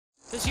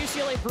This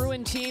UCLA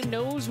Bruin team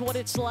knows what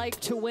it's like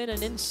to win an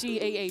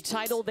NCAA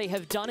title. They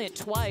have done it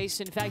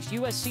twice. In fact,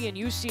 USC and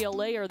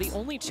UCLA are the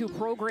only two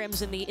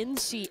programs in the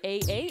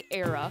NCAA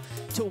era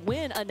to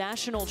win a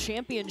national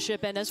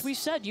championship. And as we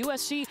said,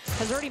 USC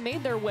has already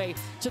made their way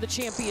to the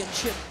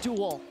championship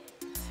duel.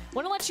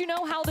 Want to let you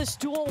know how this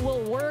duel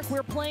will work.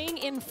 We're playing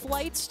in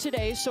flights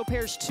today, so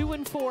pairs 2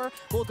 and 4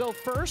 will go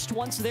first.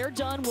 Once they're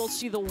done, we'll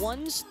see the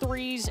 1s,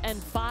 3s, and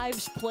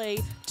 5s play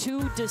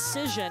to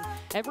decision.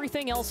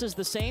 Everything else is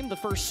the same. The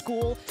first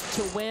school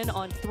to win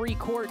on 3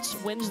 courts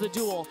wins the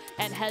duel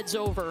and heads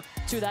over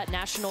to that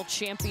national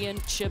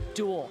championship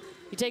duel.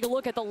 You take a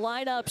look at the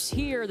lineups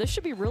here. This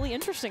should be really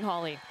interesting,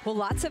 Holly. Well,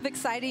 lots of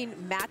exciting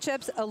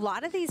matchups. A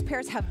lot of these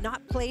pairs have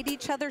not played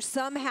each other.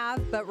 Some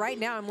have, but right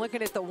now I'm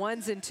looking at the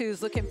 1s and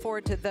 2s, looking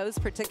forward to those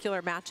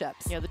particular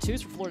matchups. Yeah, the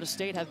 2s for Florida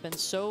State have been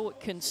so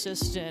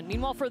consistent.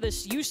 Meanwhile, for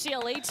this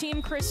UCLA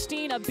team,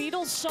 Christine, a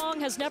Beatles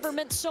song has never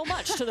meant so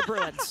much to the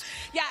Bruins.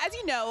 Yeah, as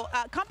you know,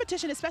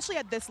 competition, especially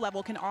at this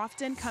level, can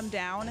often come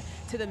down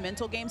to the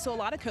mental game. So a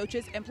lot of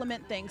coaches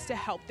implement things to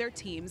help their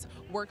teams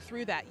work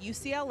through that.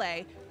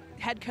 UCLA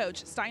head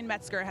coach Stein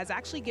Metzger has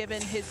actually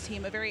given his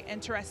team a very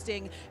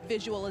interesting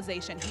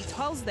visualization. He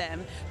tells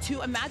them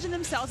to imagine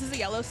themselves as a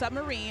yellow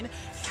submarine,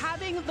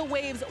 having the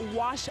waves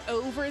wash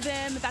over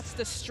them. That's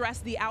the stress,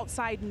 the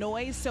outside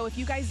noise. So if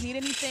you guys need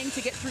anything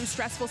to get through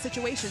stressful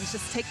situations,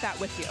 just take that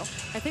with you.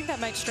 I think that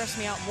might stress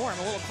me out more. I'm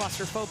a little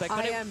claustrophobic. But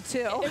I am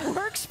too. It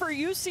works for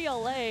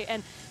UCLA.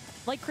 And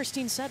like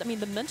Christine said, I mean,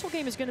 the mental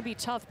game is going to be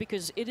tough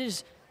because it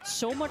is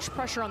so much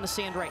pressure on the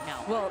sand right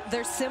now. Well,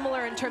 they're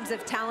similar in terms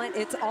of talent.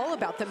 It's all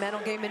about the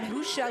mental game and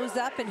who shows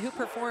up and who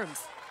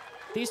performs.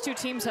 These two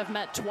teams have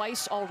met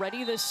twice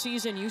already this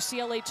season.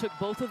 UCLA took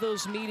both of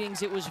those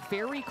meetings. It was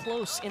very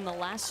close in the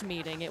last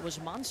meeting. It was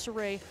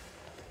Monserrat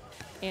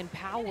and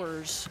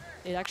Powers.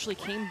 It actually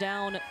came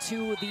down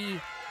to the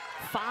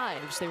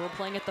 5s. They were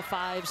playing at the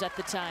 5s at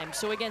the time.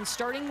 So again,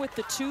 starting with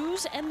the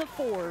 2s and the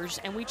 4s,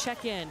 and we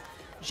check in.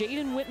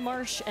 Jaden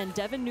Whitmarsh and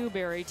Devin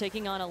Newberry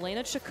taking on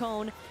Elena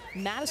Chacon,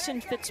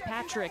 Madison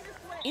Fitzpatrick.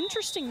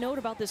 Interesting note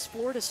about this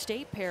Florida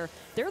State pair.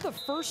 They're the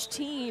first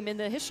team in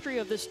the history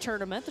of this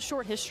tournament, the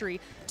short history,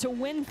 to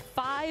win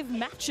 5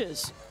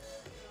 matches.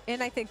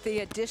 And I think the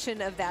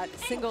addition of that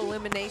single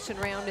elimination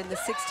round in the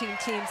 16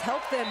 teams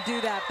helped them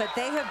do that, but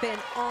they have been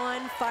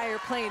on fire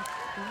playing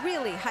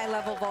really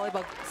high-level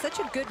volleyball. Such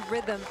a good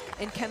rhythm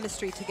and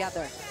chemistry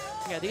together.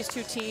 Yeah, these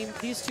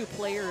two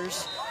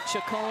players,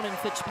 Chacon and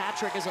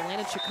Fitzpatrick, as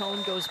Elena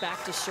Chacon goes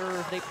back to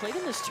serve. They played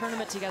in this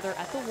tournament together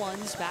at the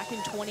 1s back in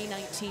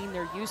 2019.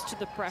 They're used to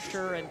the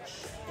pressure, and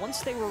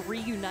once they were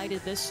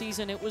reunited this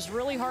season, it was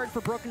really hard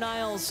for Brooke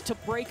Niles to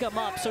break them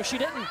up, so she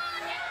didn't.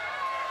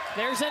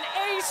 There's an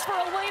ace for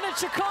Elena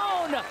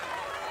Chacon.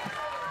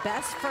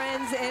 Best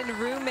friends and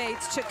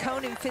roommates,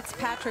 Chacon and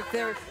Fitzpatrick,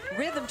 their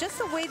rhythm, just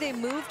the way they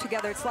move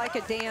together, it's like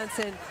a dance,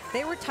 and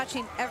they were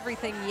touching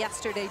everything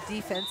yesterday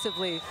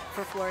defensively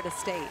for Florida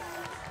State.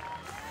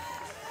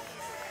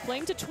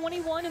 Playing to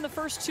 21 in the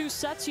first 2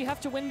 sets, you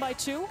have to win by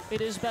 2. It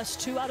is best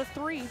 2 out of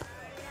 3.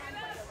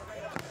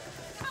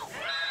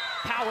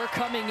 Power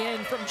coming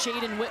in from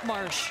Jaden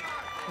Whitmarsh.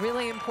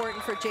 Really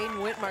important for Jaden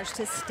Whitmarsh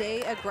to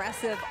stay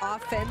aggressive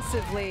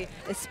offensively,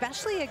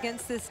 especially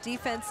against this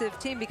defensive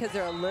team because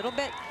they're a little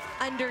bit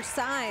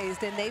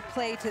undersized and they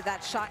play to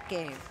that shot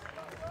game.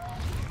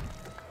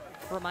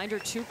 Reminder,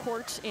 2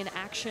 courts in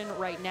action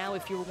right now.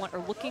 If you are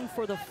looking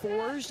for the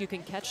 4s, you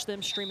can catch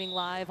them streaming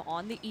live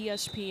on the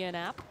ESPN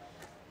app.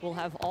 We'll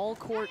have all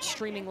courts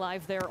streaming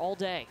live there all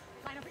day.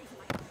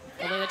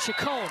 Elena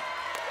Chacon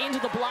into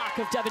the block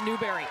of Devin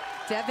Newberry.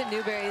 Devin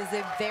Newberry is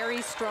a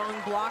very strong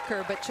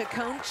blocker, but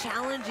Chacon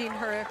challenging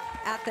her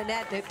at the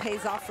net, and it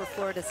pays off for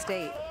Florida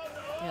State.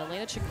 Yeah,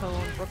 Elena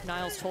Chacon, Brooke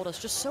Niles told us,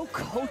 just so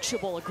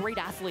coachable, a great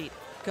athlete.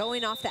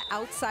 Going off the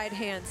outside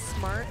hand,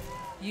 smart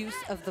use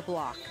of the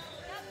block.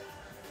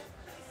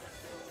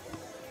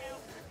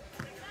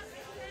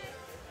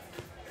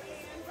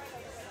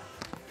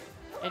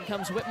 In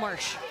comes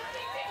Whitmarsh.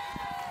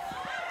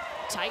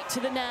 Tight to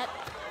the net,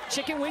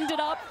 chicken winged it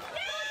up.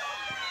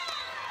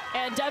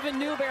 And Devin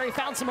Newberry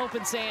found some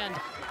open sand.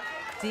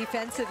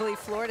 Defensively,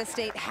 Florida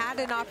State had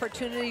an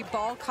opportunity,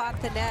 ball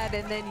caught the net,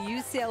 and then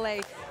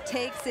UCLA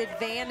takes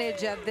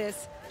advantage of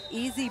this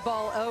easy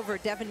ball over.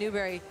 Devin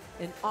Newberry,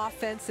 an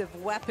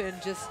offensive weapon,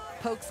 just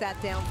pokes that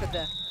down for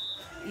the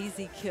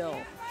easy kill.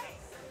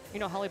 You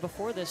know, Holly,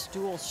 before this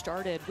duel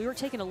started, we were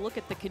taking a look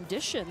at the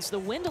conditions. The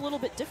wind a little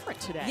bit different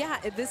today. Yeah,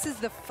 this is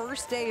the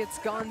first day it's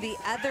gone the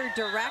other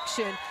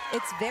direction.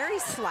 It's very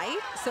slight,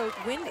 so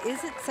wind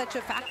isn't such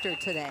a factor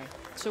today.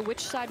 So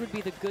which side would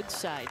be the good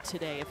side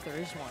today, if there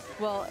is one?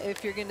 Well,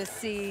 if you're gonna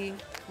see,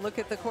 look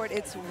at the court,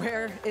 it's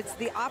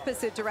the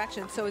opposite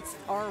direction, so it's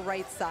our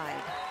right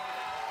side.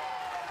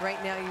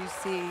 Right now you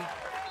see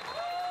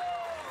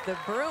the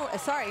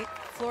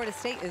Florida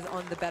State is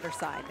on the better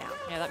side now.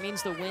 Yeah, that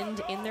means the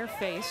wind in their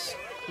face.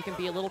 You can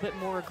be a little bit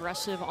more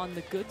aggressive on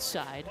the good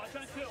side.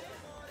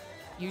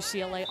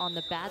 UCLA on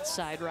the bad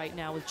side right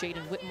now with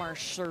Jaden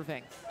Whitmarsh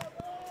serving.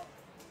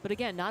 But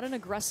again, not an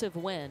aggressive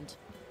wind.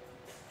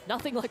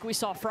 Nothing like we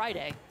saw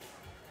Friday.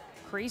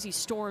 Crazy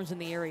storms in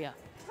the area.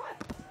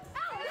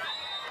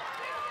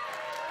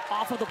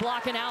 Off of the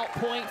block and out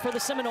point for the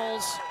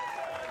Seminoles.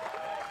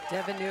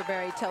 Devin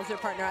Newberry tells her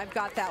partner, I've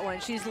got that one.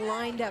 She's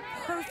lined up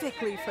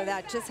perfectly for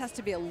that. Just has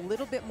to be a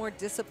little bit more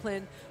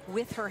disciplined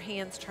with her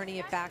hands, turning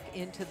it back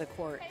into the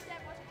court.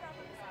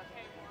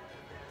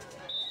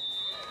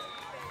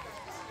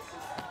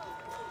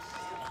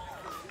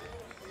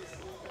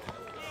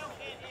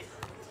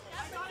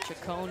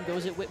 Chacon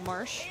goes at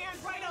Whitmarsh.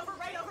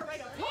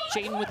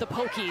 Jaden with the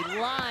pokey.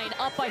 Line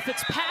up by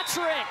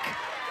Fitzpatrick.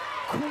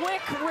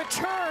 Quick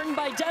return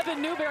by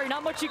Devin Newberry.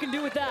 Not much you can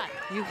do with that.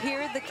 You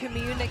hear the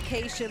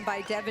communication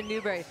by Devin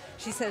Newberry.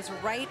 She says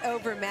right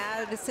over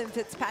Madison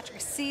Fitzpatrick.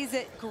 Sees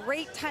it.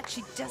 Great touch.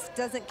 She just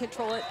doesn't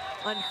control it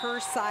on her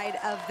side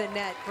of the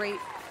net. Great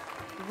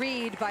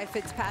read by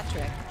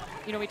Fitzpatrick.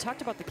 You know, we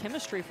talked about the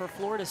chemistry for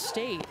Florida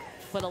State,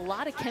 but a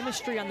lot of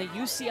chemistry on the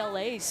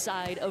UCLA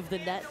side of the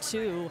net,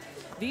 too.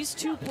 These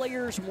two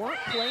players weren't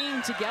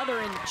playing together,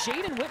 and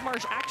Jaden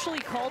Whitmarsh actually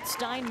called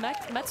Stein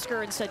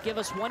Metzger and said, give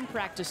us one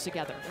practice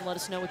together and let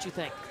us know what you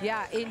think.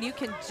 Yeah, and you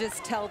can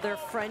just tell their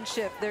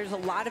friendship. There's a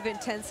lot of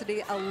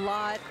intensity, a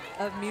lot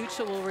of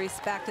mutual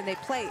respect, and they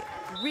play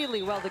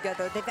really well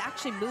together. They've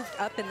actually moved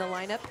up in the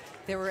lineup.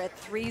 They were at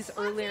 3s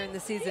earlier in the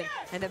season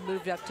and have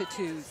moved up to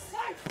 2s.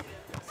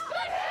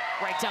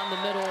 Right down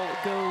the middle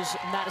goes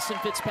Madison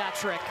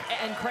Fitzpatrick.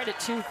 And credit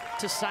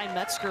to Stein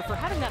Metzger for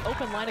having that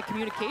open line of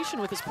communication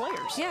with his players.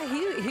 Yeah,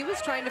 he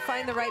was trying to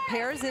find the right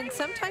pairs, and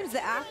sometimes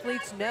the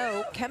athletes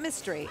know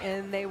chemistry,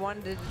 and they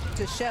wanted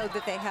to show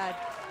that they had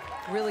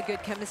really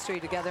good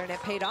chemistry together, and it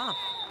paid off.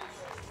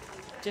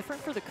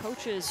 Different for the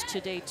coaches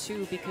today,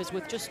 too, because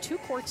with just 2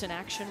 courts in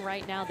action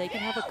right now, they can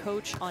have a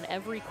coach on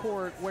every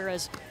court,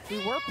 whereas we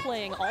were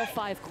playing all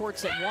 5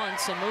 courts at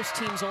once, and most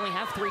teams only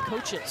have 3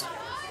 coaches.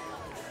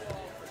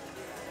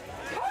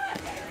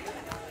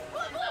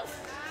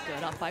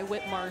 Good up by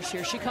Whitmarsh.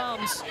 Here she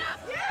comes.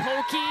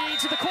 Pokey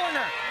to the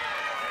corner.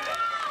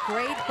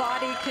 Great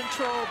body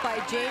control by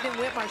Jaden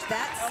Whitmarsh.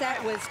 That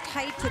set was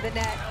tight to the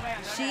net.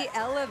 She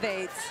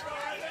elevates.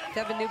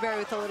 Devin Newberry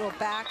with a little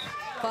back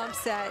bump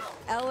set.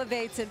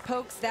 Elevates and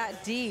pokes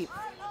that deep.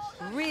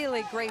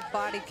 Really great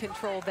body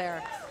control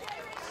there.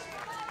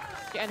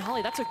 Yeah, and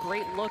Holly, that's a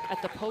great look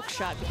at the poke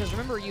shot, because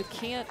remember, you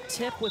can't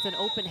tip with an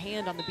open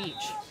hand on the beach.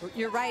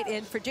 You're right,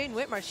 and for Jaden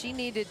Whitmarsh, she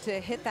needed to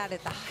hit that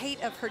at the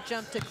height of her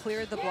jump to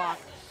clear the block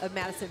of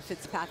Madison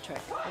Fitzpatrick.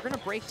 We're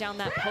gonna break down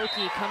that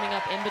pokey coming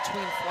up in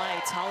between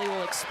flights. Holly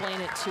will explain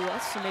it to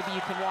us, so maybe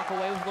you can walk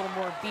away with a little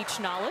more beach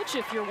knowledge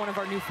if you're one of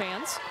our new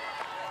fans.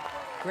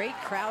 Great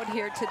crowd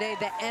here today.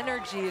 The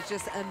energy is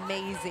just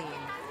amazing.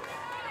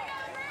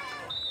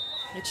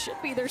 It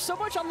should be. There's so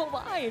much on the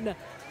line.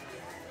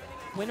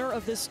 Winner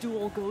of this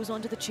duel goes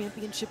on to the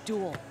championship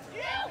duel.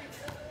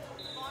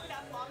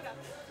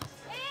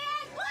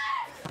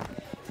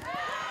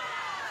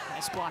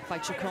 Nice block by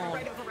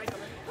Chacon.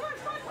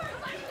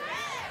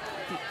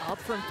 The up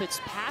from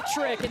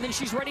Fitzpatrick, and then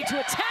she's ready to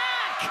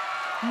attack.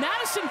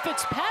 Madison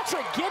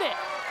Fitzpatrick, get it.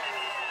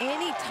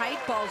 Any tight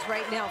balls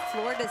right now,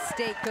 Florida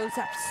State goes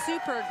up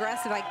super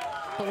aggressive. I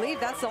believe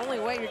that's the only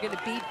way you're going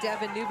to beat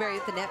Devin Newberry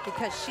at the net,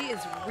 because she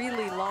is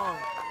really long.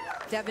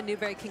 Devin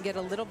Newberry can get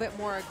a little bit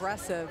more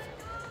aggressive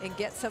and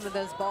get some of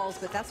those balls,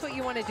 but that's what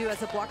you want to do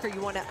as a blocker.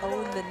 You want to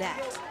own the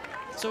net.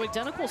 So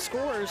identical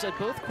scores at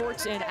both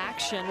courts in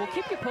action. We'll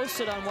keep you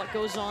posted on what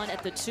goes on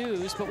at the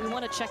 2s, but we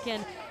want to check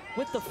in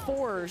with the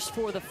 4s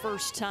for the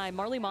first time.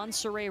 Marley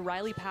Monserrat,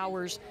 Riley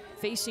Powers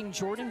facing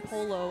Jordan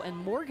Polo and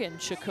Morgan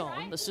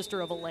Chacon, the sister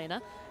of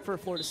Elena, for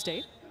Florida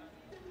State.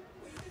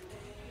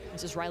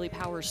 This is Riley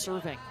Powers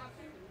serving.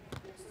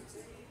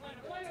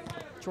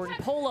 Jordan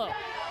Polo,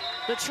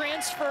 the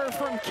transfer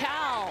from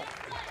Cal.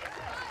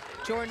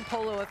 Jordan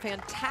Polo, a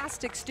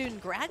fantastic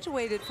student,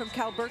 graduated from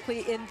Cal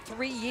Berkeley in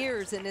 3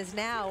 years, and is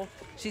now,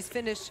 she's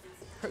finished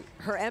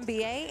her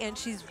MBA, and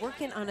she's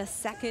working on a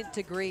 2nd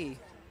degree.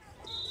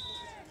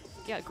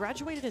 Yeah,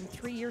 graduated in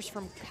 3 years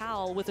from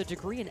Cal with a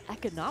degree in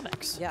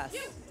economics. Yes,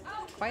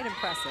 quite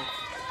impressive.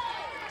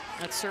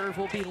 That serve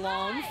will be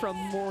long from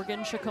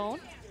Morgan Chacon.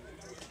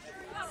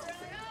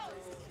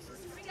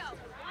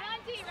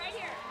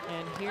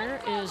 And here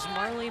is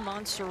Marley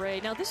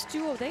Monserrat. Now this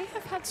duo, they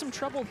have had some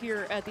trouble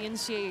here at the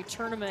NCAA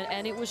tournament,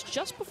 and it was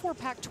just before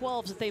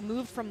Pac-12s that they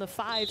moved from the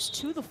 5s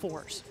to the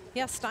 4s.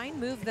 Yeah, Stein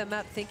moved them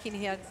up thinking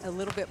he had a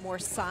little bit more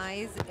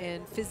size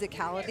and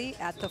physicality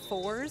at the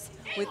 4s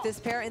with this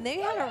pair, and they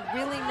had a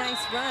really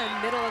nice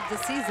run middle of the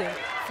season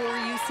for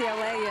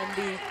UCLA, and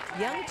the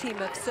young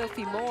team of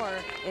Sophie Moore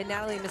and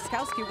Natalie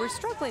Miskowski were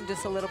struggling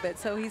just a little bit,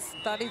 so he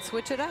thought he'd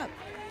switch it up.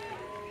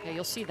 Yeah,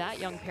 you'll see that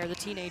young pair, the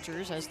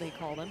teenagers, as they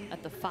call them,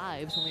 at the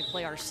 5s when we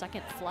play our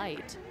 2nd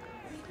flight.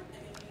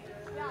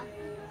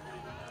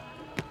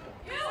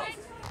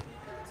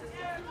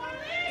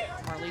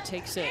 Marley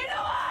takes it.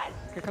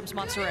 Here comes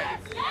Monserrat.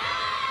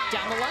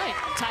 Down the line,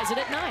 ties it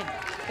at 9.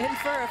 And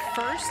for a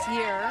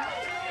first-year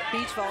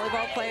beach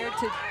volleyball player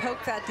to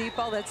poke that deep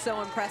ball, that's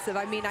so impressive.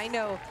 I mean, I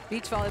know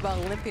beach volleyball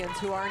Olympians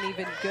who aren't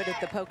even good at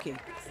the poking.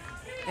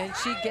 And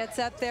she gets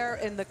up there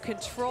in the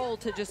control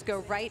to just go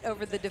right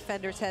over the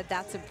defender's head.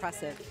 That's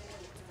impressive.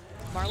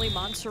 Marley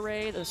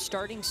Monserrat, the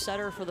starting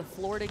setter for the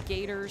Florida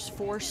Gators,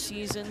 4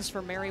 seasons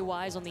for Mary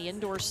Wise on the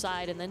indoor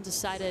side, and then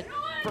decided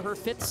for her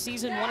 5th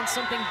season wanted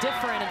something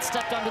different and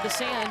stepped onto the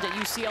sand at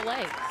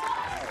UCLA.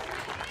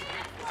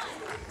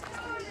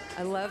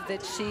 I love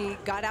that she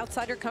got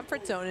outside her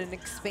comfort zone and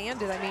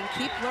expanded. I mean,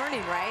 keep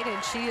learning, right?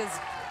 And she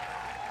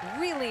has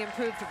really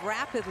improved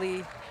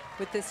rapidly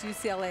with this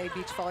UCLA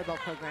beach volleyball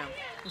program.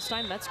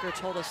 Stein Metzger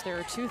told us there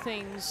are 2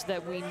 things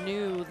that we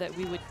knew that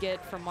we would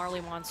get from Marley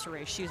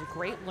Monserrat. She's a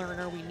great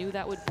learner. We knew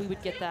that we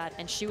would get that,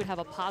 and she would have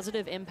a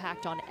positive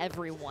impact on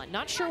everyone.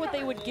 Not sure what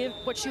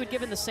she would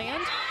give in the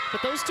sand,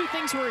 but those 2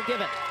 things were a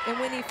given. And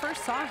when he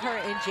first saw her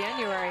in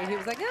January, he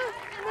was like, yeah,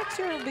 next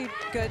year will be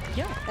good.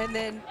 Yeah. And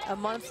then a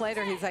month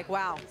later, he's like,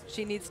 wow,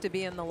 she needs to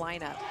be in the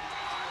lineup.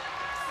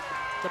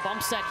 The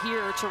bump set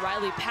here to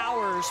Riley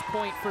Powers,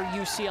 point for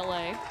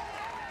UCLA.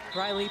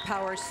 Riley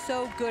Powers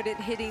so good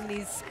at hitting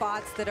these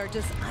spots that are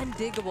just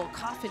undiggable,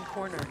 coffin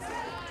corner.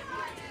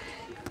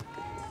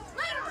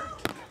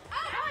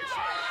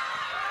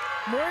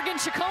 Morgan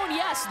Chacon,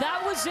 yes,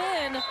 that was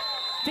in. I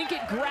think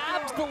it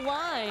grabbed the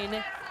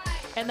line,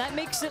 and that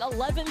makes it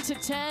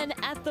 11-10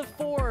 at the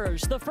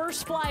 4s. The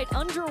first flight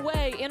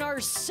underway in our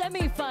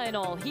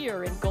semifinal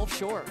here in Gulf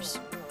Shores.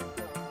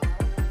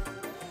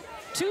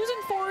 2s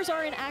and 4s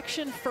are in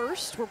action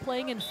first. We're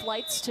playing in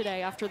flights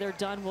today. After they're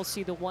done, we'll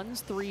see the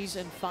 1s, 3s,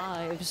 and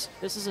 5s.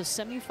 This is a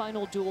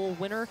semifinal duel,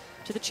 winner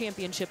to the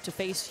championship to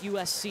face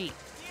USC.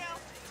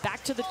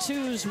 Back to the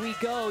 2s we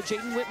go.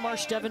 Jaden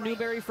Whitmarsh, Devin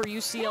Newberry for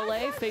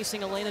UCLA,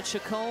 facing Elena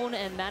Chacon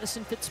and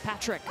Madison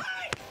Fitzpatrick.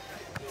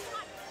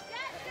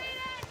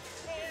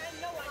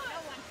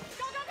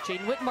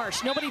 Jaden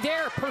Whitmarsh, nobody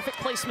there, perfect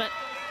placement.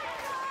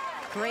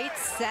 Great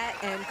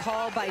set and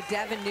call by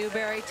Devin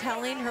Newberry,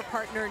 telling her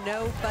partner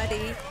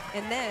nobody,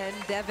 and then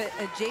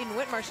Jaden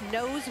Whitmarsh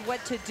knows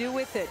what to do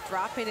with it,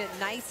 dropping it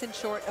nice and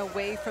short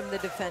away from the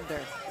defender.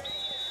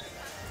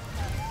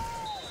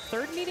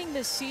 3rd meeting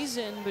this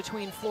season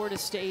between Florida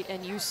State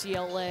and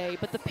UCLA,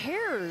 but the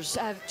pairs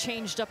have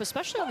changed up,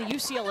 especially on the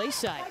UCLA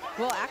side.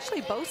 Well, actually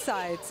both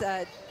sides.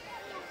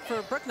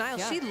 For Brooke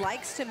Niles, yeah, she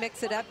likes to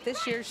mix it up.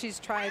 This year she's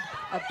tried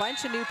a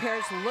bunch of new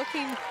pairs,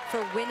 looking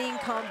for winning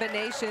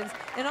combinations,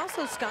 and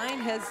also Stein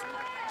has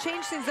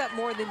changed things up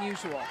more than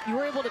usual. You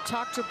were able to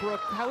talk to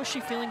Brooke. How is she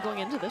feeling going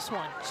into this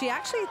one? She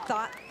actually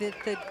thought that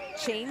the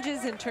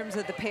changes in terms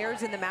of the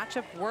pairs in the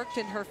matchup worked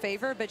in her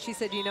favor, but she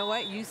said, you know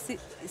what,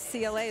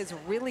 UCLA is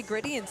really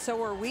gritty, and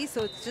so are we,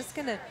 so it's just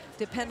gonna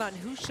depend on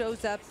who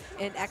shows up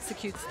and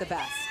executes the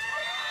best.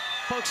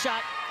 Poke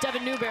shot,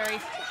 Devin Newberry.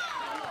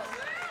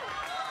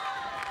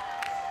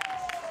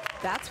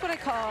 That's what I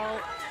call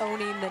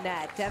owning the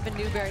net. Devin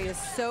Newberry is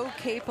so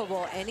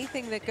capable.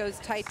 Anything that goes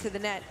tight to the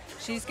net,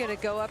 she's going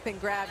to go up and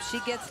grab.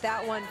 She gets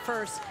that one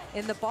first,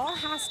 and the ball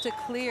has to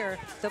clear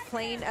the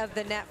plane of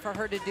the net for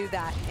her to do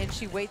that, and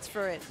she waits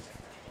for it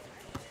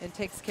and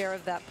takes care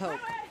of that poke.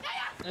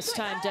 This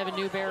time, Devin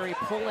Newberry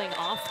pulling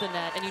off the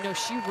net, and you know,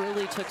 she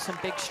really took some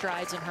big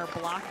strides in her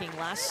blocking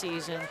last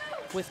season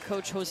with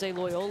Coach Jose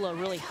Loyola,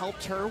 really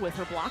helped her with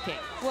her blocking.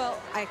 Well,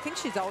 I think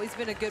she's always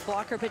been a good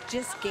blocker, but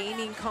just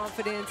gaining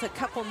confidence, a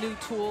couple new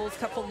tools,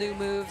 couple new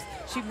moves.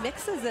 She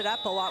mixes it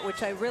up a lot,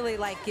 which I really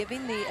like,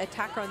 giving the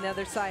attacker on the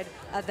other side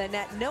of the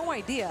net no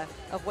idea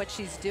of what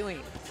she's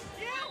doing.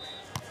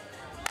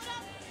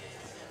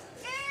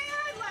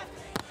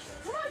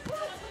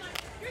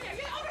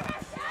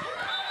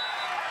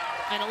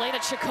 And Elena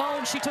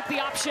Chacon, she took the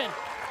option.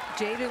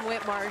 Jaden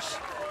Whitmarsh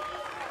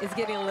is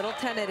getting a little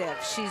tentative.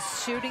 She's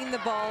shooting the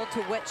ball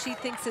to what she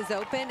thinks is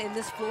open, and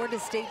this Florida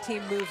State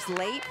team moves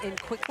late and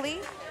quickly,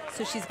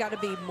 so she's got to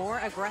be more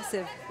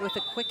aggressive with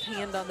a quick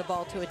hand on the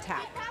ball to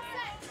attack.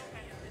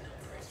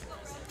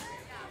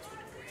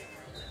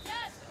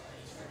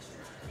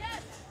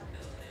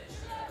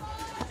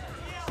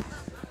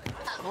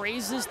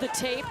 Raises the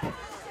tape.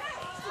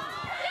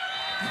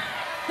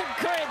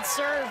 Good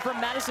serve from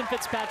Madison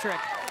Fitzpatrick.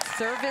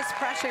 Service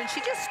pressure, and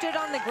she just stood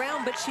on the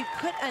ground, but she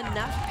put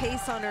enough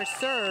pace on her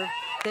serve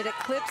that it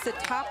clips the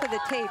top of the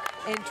tape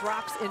and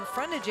drops in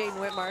front of Jaden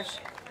Whitmarsh.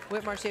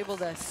 Whitmarsh able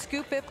to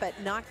scoop it, but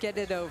not get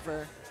it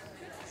over.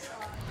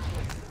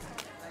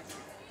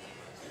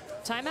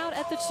 Timeout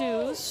at the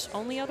 2s.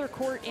 Only other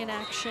court in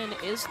action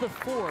is the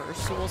 4s,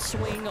 so we'll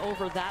swing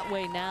over that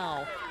way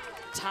now.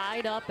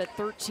 Tied up at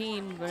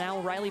 13.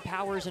 Now Riley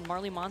Powers and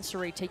Marley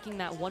Monserrat taking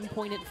that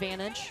 1-point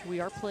advantage.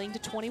 We are playing to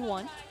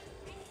 21.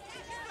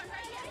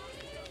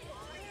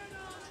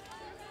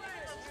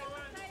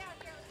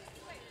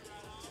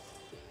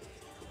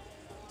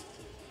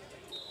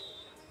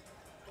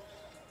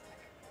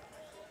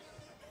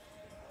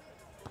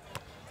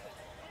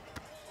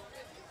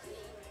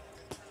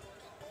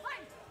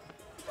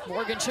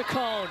 Morgan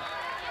Chacon,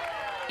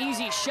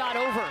 easy shot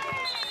over.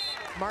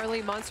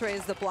 Marley Monserrat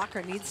as the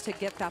blocker needs to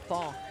get that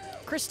ball.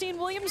 Christine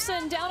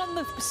Williamson down on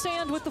the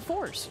sand with the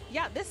fours.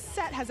 Yeah, this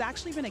set has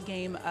actually been a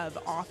game of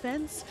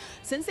offense.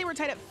 Since they were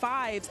tied at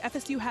 5s,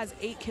 FSU has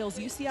 8 kills,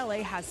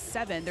 UCLA has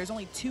 7. There's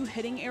only 2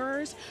 hitting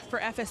errors for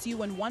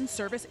FSU and 1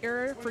 service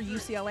error for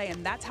UCLA,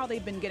 and that's how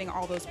they've been getting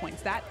all those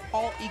points. That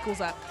all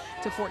equals up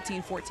to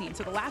 14-14.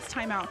 So the last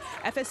timeout,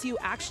 FSU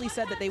actually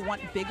said that they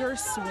want bigger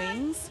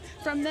swings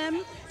from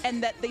them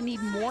and that they need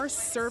more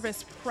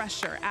service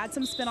pressure. Add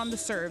some spin on the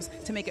serves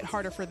to make it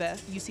harder for the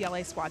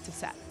UCLA squad to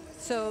set.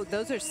 So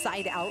those are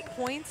side out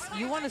points.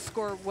 You want to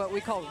score what we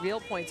call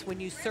real points when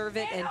you serve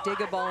it and dig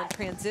a ball and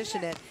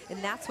transition it,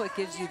 and that's what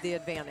gives you the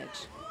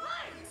advantage.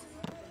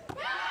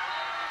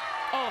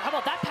 Oh, how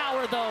about that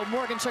power though,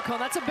 Morgan Chacon?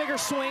 That's a bigger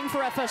swing for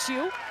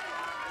FSU.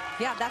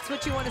 Yeah, that's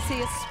what you want to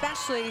see,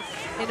 especially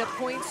in a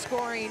point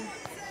scoring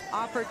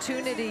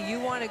opportunity. You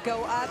want to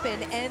go up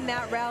and end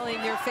that rally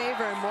in your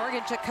favor. And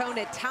Morgan Chacon,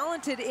 a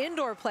talented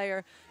indoor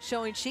player,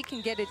 showing she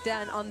can get it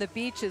done on the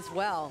beach as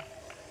well.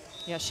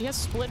 Yeah, she has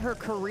split her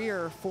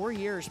career 4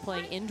 years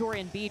playing indoor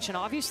and beach, and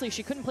obviously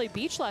she couldn't play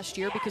beach last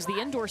year because the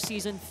indoor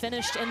season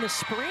finished in the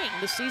spring.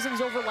 The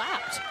seasons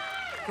overlapped.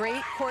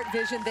 Great court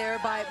vision there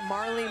by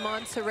Marley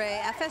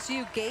Monserrat.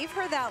 FSU gave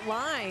her that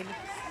line.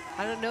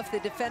 I don't know if the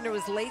defender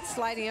was late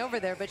sliding over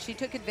there, but she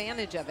took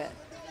advantage of it.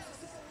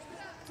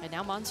 And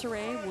now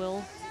Monserrat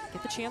will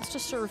get the chance to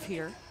serve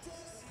here.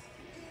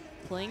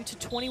 Playing to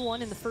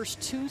 21 in the first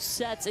 2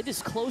 sets. It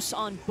is close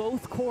on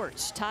both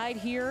courts. Tied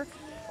here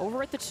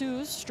over at the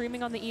 2s,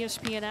 streaming on the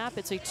ESPN app.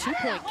 It's a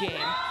 2-point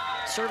game.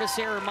 Service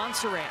error,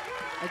 Monserrat.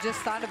 I just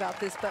thought about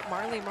this, but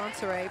Marley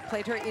Monserrat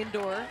played her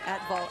indoor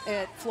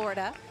at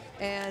Florida,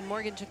 and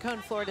Morgan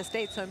Chacon, Florida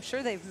State, so I'm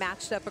sure they've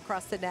matched up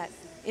across the net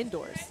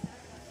indoors.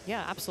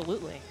 Yeah,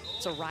 absolutely.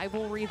 It's a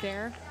rivalry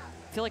there.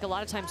 I feel like a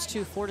lot of times,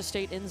 too, Florida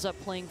State ends up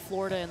playing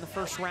Florida in the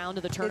first round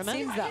of the tournament.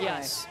 It seems that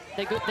yes,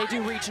 way. They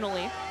do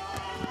regionally.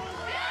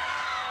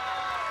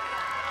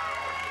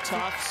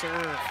 Tough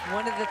serve.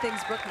 One of the things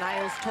Brooke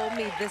Niles told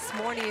me this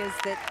morning is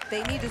that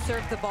they need to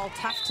serve the ball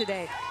tough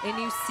today. And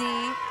you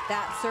see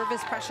that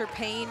service pressure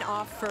paying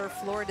off for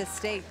Florida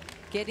State,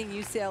 getting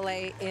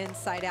UCLA in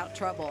side-out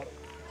trouble.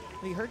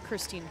 We heard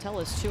Christine tell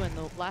us, too, in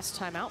the last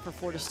time out for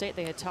Florida State,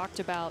 they had talked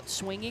about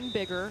swinging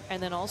bigger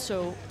and then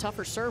also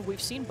tougher serve.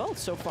 We've seen both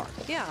so far.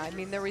 Yeah, I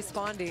mean, they're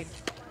responding.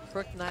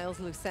 Brooke Niles,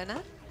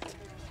 Lucena,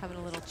 having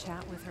a little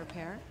chat with her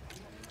pair.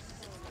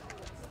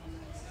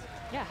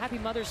 Yeah, happy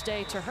Mother's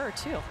Day to her,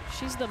 too.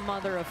 She's the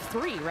mother of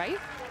 3, right?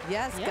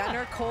 Yes, yeah.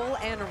 Gunnar, Cole,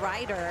 and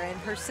Ryder, and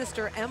her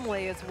sister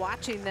Emily is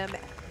watching them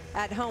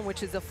at home,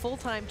 which is a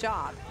full-time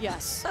job.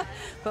 Yes.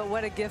 But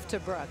what a gift to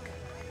Brooke.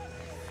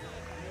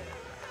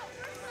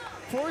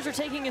 Fours are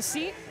taking a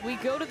seat. We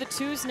go to the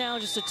 2s now,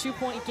 just a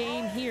 2-point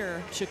game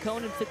here.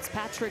 Chacon and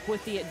Fitzpatrick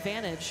with the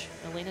advantage.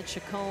 Elena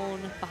Chacon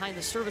behind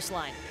the service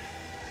line.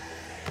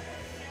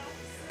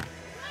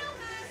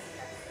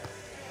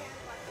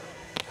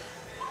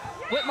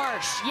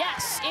 Whitmarsh,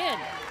 yes, in.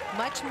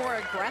 Much more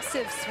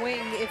aggressive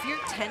swing. If you're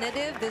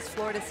tentative, this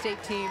Florida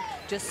State team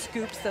just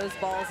scoops those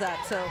balls up.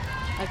 So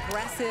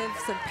aggressive,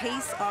 some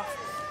pace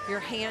off your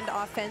hand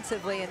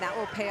offensively, and that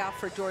will pay off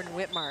for Jordan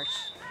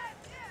Whitmarsh.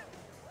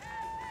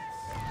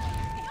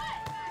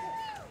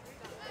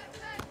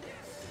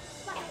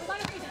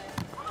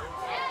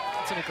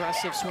 It's an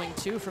aggressive swing,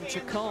 too, from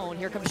Chacon.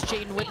 Here comes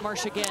Jaden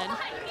Whitmarsh again.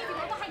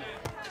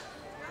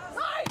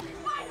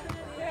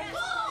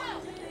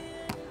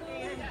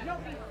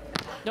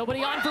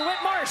 Nobody on for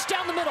Whitmarsh,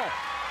 down the middle.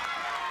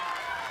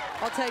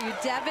 I'll tell you,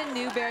 Devin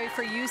Newberry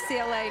for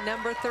UCLA,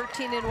 number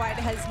 13 in white,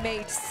 has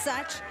made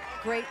such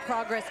great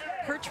progress.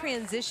 Her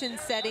transition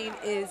setting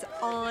is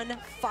on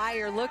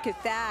fire. Look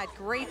at that.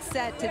 Great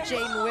set to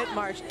Jaden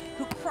Whitmarsh,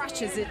 who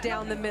crushes it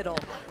down the middle.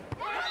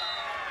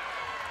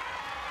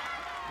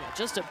 Yeah,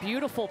 just a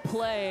beautiful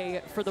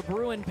play for the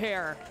Bruin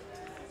pair.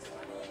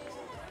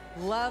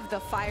 Love the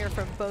fire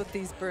from both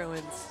these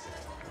Bruins.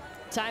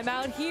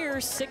 Timeout here,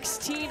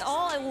 16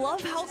 all. I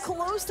love how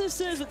close this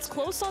is. It's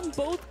close on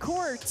both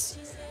courts.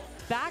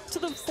 Back to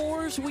the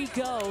 4s we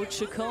go.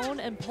 Chacon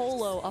and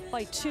Polo up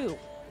by 2.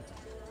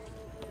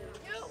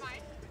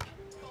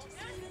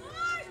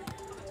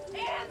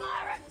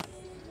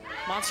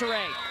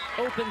 Monserrat,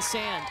 open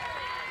sand.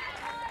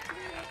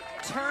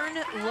 Turn,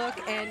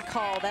 look, and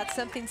call. That's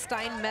something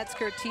Stein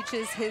Metzger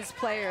teaches his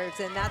players,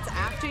 and that's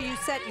after you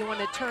set, you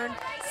want to turn,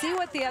 see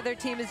what the other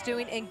team is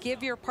doing, and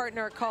give your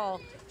partner a call.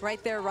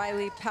 Right there,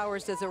 Riley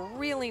Powers does a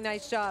really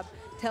nice job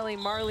telling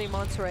Marley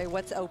Monserrat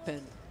what's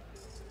open.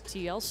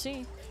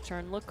 TLC,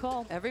 turn, look,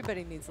 call.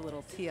 Everybody needs a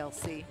little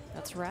TLC.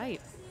 That's right.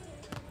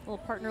 A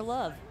little partner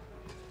love.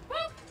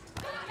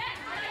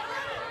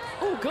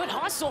 Ooh, good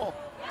hustle.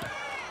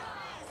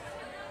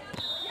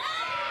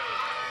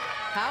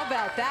 How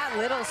about that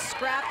little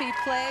scrappy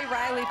play?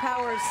 Riley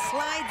Powers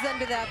slides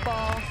under that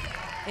ball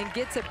and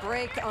gets a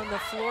break on the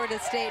Florida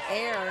State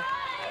air.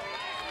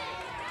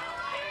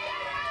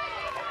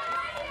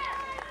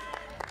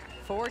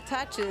 4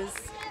 touches.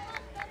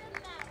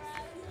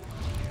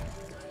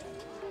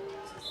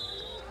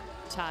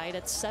 Tied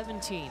at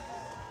 17.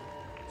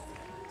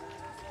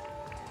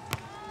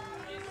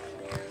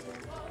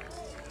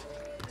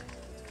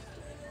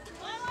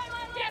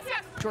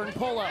 Jordan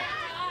Polo.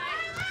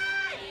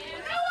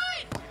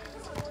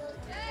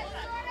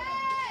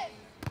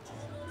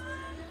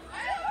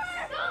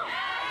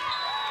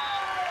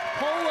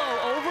 Polo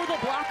over the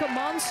block of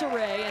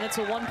Monserrat, and it's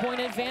a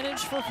 1-point advantage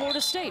for Florida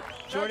State.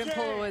 Jordan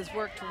Polo has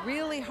worked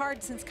really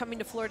hard since coming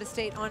to Florida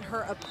State on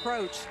her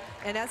approach.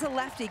 And as a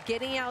lefty,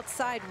 getting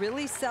outside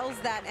really sells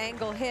that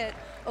angle hit,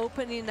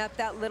 opening up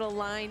that little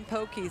line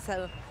pokey.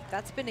 So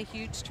that's been a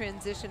huge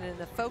transition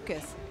and a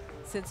focus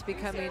since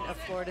becoming a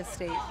Florida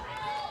State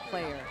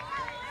player.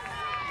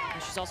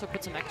 And she's also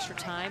put some extra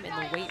time in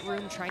the weight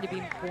room, trying to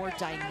be more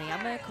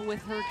dynamic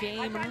with her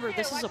game. Remember,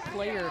 this is a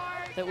player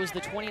that was the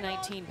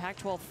 2019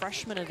 Pac-12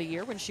 Freshman of the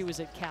Year when she was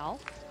at Cal.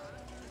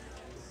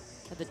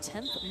 Had the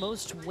 10th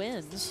most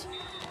wins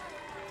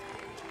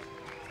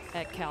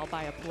at Cal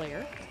by a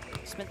player.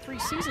 Spent 3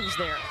 seasons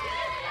there.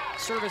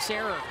 Service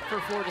error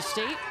for Florida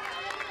State.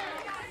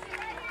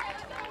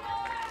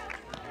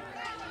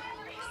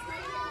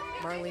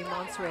 Marlene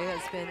Monserrat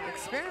has been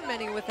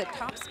experimenting with a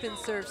topspin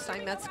serve.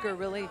 Steinmetzger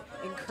really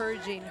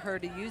encouraging her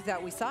to use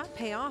that. We saw it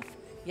pay off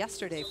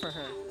yesterday for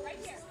her.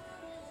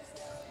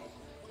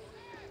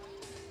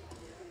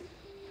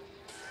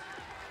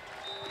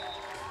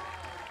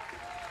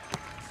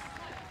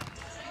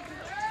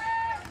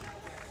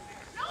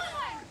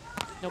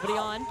 Nobody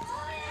on.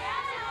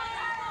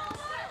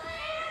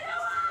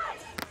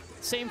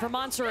 Same for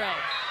Monserrat.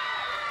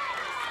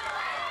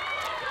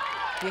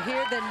 You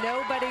hear the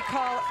nobody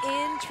call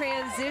in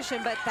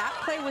transition, but that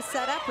play was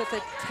set up with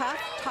a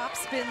tough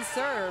topspin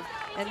serve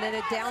and then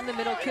a down the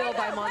middle kill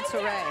by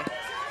Monserrat.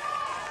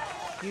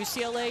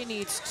 UCLA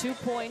needs 2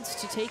 points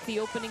to take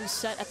the opening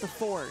set at the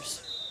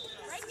 4s.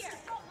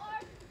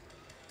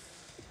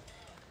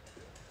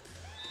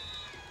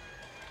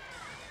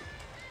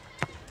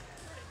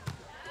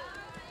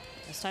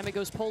 This time it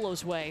goes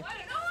Polo's way.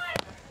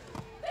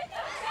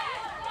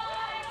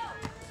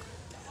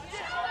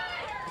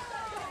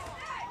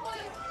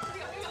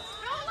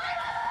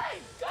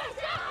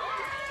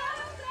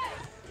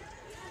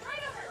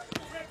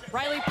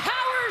 Riley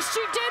Powers,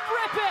 she did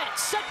rip it.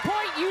 Set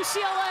point,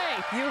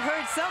 UCLA. You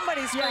heard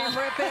somebody scream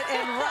rip it,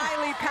 and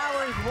Riley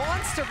Powers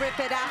wants to rip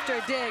it after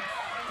a dig.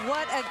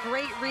 What a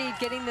great read,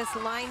 getting this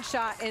line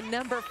shot, and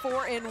number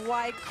 4 in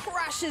white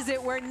crushes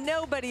it where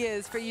nobody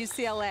is for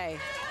UCLA.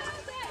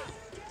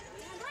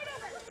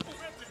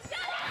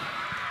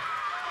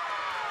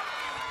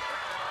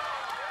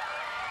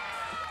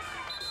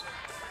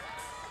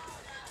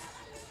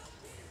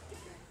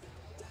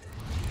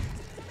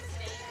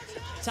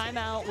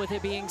 Timeout with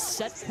it being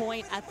set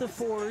point at the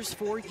 4s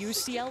for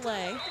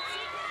UCLA.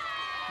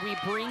 We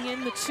bring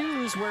in the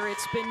 2s where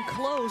it's been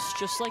close,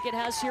 just like it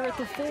has here at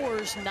the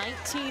 4s.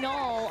 19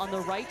 all on the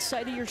right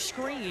side of your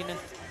screen.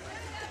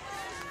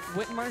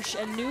 Whitmarsh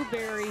and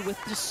Newberry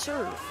with the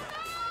serve.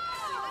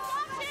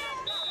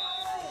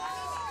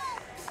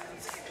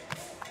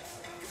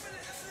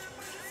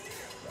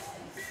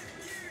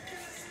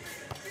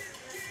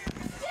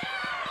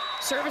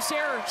 Service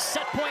error,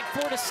 set point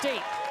Florida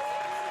State.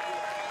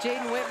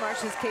 Jaden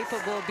Whitmarsh is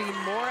capable of being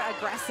more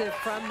aggressive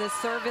from the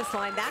service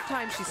line. That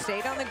time she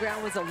stayed on the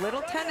ground, was a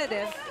little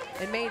tentative,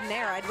 and made an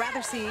error. I'd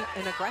rather see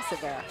an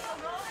aggressive error.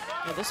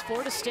 Now this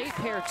Florida State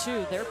pair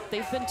too,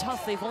 they've been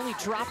tough. They've only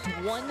dropped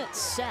 1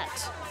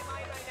 set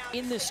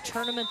in this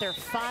tournament. They're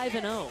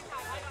 5-0.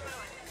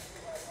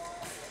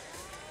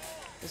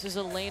 This is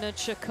Elena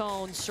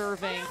Chacon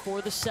serving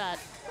for the set.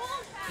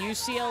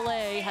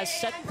 UCLA has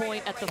set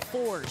point at the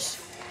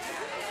 4s.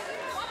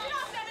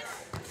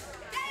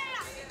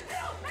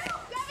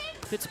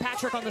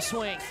 Fitzpatrick on the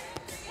swing.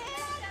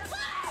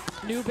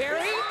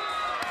 Newberry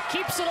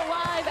keeps it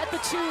alive at the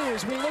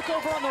 2s. We look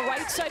over on the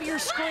right side of your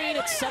screen.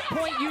 It's set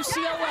point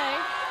UCLA.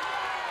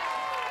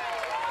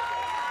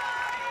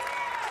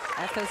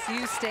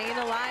 FSU staying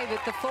alive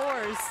at the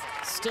 4s.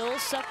 Still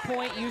set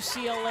point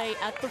UCLA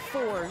at the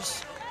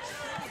 4s.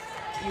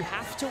 You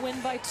have to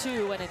win by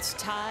 2, and it's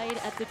tied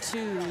at the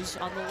 2s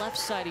on the left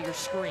side of your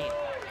screen.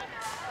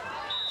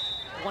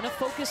 Want to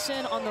focus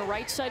in on the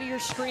right side of your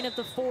screen at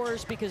the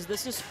 4s because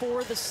this is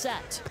for the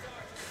set.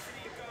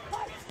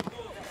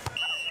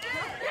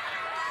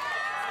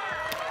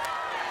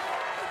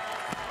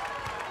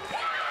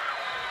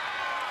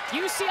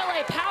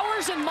 UCLA,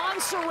 Powers and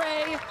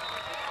Monserrat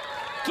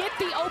get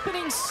the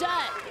opening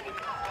set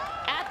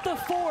at the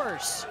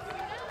 4s.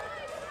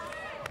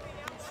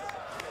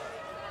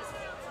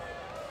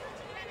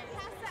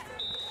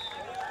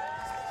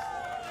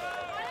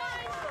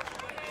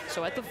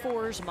 So at the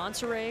 4s,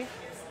 Monserrat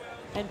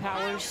and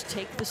Powers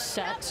take the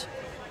set.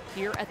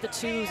 Here at the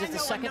 2s is the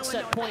second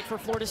set point for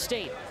Florida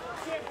State.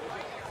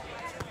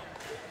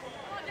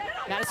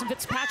 Madison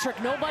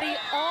Fitzpatrick, nobody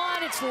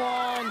on, it's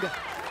long.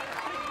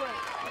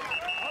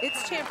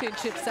 It's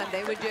championship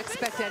Sunday. Would you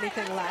expect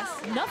anything less?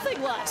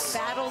 Nothing less.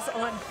 Battles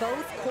on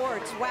both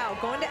courts. Wow,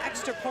 going to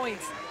extra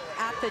points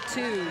at the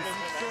 2s.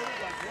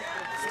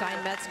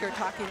 Steinmetzger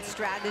talking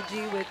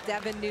strategy with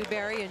Devin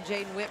Newberry and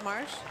Jaden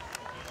Whitmarsh.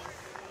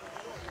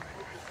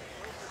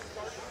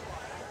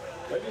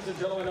 Ladies and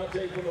gentlemen,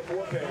 update from the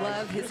four pairs.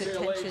 Love his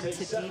UCLA attention takes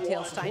to set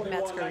detail. one,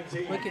 Steinmetzger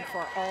 21-19. looking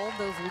for all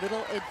those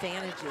little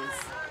advantages.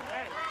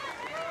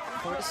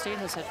 Florida State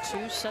has had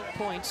 2 set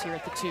points here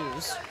at the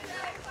twos.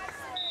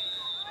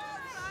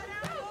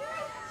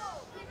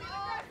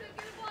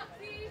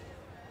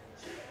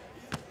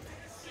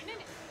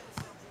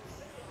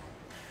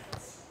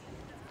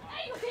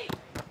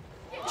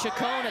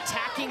 Chacon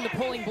attacking the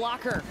pulling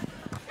blocker.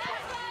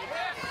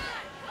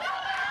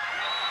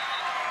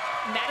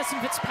 Madison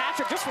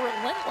Fitzpatrick just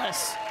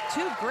relentless.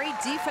 2 great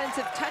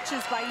defensive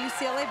touches by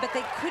UCLA, but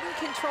they couldn't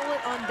control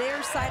it on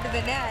their side of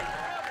the net.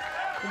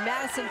 And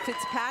Madison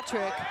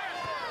Fitzpatrick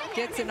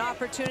gets an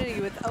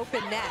opportunity with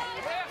open net.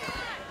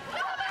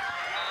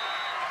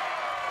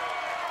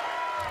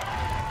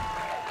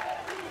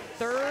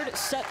 Third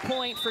set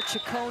point for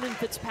Chacon and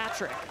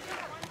Fitzpatrick.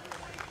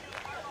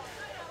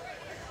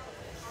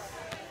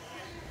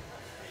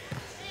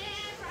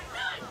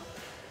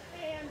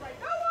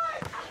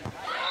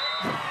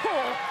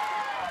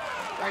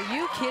 Are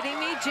you kidding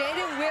me?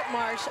 Jaden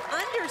Whitmarsh,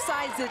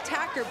 undersized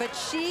attacker, but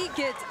she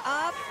gets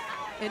up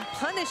and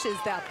punishes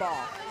that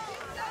ball.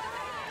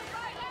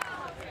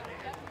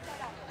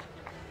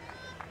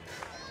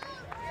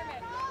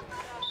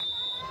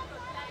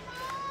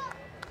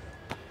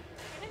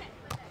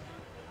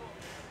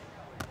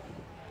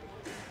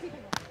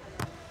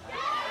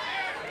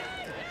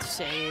 Good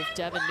save,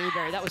 Devin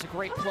Newberry. That was a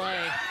great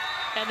play.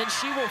 And then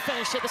she will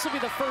finish it. This will be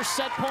the first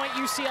set point,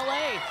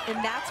 UCLA. And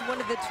that's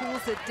one of the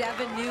tools that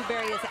Devin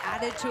Newberry has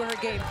added to her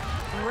game.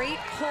 Great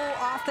pull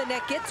off the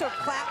net, gets her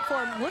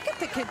platform. Look at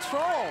the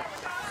control.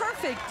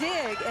 Perfect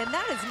dig, and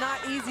that is not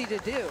easy to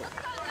do.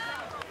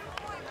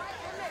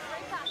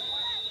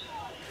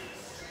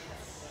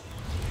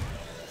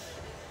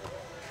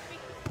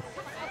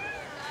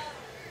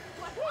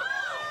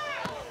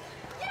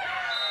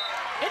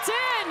 It's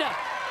in!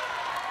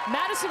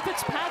 Madison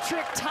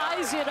Fitzpatrick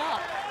ties it up.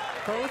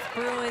 Both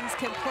Bruins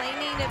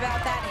complaining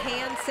about that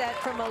handset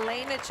from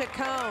Elena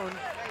Chacon.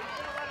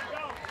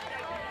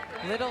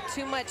 Little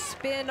too much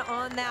spin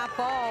on that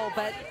ball,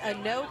 but a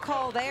no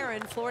call there,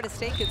 and Florida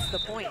State gets the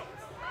point.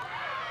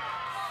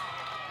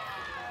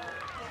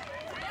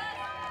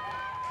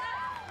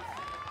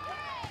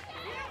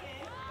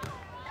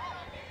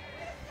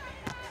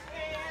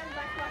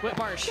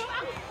 Whitmarsh.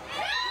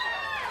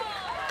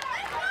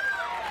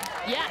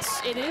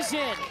 Yes, it is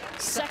in.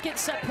 Second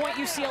set point,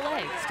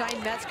 UCLA.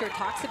 Steinmetzger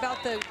talks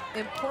about the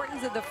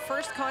importance of the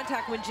first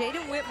contact. When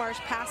Jaden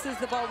Whitmarsh passes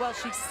the ball well,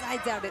 she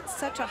slides out at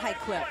such a high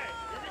clip.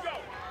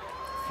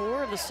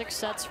 4 of the 6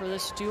 sets for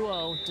this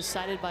duo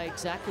decided by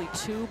exactly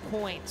 2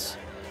 points.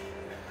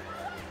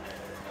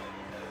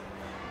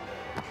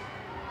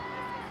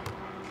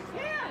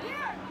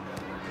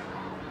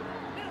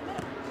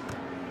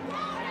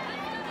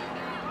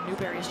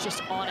 Newberry is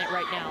just on it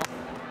right now.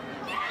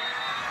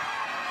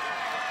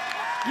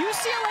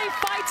 UCLA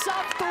fights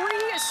off 3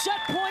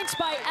 set points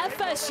by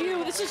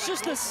FSU. This is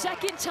just the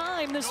second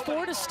time this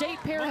Florida State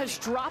pair has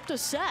dropped a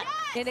set.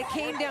 And it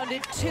came down to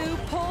 2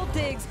 pull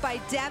digs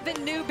by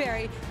Devin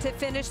Newberry to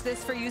finish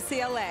this for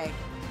UCLA.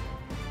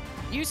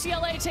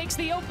 UCLA takes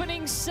the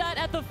opening set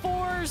at the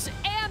 4s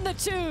and the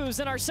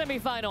 2s in our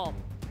semifinal.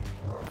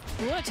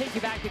 We want to take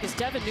you back because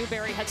Devin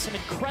Newberry had some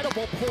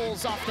incredible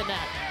pulls off the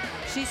net.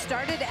 She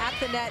started at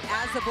the net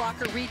as the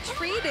blocker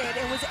retreated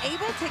and was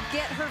able to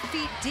get her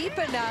feet deep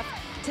enough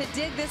to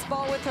dig this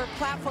ball with her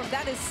platform.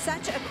 That is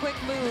such a quick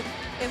move,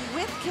 and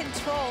with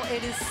control,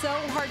 it is so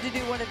hard to do.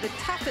 One of the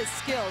toughest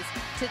skills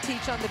to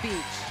teach on the beach.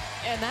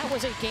 And that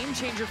was a game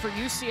changer for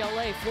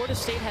UCLA. Florida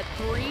State had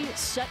 3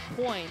 set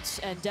points,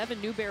 and Devin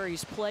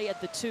Newberry's play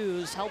at the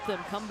 2s helped them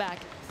come back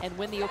and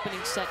win the opening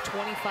set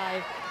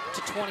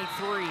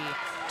 25-23.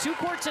 2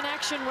 courts in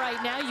action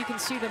right now. You can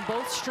see them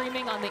both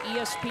streaming on the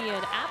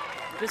ESPN app.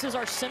 This is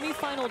our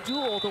semifinal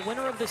duel. The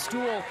winner of this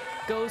duel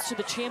goes to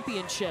the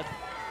championship.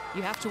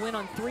 You have to win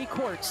on 3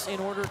 courts in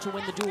order to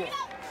win the duel.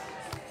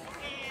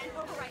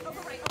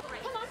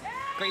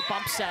 Great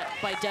bump set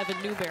by Devin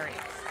Newberry.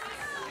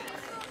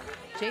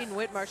 Jaden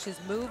Whitmarsh is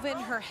moving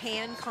her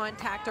hand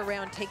contact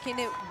around, taking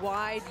it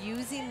wide,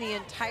 using the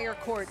entire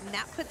court, and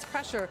that puts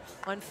pressure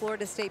on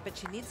Florida State, but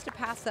she needs to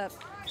pass up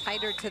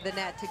tighter to the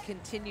net to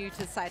continue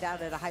to side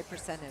out at a high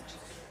percentage.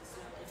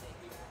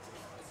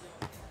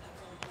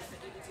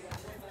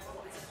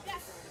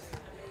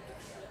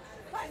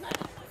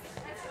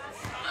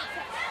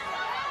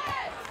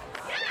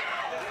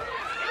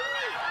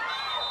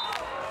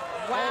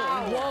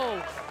 Wow.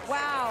 Whoa.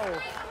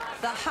 Wow.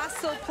 The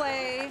hustle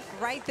play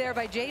right there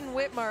by Jaden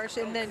Whitmarsh,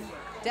 and then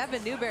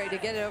Devin Newberry to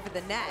get it over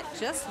the net.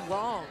 Just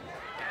long.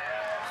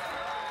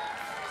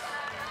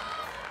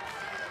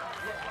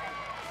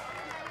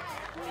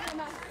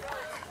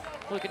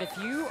 Look, and if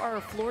you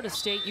are Florida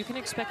State, you can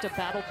expect a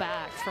battle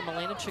back from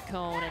Elena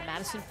Chacon and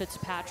Madison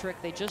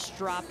Fitzpatrick. They just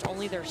dropped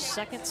only their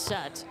 2nd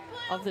set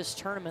of this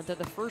tournament. They're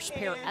the first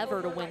pair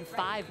ever to win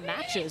 5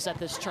 matches at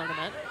this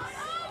tournament.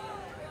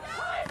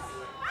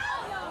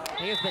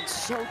 They have been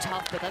so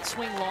tough, but that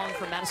swing long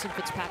for Madison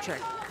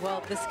Fitzpatrick.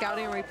 Well, the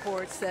scouting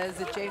report says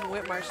that Jaden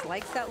Whitmarsh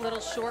likes that little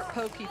short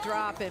pokey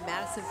drop, and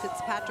Madison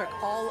Fitzpatrick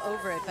all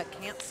over it, but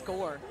can't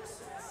score.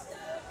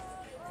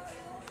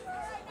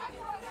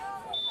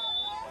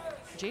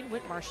 Jaden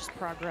Whitmarsh's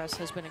progress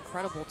has been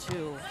incredible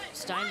too.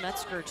 Stein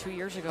Metzger 2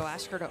 years ago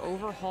asked her to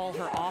overhaul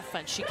her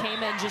offense. She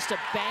came in just a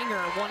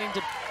banger, wanting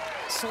to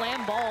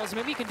slam balls.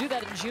 Maybe you can do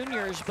that in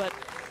juniors, but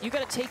you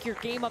got to take your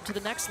game up to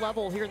the next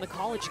level here in the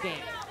college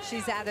game.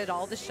 She's added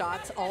all the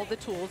shots, all the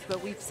tools,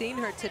 but we've seen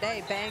her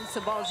today bang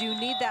some balls. You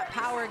need that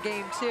power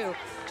game too.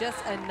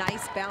 Just a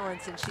nice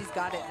balance, and she's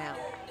got it now.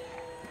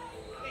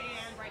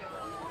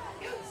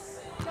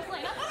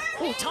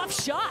 Oh, tough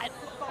shot.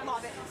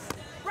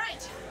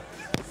 Right.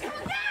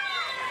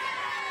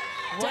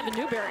 Devin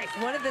Newberry.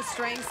 One of the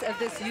strengths of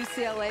this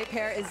UCLA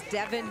pair is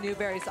Devin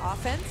Newberry's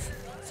offense.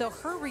 So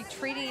her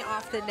retreating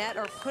off the net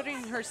or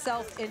putting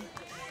herself in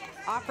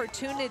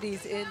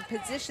opportunities, in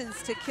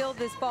positions to kill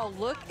this ball.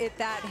 Look at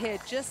that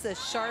hit, just a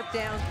sharp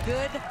down,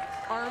 good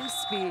arm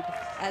speed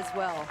as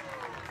well.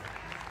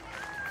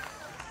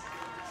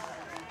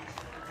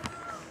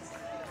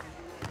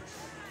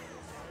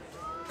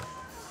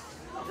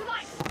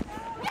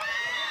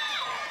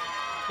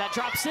 That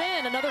drops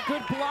in, another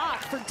good block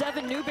for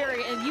Devin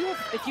Newberry. And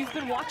if you've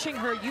been watching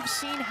her, you've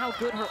seen how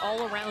good her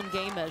all-around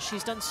game is.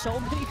 She's done so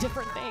many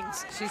different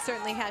things. She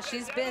certainly has.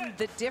 She's been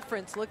the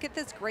difference. Look at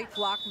this great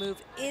block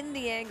move in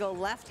the angle.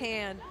 Left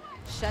hand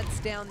shuts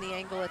down the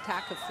angle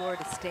attack of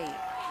Florida State.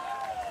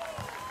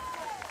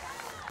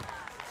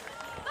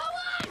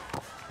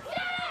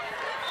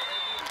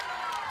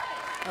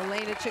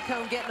 Elena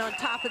Chacon getting on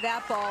top of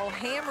that ball,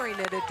 hammering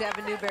it at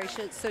Devin Newberry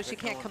so she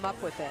can't come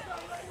up with it.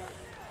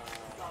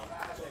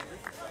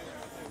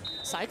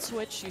 Side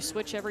switch, you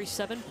switch every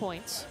 7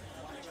 points.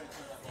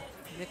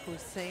 Nick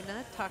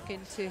Lucena talking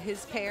to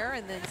his pair,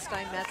 and then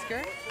Stein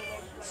Metzger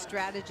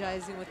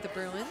strategizing with the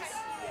Bruins.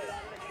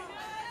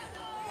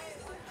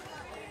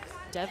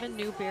 Devin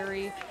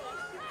Newberry,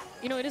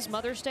 you know, it is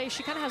Mother's Day.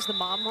 She kind of has the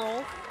mom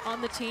role on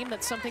the team.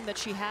 That's something that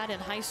she had in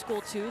high school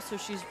too, so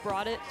she's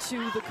brought it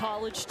to the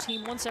college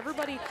team. Wants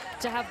everybody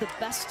to have the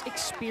best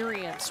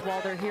experience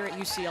while they're here at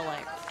UCLA.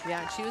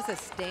 Yeah, and she was a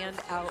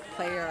standout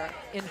player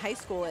in high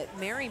school at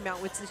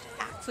Marymount, which is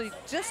actually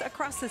just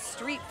across the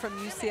street from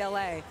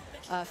UCLA.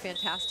 A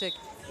fantastic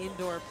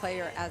indoor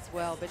player as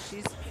well, but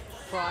she's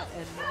brought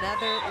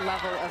another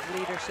level of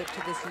leadership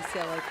to this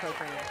UCLA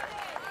program.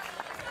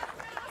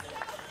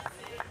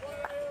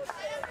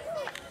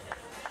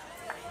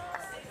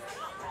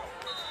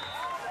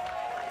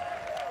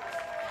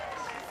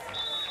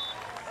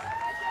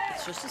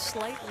 It's just a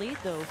slight lead,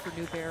 though, for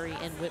Newberry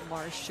and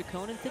Whitmarsh.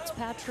 Chacon and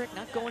Fitzpatrick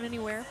not going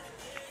anywhere.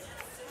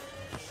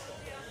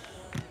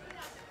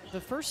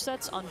 The first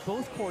sets on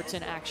both courts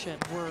in action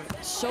were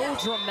so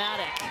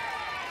dramatic.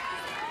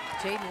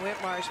 Jaden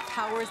Whitmarsh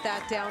powers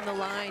that down the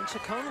line.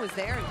 Chacon was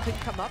there and couldn't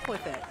come up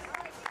with it.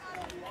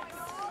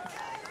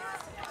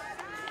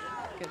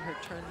 Look at her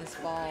turn this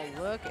ball.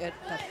 Look at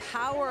the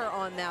power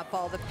on that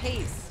ball, the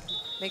pace.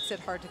 Makes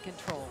it hard to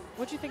control.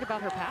 What do you think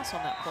about her pass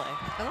on that play?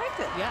 I liked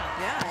it. Yeah,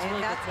 yeah, it's a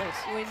really and good place.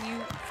 when you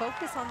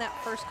focus on that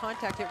first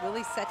contact, it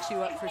really sets you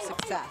up for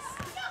success.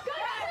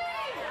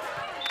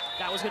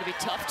 That was going to be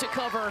tough to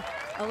cover.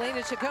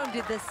 Elena Chacon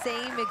did the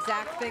same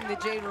exact thing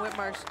that Jaden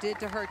Whitmarsh did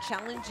to her,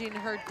 challenging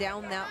her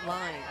down that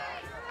line.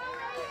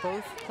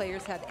 Both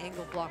players had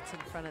angle blocks in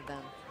front of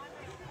them.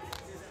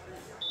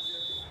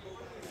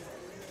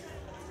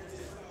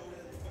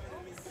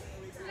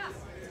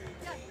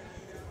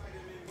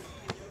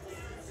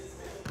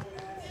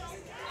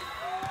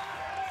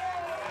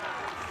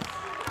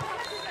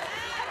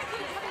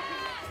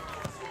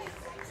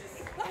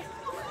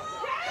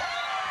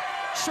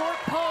 Short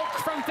poke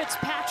from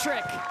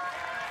Fitzpatrick.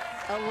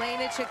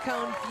 Elena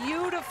Chacon,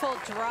 beautiful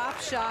drop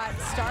shot,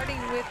 starting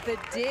with the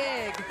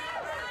dig.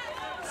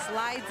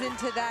 Slides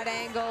into that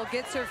angle,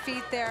 gets her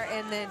feet there,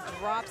 and then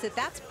drops it.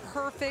 That's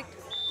perfect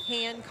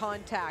hand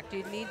contact.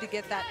 You need to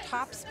get that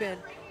top spin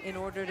in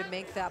order to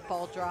make that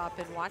ball drop,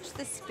 and watch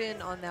the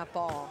spin on that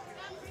ball.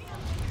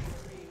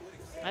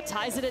 That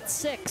ties it at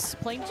 6.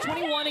 Playing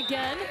 21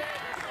 again.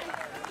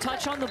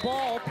 Touch on the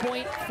ball,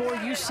 point for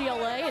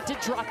UCLA. It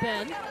did drop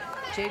in.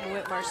 Jaden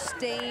Whitmarsh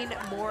staying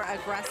more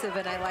aggressive,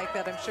 and I like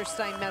that. I'm sure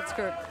Stein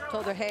Metzger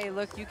told her, hey,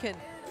 look, you can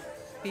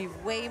be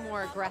way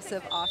more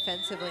aggressive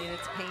offensively, and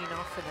it's paying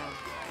off for them.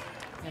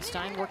 Yeah,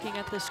 Stein working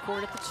at this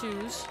court at the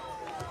 2s.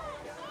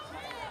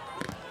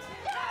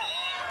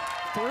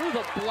 Through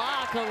the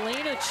block,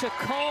 Elena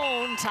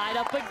Chacon tied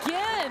up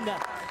again.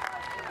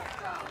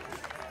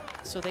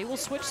 So they will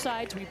switch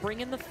sides. We bring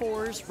in the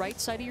 4s, right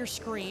side of your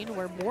screen,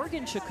 where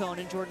Morgan Chacon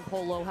and Jordan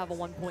Polo have a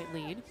 1-point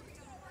lead.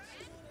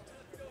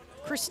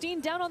 Christine,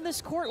 down on this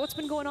court, what's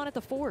been going on at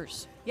the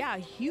 4s? Yeah, a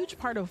huge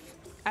part of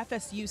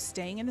FSU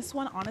staying in this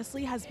one,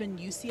 honestly, has been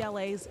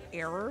UCLA's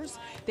errors.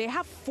 They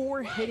have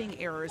 4 hitting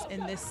errors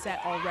in this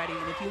set already.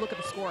 And if you look at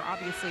the score,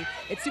 obviously,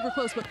 it's super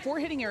close, but 4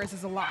 hitting errors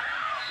is a lot.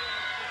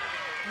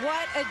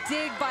 What a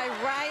dig by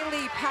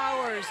Riley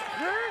Powers.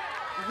 Her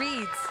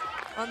reads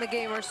on the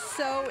game are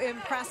so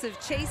impressive.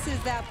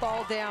 Chases that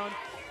ball down.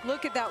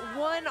 Look at that,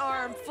 one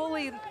arm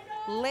fully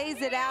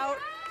lays it out.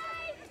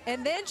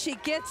 And then she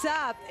gets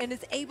up and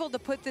is able to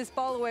put this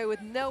ball away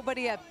with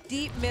nobody up,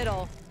 deep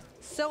middle.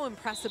 So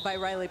impressive by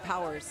Riley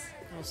Powers.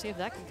 We'll see if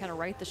that can kind of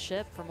right the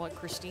ship. From what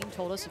Christine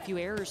told us, a few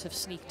errors have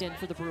sneaked in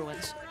for the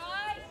Bruins.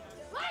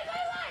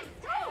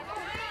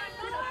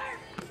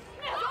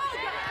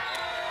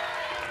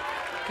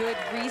 Good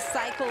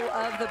recycle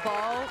of the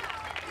ball.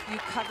 You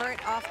cover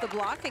it off the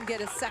block and get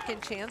a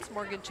second chance.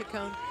 Morgan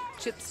Chacon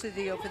chips to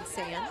the open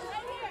sand.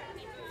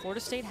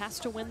 Florida State has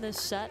to win this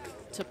set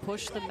to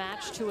push the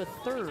match to a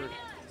third.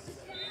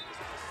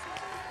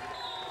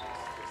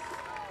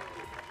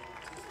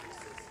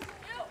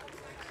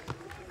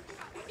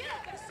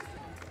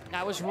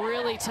 That was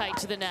really tight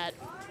to the net.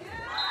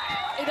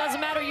 It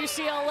doesn't matter,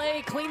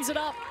 UCLA cleans it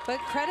up. But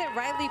credit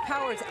Riley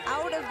Powers,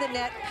 out of the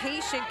net,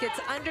 patient, gets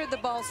under the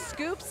ball,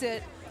 scoops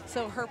it,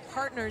 so her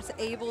partner's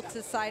able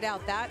to side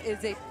out. That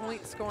is a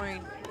point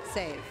scoring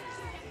save.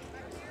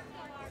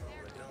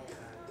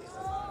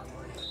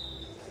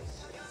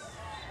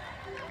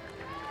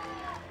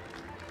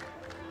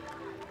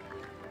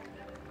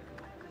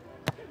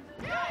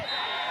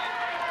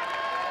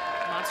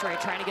 Monterey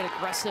trying to get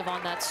aggressive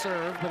on that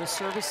serve, but a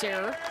service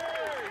error.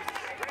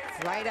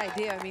 Right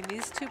idea. I mean,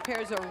 these two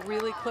pairs are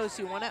really close.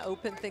 You want to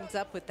open things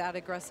up with that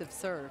aggressive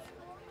serve.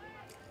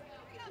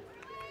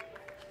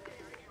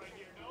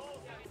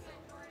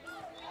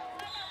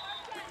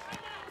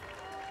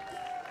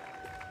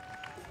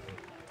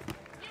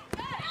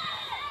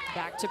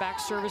 Back-to-back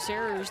service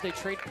errors, they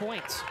trade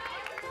points.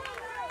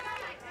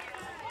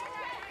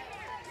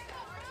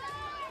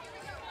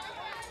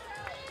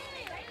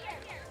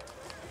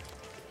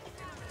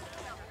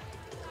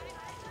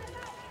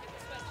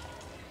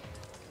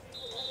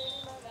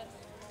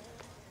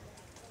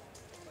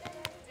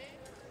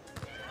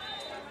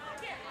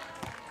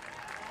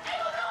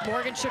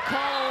 Morgan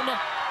Chacon.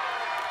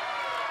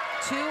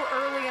 Too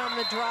early on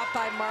the drop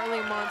by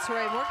Marley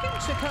Monterey. Morgan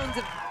Chacon's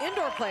an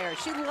indoor player.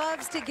 She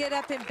loves to get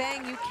up and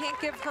bang. You can't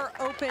give her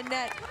open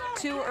net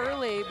too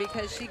early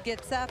because she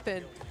gets up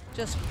and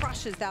just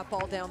crushes that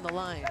ball down the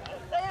line.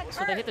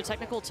 So they hit the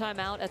technical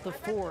timeout at the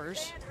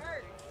 4s.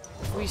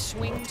 We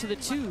swing to the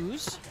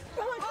 2s.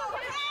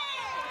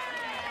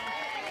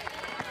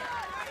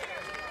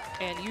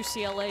 And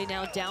UCLA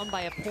now down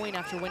by a point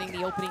after winning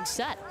the opening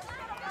set.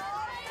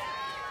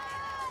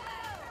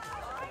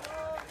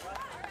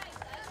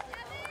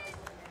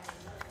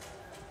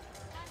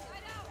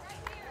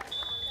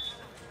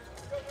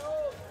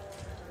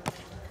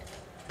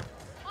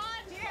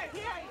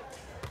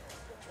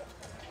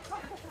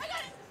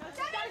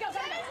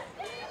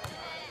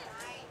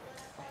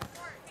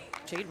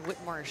 Jade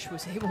Whitmarsh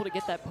was able to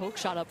get that poke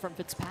shot up from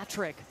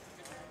Fitzpatrick.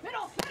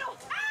 Middle.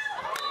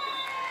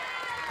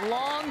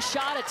 Long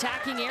shot,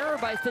 attacking error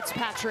by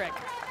Fitzpatrick.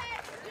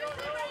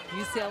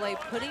 UCLA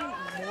putting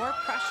more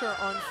pressure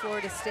on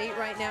Florida State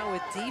right now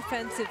with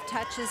defensive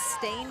touches,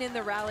 staying in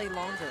the rally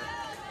longer.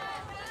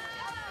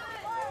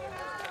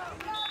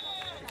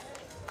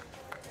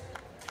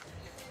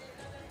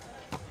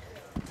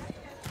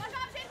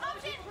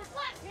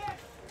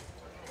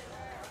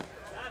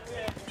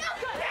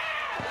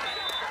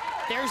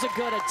 There's a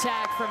good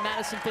attack from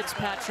Madison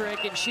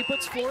Fitzpatrick, and she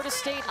puts Florida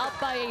State up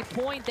by a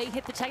point. They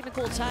hit the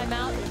technical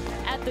timeout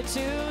at the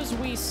 2s.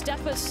 We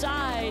step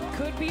aside.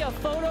 Could be a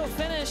photo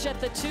finish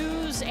at the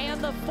 2s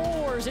and the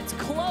 4s. It's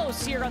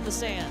close here on the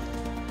sand.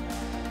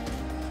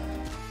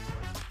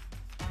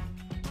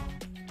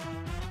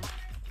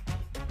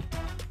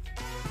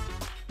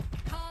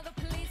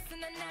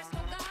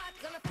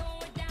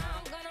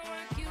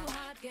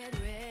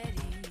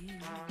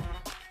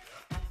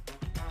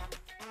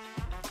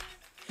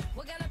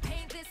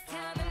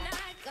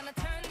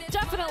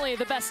 Definitely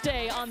the best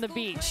day on the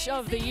beach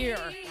of the year.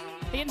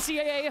 The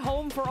NCAA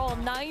home for all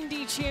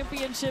 90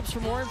 championships.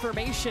 For more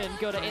information,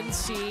 go to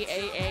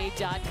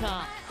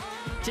ncaa.com.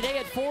 Today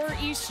at 4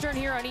 Eastern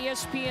here on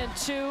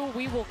ESPN2,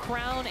 we will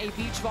crown a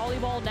beach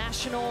volleyball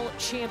national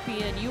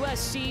champion.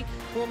 USC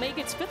will make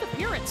its 5th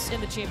appearance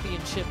in the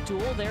championship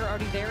duel. They're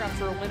already there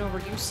after a win over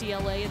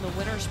UCLA in the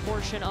winners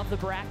portion of the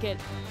bracket.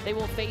 They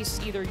will face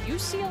either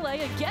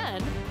UCLA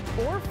again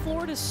or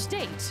Florida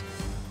State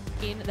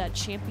in that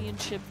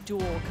championship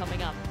duel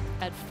coming up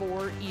at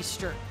 4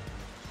 Eastern.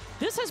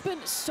 This has been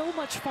so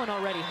much fun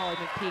already, Holly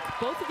McPeak.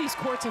 Both of these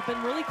courts have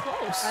been really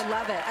close. I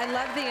love it. I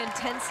love the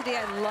intensity.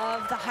 I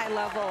love the high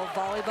level of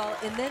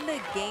volleyball. And then the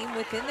game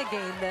within the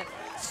game, the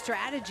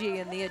strategy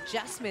and the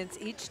adjustments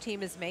each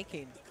team is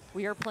making.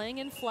 We are playing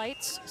in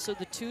flights, so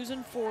the 2s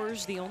and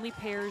 4s, the only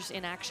pairs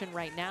in action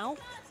right now.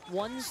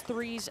 1s,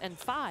 3s, and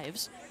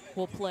 5s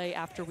will play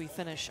after we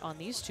finish on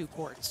these 2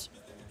 courts.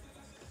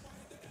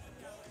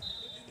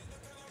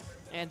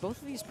 And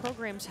both of these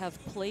programs have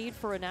played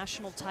for a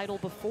national title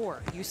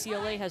before.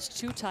 UCLA has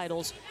 2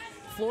 titles.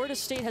 Florida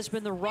State has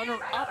been the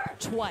runner-up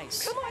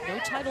twice. No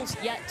titles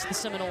yet to the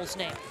Seminoles'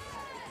 name.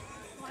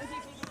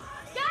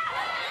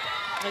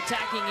 An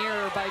attacking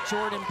error by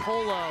Jordan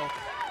Polo.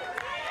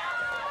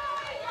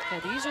 Yeah,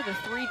 these are the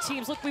 3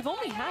 teams. Look, we've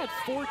only had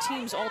 4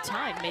 teams all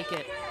time make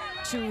it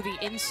to the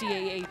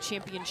NCAA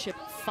championship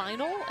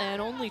final,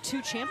 and only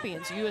 2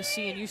 champions,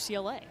 USC and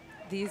UCLA.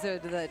 These are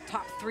the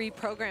top 3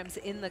 programs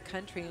in the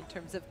country in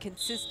terms of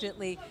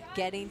consistently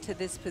getting to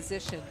this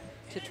position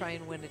to try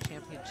and win a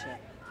championship.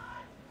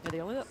 Yeah, the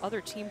only other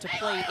team to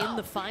play in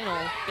the final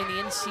in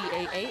the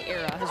NCAA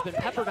era has been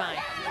Pepperdine.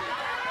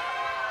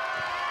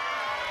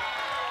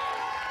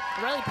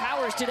 Riley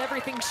Powers did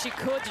everything she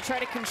could to try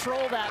to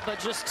control that, but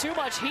just too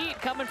much heat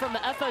coming from the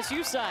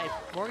FSU side.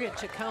 Morgan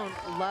Chacon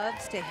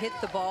loves to hit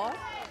the ball.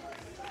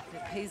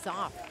 It pays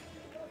off.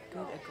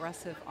 Good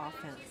aggressive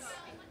offense.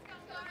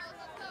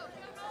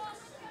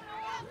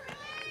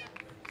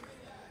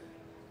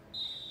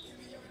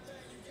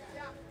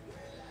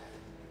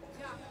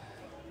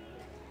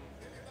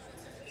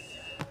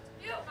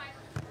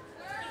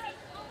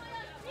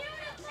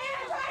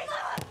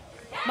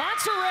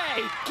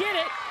 Monterey, get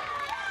it.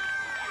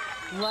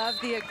 Love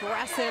the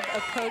aggressive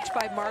approach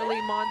by Marley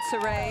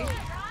Monserrat.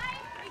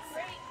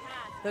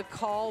 The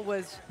call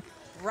was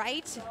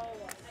right,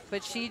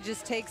 but she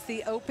just takes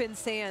the open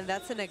sand.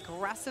 That's an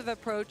aggressive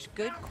approach.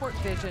 Good court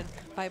vision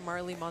by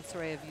Marley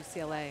Monserrat of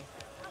UCLA.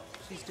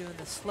 She's doing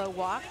the slow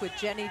walk with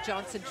Jenny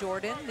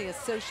Johnson-Jordan, the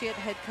associate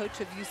head coach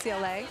of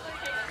UCLA.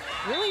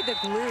 Really the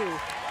glue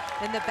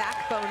and the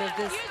backbone of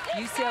this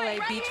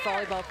UCLA beach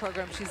volleyball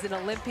program. She's an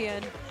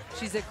Olympian.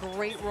 She's a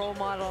great role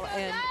model,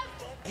 and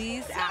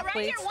these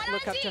athletes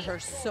look up to her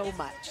so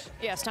much.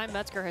 Yeah, Stein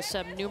Metzger has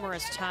said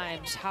numerous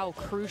times how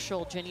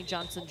crucial Jenny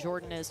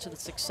Johnson-Jordan is to the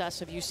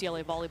success of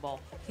UCLA volleyball.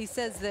 He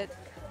says that,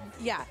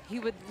 yeah, he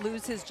would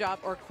lose his job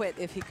or quit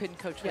if he couldn't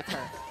coach with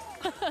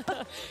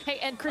her. Hey,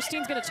 and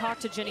Christine's going to talk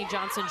to Jenny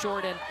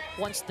Johnson-Jordan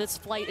once this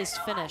flight is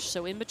finished.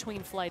 So in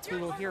between flights, we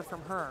will hear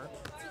from her.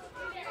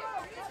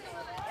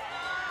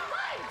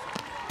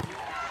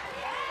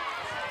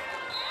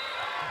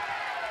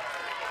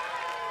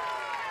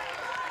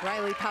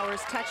 Riley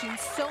Powers touching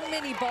so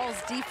many balls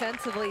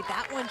defensively.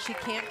 That one she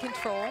can't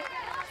control.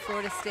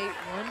 Florida State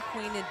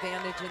 1-point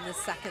advantage in the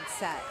second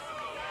set.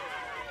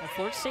 Well,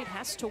 Florida State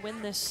has to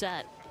win this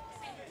set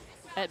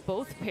at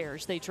both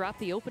pairs. They dropped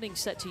the opening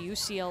set to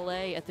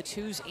UCLA at the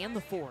 2s and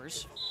the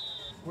 4s.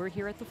 We're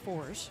here at the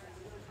 4s.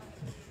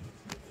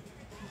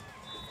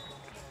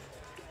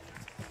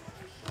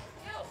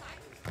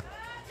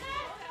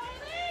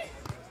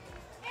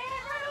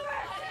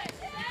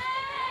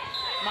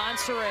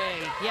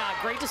 Monserrat, yeah,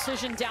 great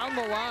decision down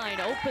the line,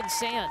 open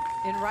sand.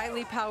 And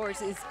Riley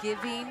Powers is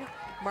giving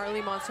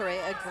Marley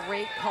Monserrat a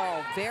great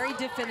call. Very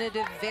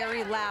definitive,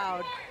 very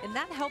loud, and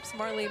that helps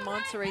Marley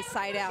Monserrat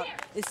side out,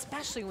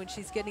 especially when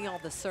she's getting all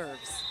the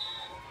serves.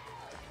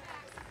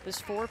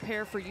 This 4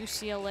 pair for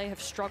UCLA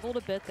have struggled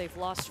a bit. They've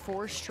lost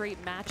 4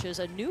 straight matches.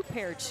 A new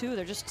pair, too.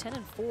 They're just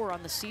 10-4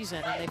 on the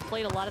season, and they've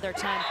played a lot of their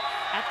time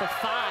at the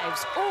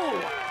 5s.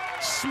 Oh,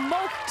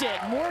 smoked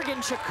it,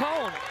 Morgan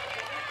Chacon.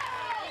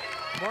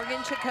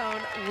 Morgan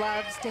Chacon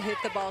loves to hit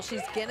the ball.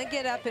 She's gonna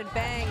get up and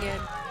bang,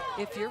 and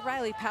if you're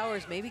Riley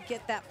Powers, maybe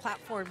get that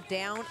platform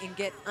down and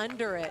get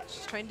under it.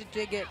 She's trying to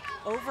dig it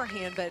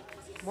overhand, but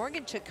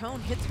Morgan Chacon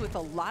hits with a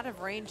lot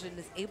of range and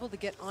is able to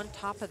get on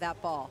top of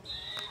that ball.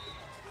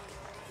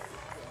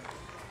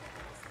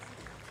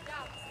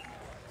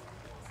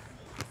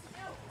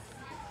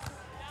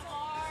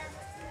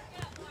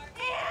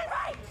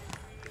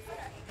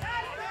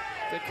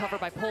 Good cover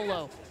by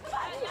Polo.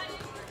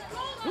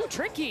 Ooh,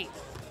 tricky.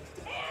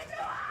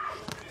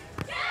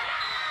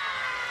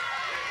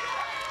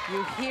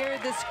 You hear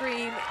the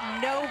scream,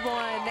 no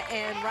one,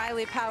 and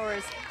Riley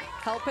Powers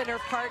helping her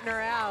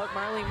partner out.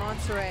 Marley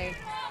Monserrat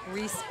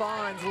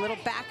responds. A little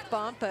back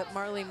bump, but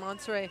Marley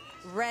Monserrat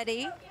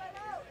ready.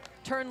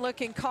 Turn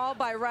looking call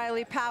by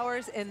Riley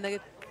Powers, and the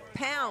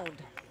pound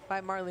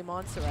by Marley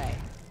Monserrat.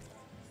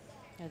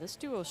 Yeah, this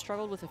duo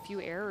struggled with a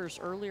few errors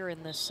earlier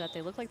in this set.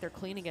 They look like they're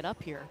cleaning it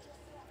up here.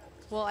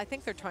 Well, I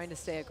think they're trying to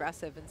stay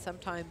aggressive, and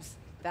sometimes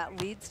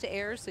that leads to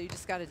errors, so you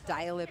just got to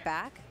dial it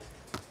back.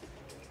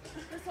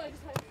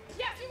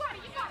 Yeah, you got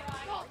it, you got it.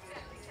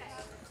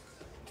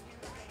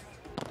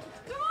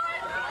 Go.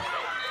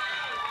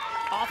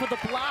 Off of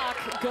the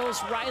block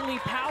goes Riley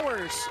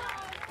Powers.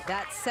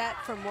 That set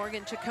from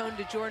Morgan Chacon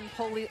to Jordan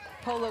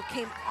Polo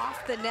came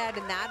off the net,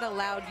 and that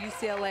allowed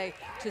UCLA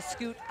to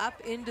scoot up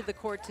into the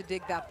court to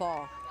dig that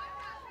ball.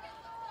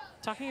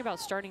 Talking about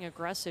starting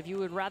aggressive, you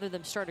would rather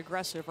them start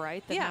aggressive,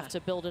 right, than have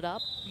to build it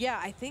up? Yeah,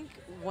 I think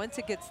once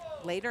it gets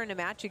later in a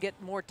match, you get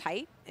more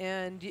tight,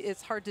 and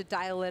it's hard to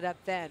dial it up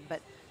then.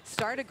 But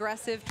start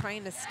aggressive, try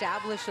and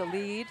establish a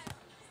lead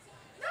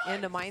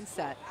and a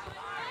mindset.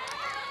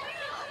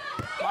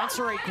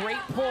 Monserrat,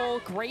 great pull,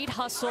 great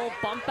hustle,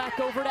 bump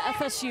back over to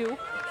FSU.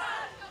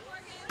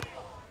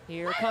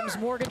 Here comes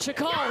Morgan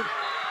Chacon.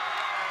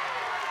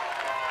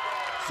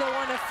 So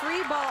on a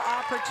free ball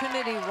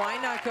opportunity, why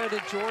not go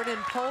to Jordan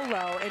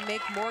Polo and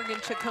make Morgan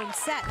Chacon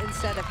set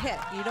instead of hit?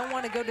 You don't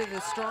want to go to the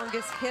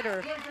strongest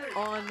hitter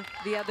on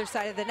the other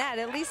side of the net.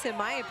 At least in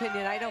my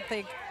opinion, I don't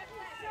think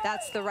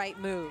that's the right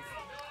move.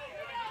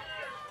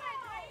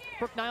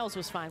 Brooke Niles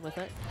was fine with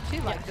it.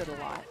 She liked it a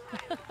lot.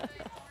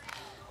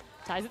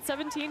 Ties at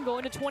 17,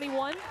 going to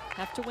 21.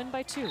 Have to win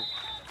by 2.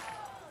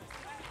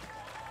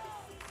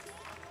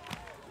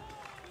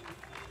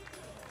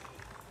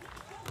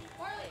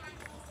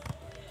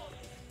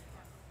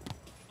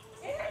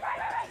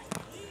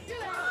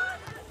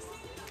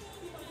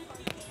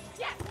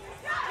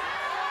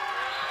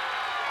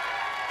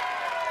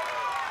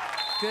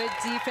 Good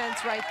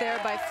defense right there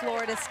by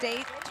Florida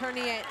State,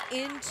 turning it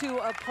into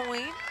a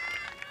point.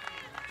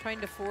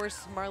 Trying to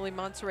force Marley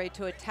Monserrat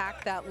to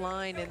attack that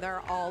line, and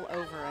they're all over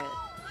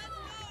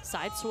it.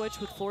 Side switch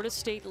with Florida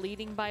State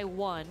leading by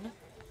 1.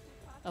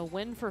 A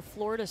win for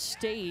Florida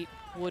State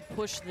would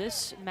push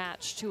this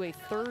match to a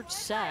 3rd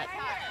set.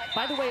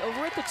 By the way,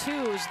 over at the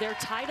 2s, they're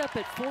tied up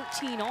at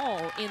 14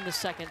 all in the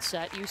 2nd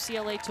set.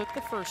 UCLA took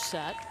the 1st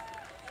set.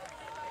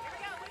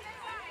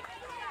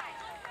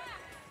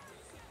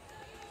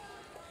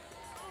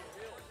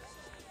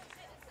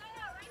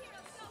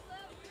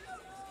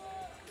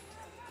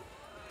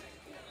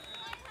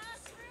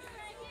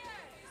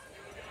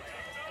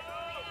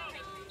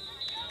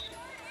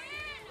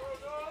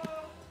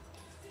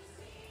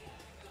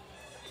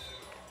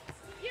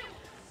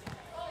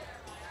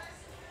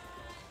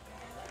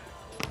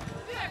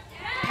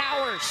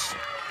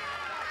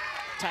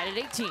 Tied at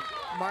 18.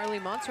 Marley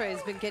Monserrat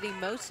has been getting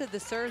most of the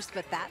serves,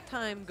 but that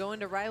time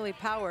going to Riley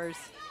Powers.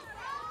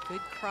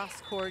 Good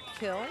cross-court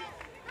kill.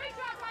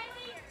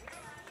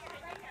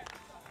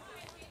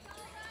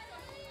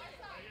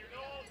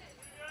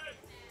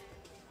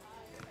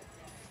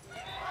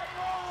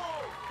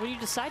 When you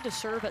decide to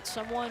serve at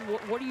someone,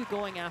 what are you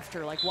going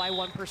after? Like, why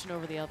one person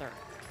over the other?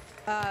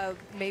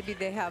 Maybe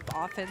they have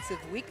offensive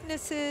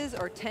weaknesses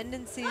or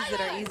tendencies that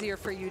are easier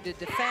for you to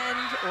defend,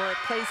 or it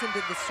plays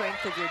into the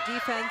strength of your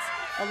defense.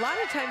 A lot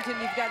of times when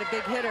you've got a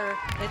big hitter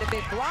and a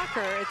big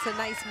blocker, it's a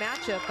nice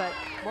matchup, but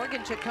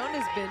Morgan Chacon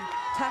has been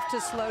tough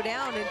to slow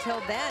down until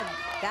then.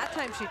 That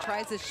time she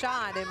tries a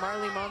shot and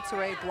Marley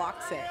Monserrat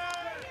blocks it.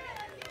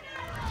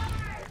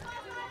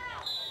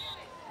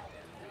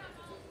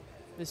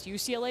 This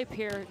UCLA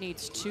pair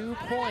needs 2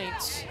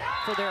 points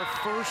for their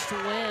first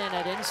win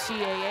at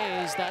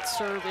NCAAs. That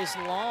serve is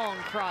long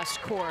cross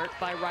court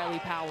by Riley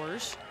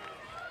Powers.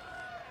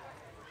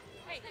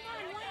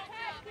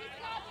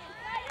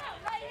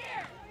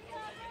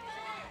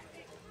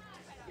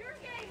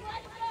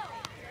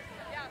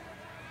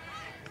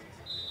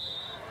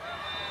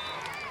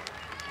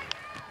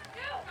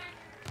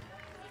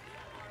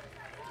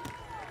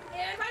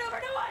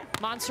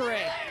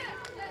 Monserrat.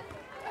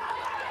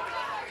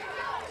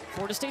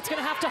 Florida State's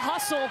gonna have to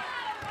hustle.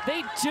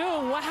 They do,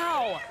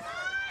 wow.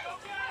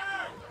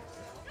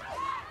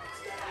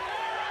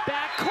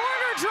 Back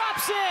corner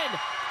drops in.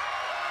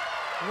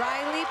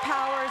 Riley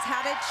Powers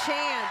had a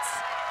chance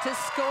to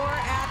score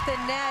at the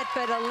net,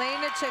 but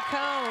Elena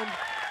Chacon,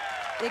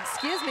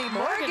 excuse me,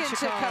 Morgan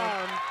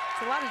Chacon.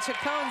 There's a lot of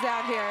Chacons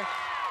out here.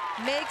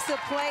 Makes a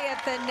play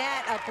at the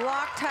net, a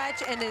block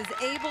touch, and is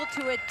able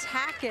to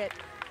attack it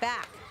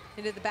back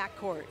into the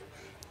backcourt.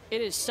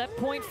 It is set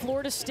point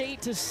Florida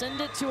State to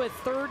send it to a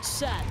 3rd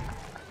set.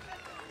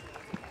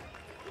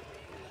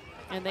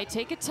 And they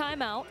take a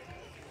timeout.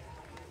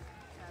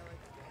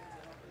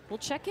 We'll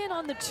check in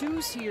on the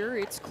 2s here.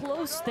 It's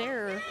close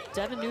there.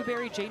 Devin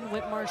Newberry, Jaden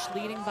Whitmarsh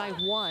leading by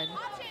 1.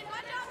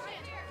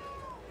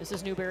 This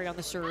is Newberry on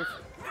the serve.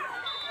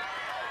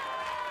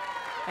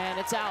 And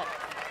it's out.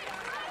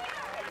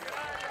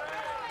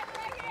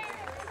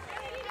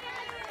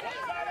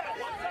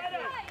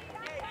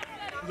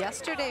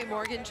 Yesterday,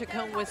 Morgan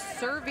Chacon was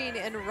serving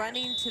and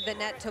running to the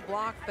net to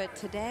block, but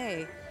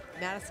today,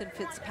 Madison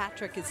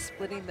Fitzpatrick is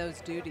splitting those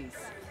duties.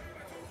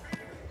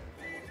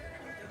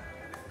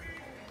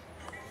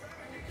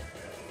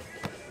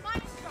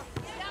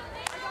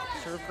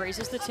 Serve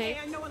grazes the tape.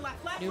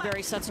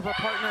 Newberry sets up her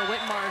partner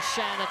Whitmarsh,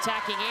 and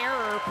attacking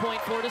error,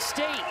 point Florida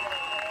State.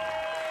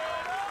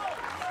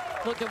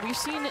 Look, we've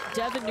seen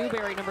Devin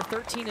Newberry, number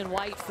 13 in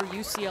white for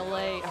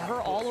UCLA,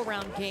 her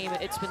all-around game.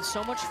 It's been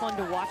so much fun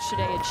to watch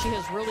today, and she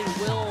has really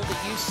willed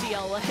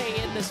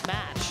UCLA in this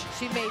match.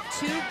 She made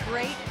 2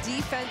 great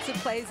defensive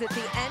plays at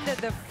the end of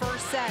the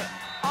 1st set.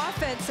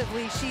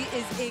 Offensively, she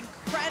is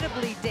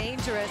incredibly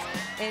dangerous,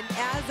 and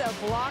as a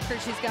blocker,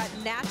 she's got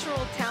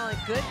natural talent,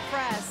 good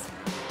press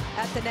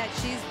at the net.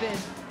 She's been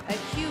a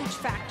huge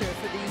factor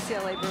for the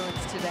UCLA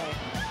Bruins today.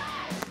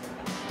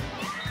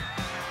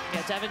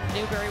 Yeah, Devin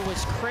Newberry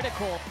was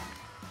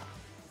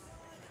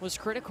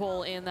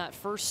critical in that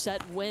 1st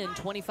set win,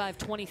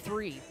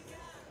 25-23.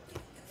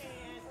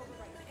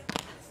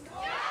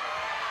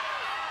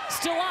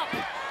 Still up,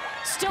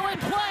 still in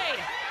play.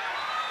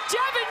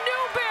 Devin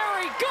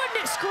Newberry,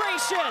 goodness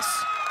gracious.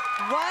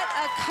 What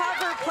a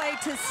cover play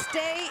to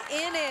stay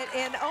in it,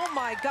 and oh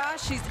my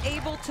gosh, she's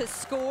able to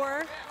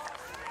score.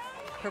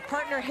 Her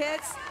partner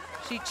hits.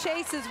 She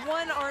chases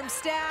one-arm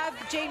stab.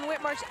 Jaden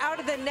Whitmarsh out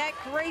of the net,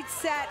 great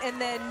set, and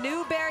then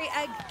Newberry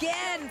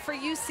again for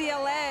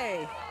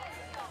UCLA.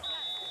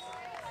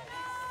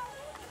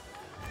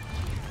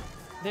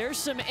 There's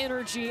some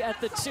energy at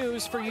the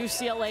 2s for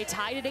UCLA,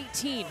 tied at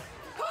 18.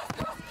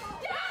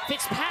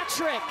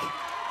 Fitzpatrick.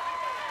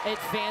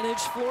 Advantage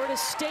Florida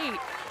State.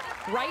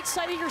 Right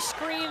side of your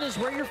screen is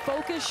where your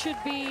focus should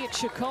be.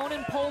 Chacon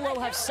and Polo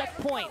have set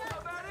point.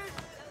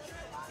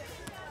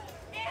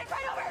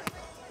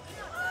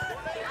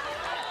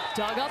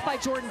 Dug up by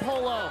Jordan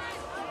Polo.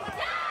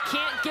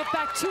 Can't get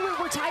back to it.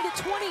 We're tied at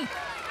 20.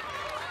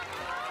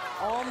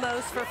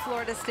 Almost for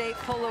Florida State.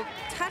 Polo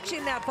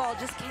touching that ball,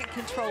 just can't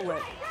control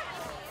it.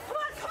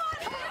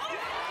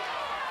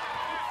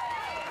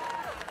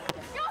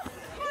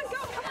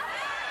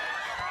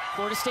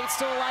 Florida State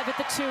still alive at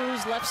the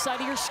twos. Left side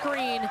of your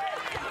screen.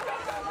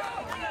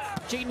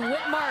 Jaden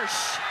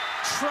Whitmarsh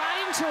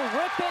trying to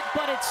rip it,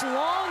 but it's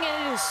long,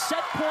 and it is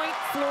set point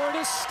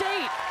Florida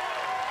State.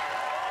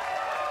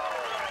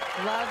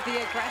 Love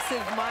the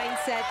aggressive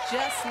mindset,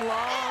 just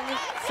long.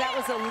 That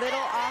was a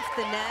little off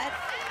the net.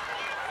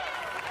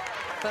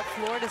 But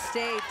Florida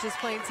State just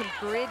playing some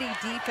gritty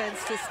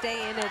defense to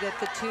stay in it at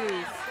the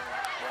twos.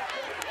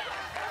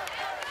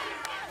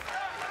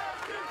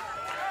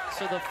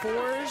 So the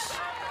fours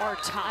are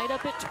tied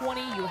up at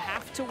 20. You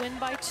have to win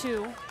by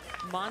 2.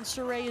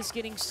 Monserrat is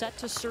getting set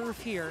to serve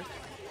here.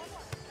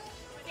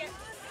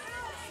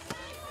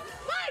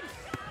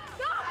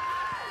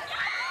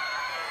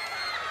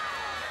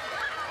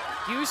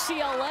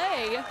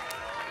 UCLA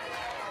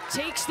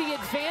takes the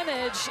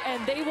advantage,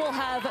 and they will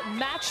have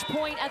match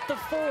point at the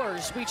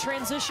fours. We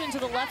transition to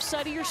the left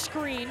side of your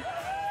screen.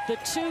 The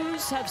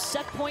twos have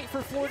set point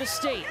for Florida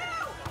State.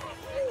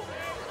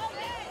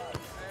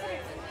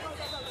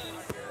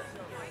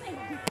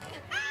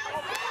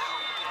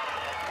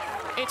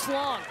 It's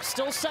long,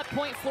 still set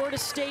point Florida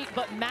State,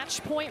 but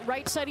match point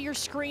right side of your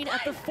screen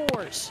at the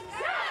fours.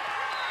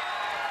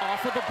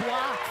 Off of the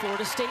block,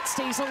 Florida State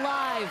stays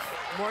alive.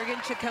 Morgan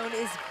Chacon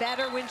is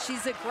better when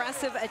she's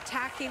aggressive,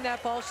 attacking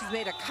that ball. She's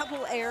made a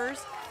couple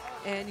errors,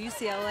 and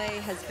UCLA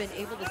has been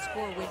able to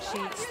score when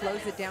she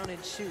slows it down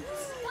and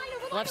shoots.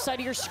 Left side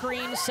of your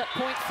screen, set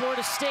point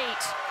Florida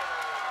State.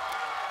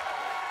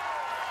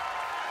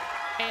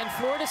 And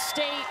Florida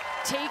State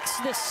takes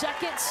the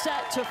second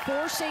set to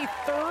force a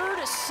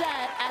third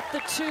set at the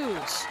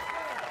twos.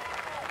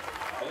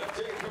 An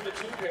update from the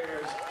 2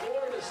 pairs.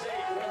 Florida State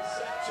wins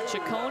set 2.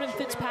 Chacon and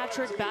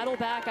Fitzpatrick battle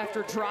back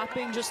after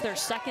dropping just their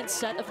second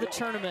set of the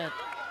tournament.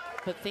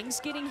 But things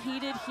getting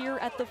heated here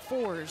at the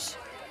fours.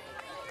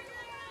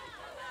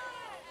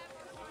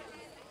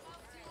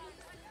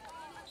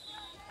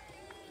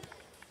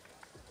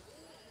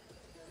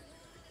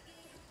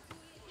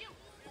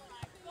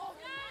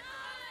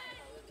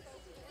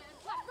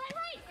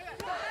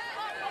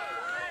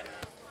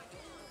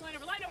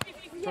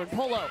 Jordan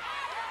Polo.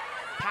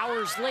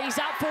 Powers lays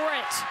out for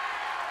it.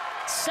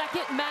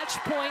 Second match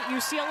point,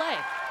 UCLA.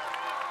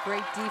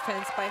 Great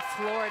defense by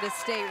Florida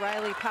State.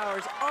 Riley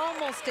Powers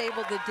almost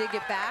able to dig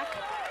it back.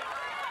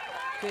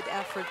 Good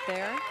effort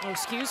there. Oh,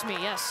 excuse me,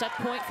 yes, set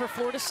point for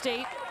Florida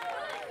State.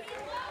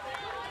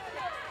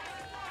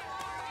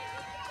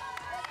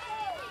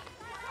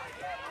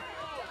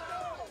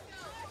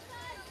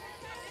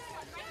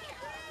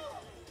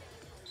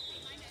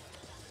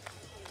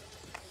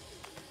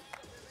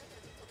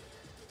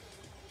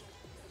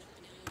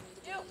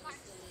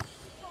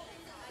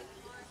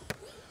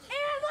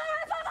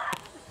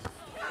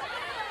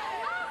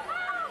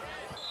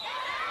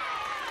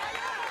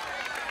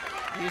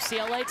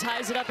 UCLA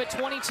ties it up at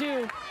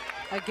 22.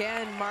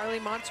 Again, Marley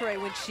Monserrat,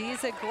 when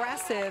she's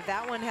aggressive,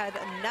 that one had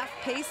enough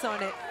pace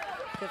on it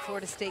that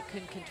Florida State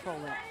couldn't control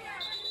it.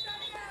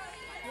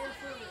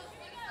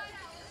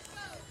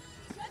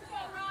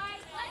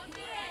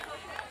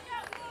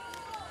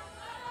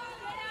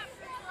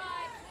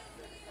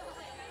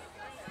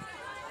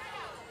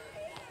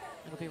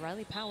 It'll be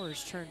Riley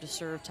Powers' turn to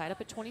serve, tied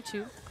up at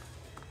 22.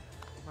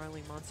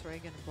 Marley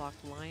Monserrat going to block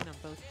line on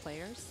both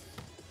players.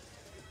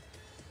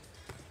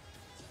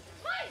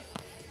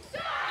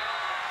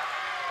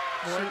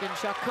 Morgan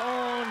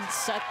Chacon,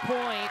 set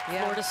point,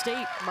 Yeah. Florida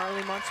State.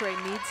 Marley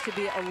Monserrat needs to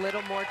be a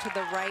little more to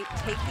the right,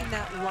 taking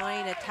that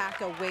line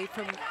attack away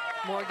from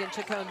Morgan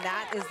Chacon.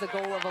 That is the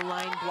goal of a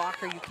line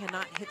blocker. You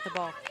cannot hit the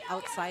ball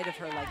outside of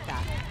her like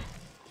that.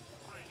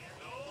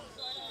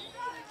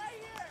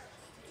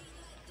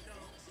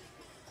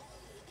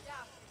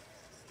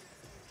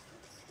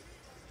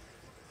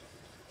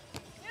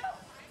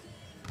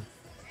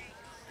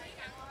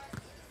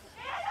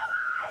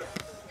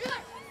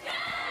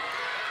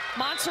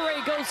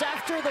 Monserrat goes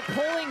after the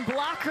pulling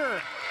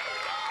blocker.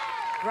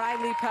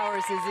 Riley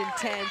Powers is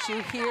intense.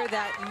 You hear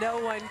that no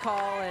one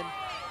call, and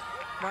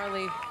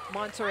Marley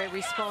Monserrat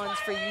responds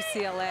for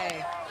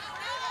UCLA.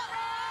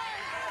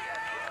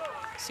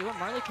 See what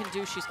Marley can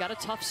do. She's got a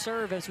tough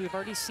serve, as we've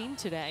already seen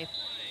today.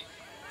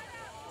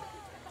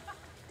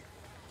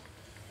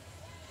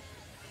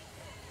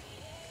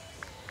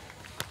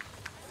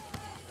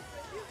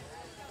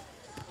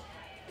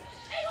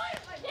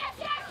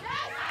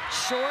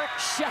 Short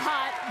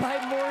shot by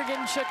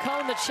Morgan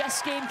Chacon. The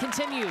chess game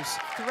continues.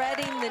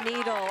 Threading the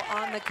needle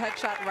on the cut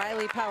shot.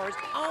 Riley Powers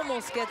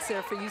almost gets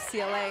there for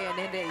UCLA, and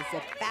it is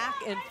a back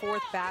and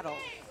forth battle.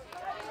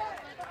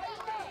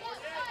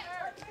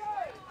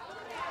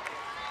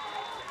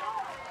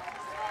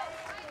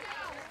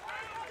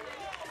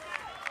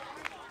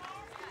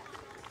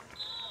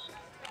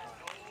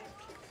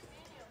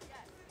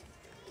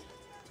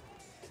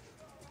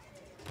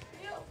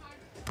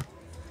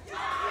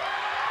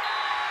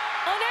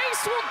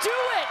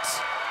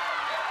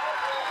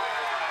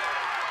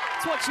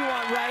 That's what you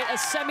want, right? A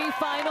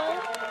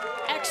semifinal,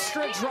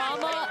 extra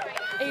drama,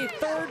 a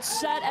third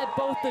set at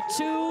both the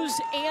 2s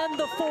and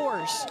the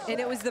 4s. And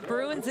it was the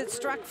Bruins that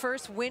struck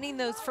first, winning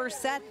those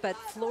first set, but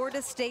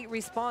Florida State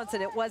response,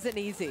 and it wasn't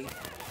easy.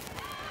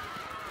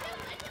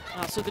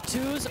 So the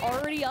 2s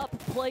already up,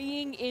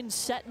 playing in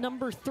set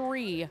number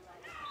 3.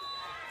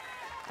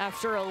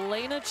 After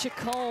Elena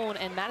Chacon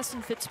and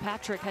Madison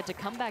Fitzpatrick had to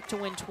come back to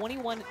win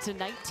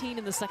 21-19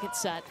 in the second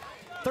set.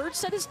 Third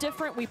set is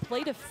different. We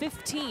play to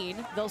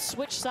 15. They'll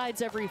switch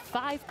sides every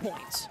 5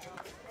 points.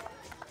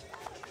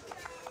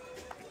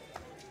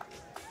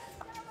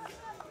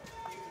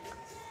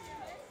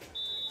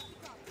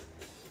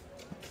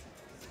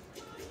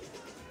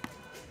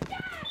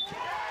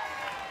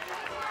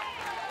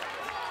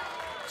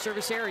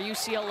 Service error,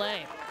 UCLA.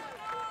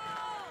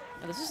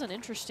 Now this is an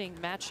interesting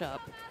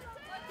matchup.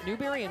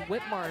 Newberry and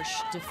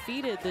Whitmarsh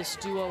defeated this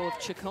duo of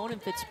Chacon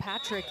and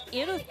Fitzpatrick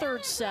in a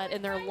third set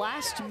in their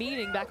last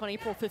meeting back on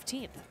April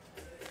 15th.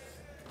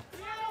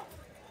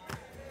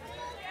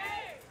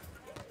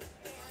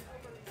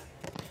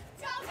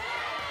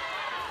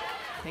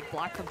 Big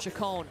block from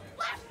Chacon.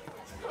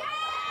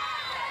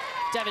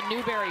 Devin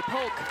Newberry,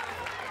 poke.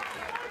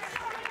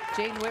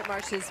 Jaden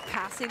Whitmarsh is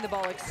passing the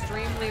ball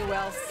extremely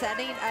well,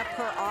 setting up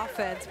her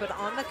offense, but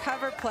on the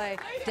cover play,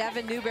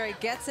 Devin Newberry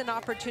gets an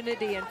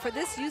opportunity, and for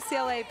this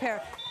UCLA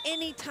pair,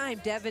 anytime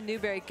Devin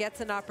Newberry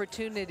gets an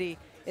opportunity,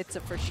 it's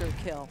a for sure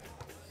kill.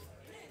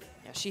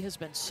 Yeah, she has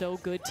been so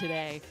good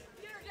today.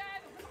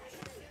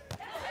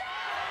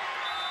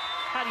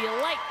 How do you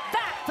like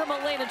that from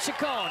Elena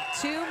Chacon?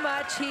 Too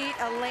much heat,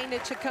 Elena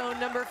Chacon,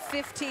 number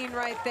 15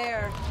 right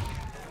there.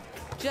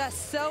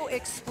 Just so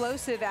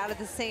explosive out of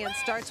the sand.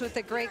 Starts with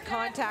a great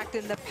contact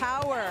and the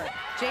power.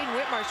 Jaden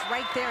Whitmarsh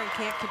right there and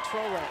can't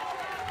control it.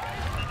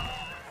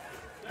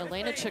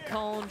 Elena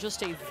Chacon,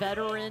 just a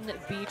veteran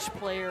beach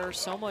player,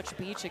 so much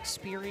beach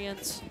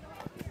experience.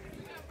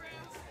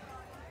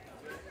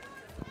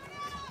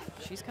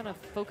 She's kind of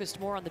focused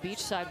more on the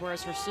beach side,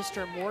 whereas her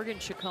sister Morgan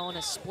Chacon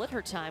has split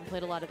her time,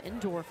 played a lot of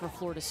indoor for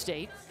Florida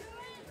State.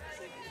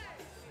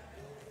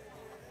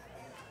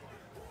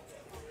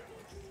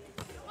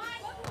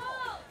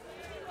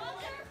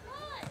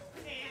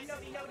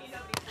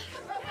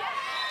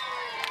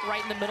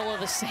 Right in the middle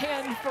of the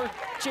sand for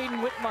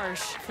Jaden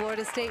Whitmarsh.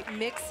 Florida State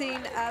mixing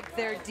up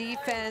their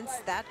defense,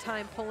 that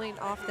time pulling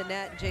off the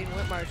net. Jaden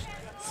Whitmarsh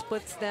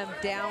splits them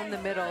down the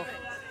middle.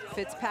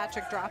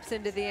 Fitzpatrick drops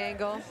into the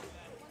angle.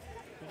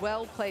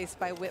 Well placed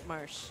by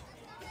Whitmarsh.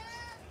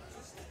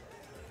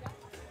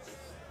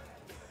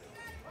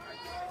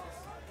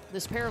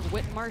 This pair of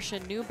Whitmarsh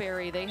and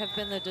Newberry, they have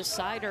been the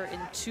decider in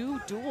 2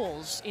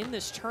 duels in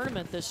this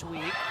tournament this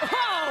week.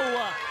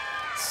 Oh!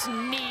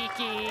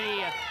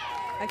 Sneaky!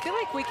 I feel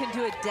like we can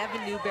do a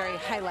Devin Newberry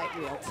highlight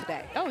reel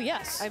today. Oh,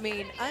 yes. I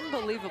mean,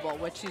 unbelievable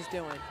what she's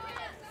doing.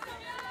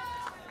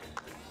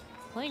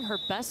 Playing her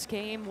best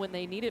game when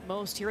they need it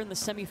most here in the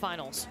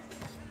semifinals.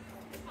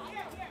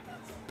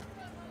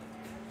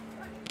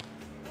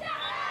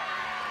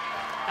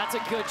 That's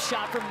a good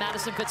shot from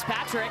Madison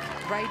Fitzpatrick.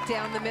 Right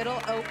down the middle,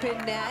 open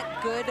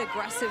net, good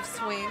aggressive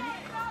swing.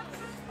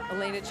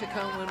 Elena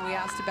Chacon, when we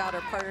asked about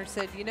her partner,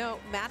 said, you know,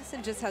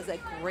 Madison just has a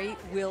great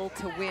will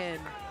to win.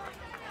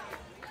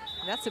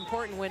 And that's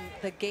important when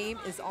the game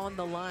is on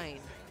the line.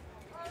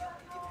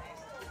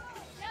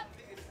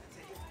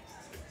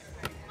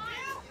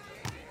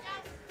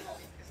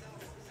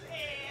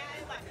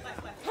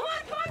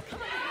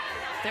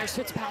 There's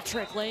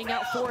Fitzpatrick laying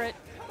out for it.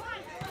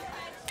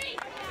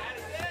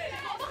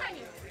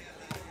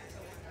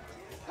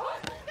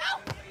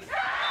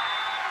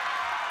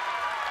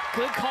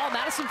 Good call,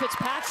 Madison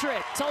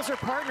Fitzpatrick tells her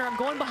partner, I'm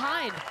going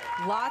behind.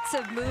 Lots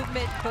of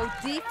movement, both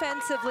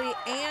defensively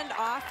and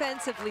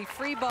offensively.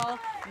 Free ball,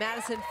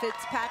 Madison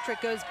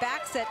Fitzpatrick goes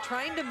back set,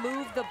 trying to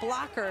move the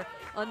blocker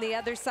on the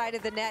other side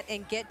of the net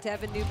and get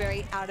Devin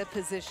Newberry out of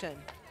position.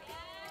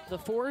 The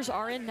 4s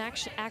are in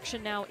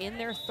action now in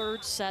their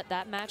third set.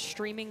 That match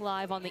streaming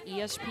live on the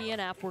ESPN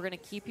app. We're going to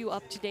keep you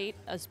up to date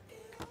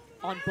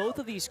on both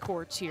of these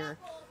courts here.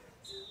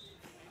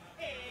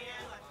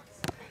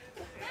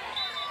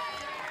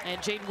 And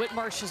Jaden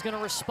Whitmarsh is going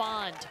to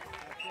respond.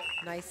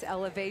 Nice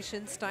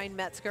elevation,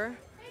 Stein-Metzger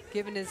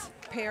giving his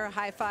pair a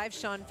high five.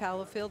 Sean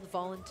Fallowfield,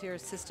 volunteer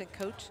assistant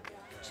coach,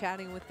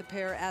 chatting with the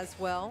pair as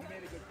well.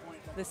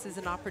 This is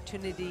an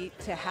opportunity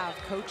to have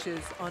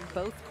coaches on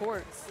both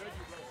courts.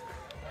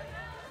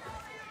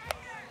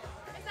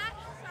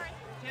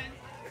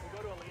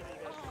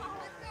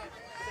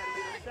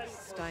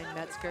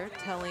 Stein-Metzger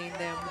telling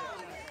them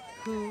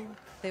who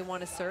they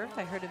want to serve.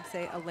 I heard him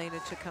say Elena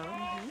Chacon.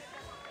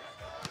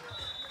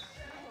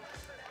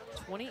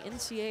 20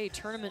 NCAA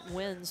tournament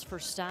wins for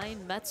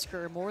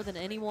Stein-Metzger, more than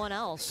anyone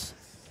else.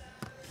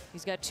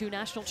 He's got 2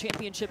 national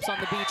championships on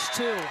the beach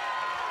too.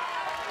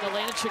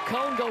 Elena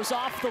Chacon goes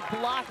off the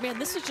block. Man,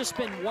 this has just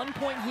been 1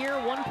 point here,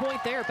 1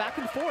 point there, back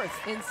and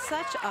forth. In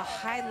such a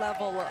high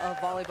level of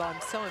volleyball,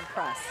 I'm so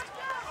impressed.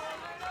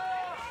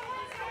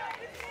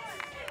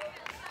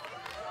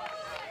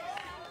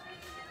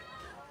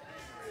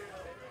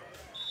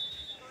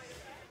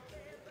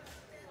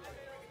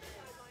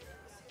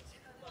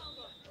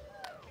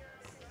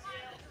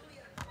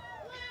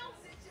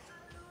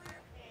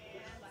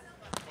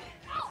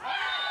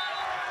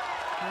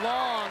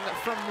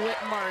 from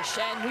Whitmarsh,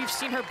 and we've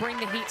seen her bring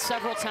the heat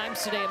several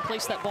times today and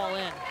place that ball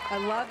in. I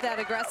love that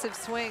aggressive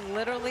swing,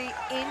 literally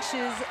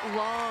inches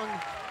long,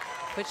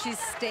 but she's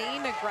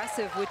staying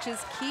aggressive, which is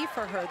key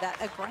for her,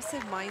 that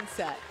aggressive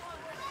mindset.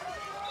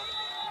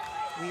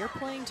 We are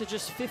playing to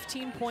just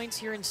 15 points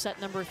here in set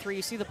number 3.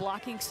 You see the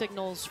blocking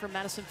signals from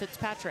Madison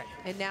Fitzpatrick.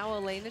 And now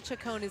Elena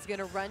Chacon is going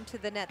to run to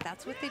the net.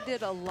 That's what they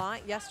did a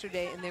lot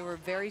yesterday, and they were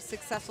very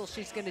successful.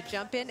 She's going to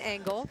jump in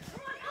angle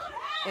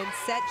and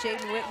set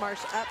Jaden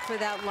Whitmarsh up for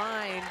that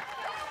line.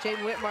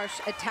 Jaden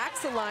Whitmarsh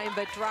attacks the line,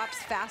 but drops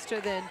faster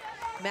than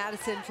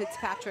Madison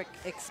Fitzpatrick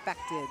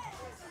expected.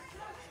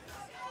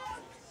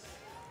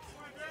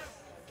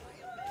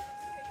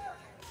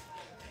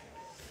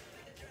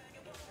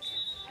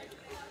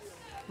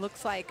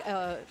 Looks like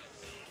a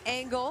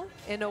angle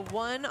and a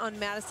 1 on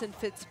Madison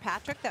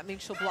Fitzpatrick. That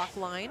means she'll block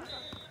line.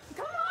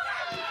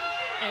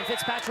 And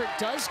Fitzpatrick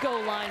does go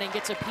line and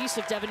gets a piece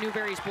of Devin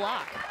Newberry's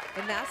block.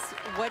 And that's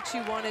what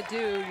you want to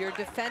do. Your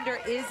defender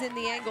is in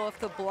the angle if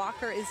the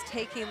blocker is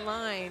taking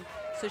line.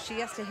 So she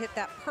has to hit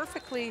that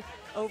perfectly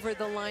over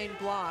the line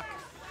block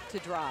to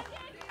drop.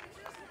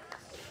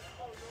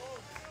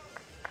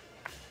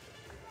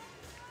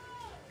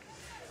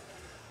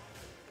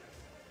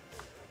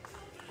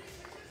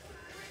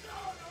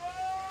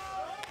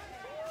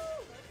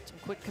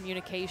 Quick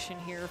communication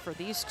here for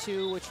these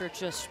two, which are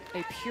just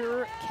a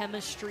pure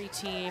chemistry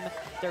team.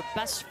 They're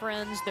best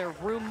friends, they're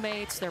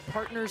roommates, they're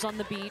partners on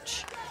the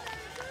beach.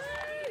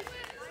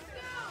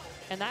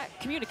 And that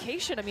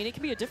communication, I mean, it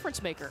can be a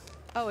difference maker.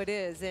 Oh, it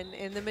is.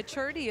 And the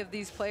maturity of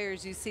these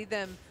players, you see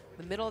them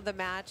in the middle of the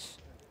match,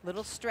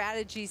 little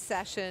strategy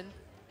session.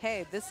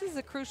 Hey, this is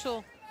a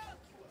crucial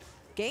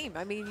game.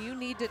 I mean, you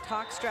need to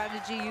talk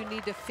strategy. You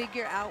need to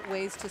figure out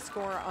ways to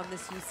score on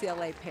this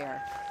UCLA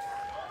pair.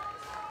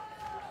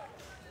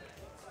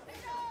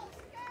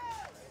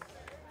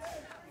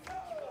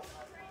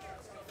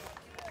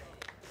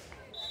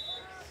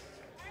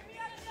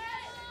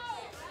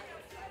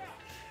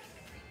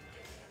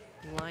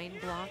 Line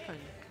block on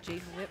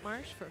Jaden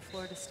Whitmarsh for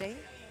Florida State.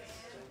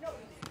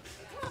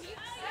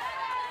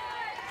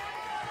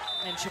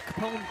 And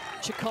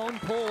Chacon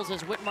pulls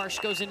as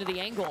Whitmarsh goes into the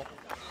angle.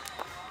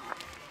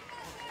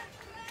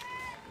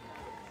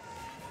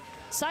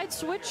 Side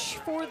switch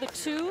for the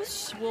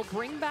twos. Will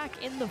bring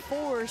back in the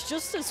fours,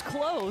 just as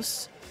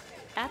close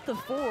at the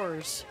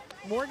fours.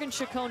 Morgan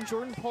Chacon,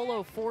 Jordan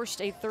Polo forced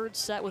a third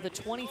set with a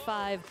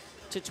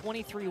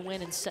 25-23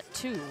 win in set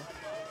 2.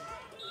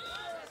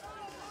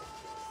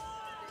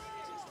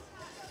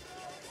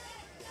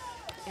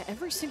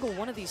 Every single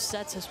one of these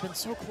sets has been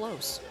so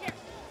close.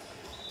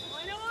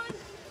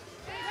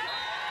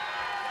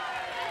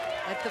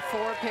 At the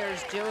 4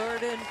 pairs,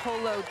 Jordan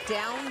Polo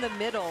down the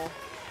middle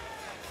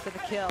for the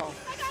kill.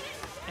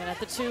 And at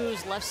the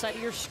twos, left side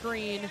of your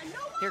screen,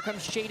 here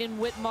comes Jaden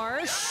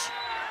Whitmarsh.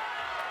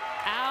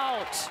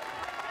 Out.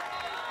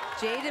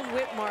 Jaden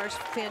Whitmarsh,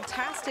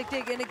 fantastic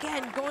dig. And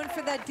again, going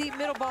for that deep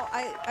middle ball.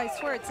 I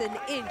swear it's an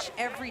inch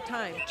every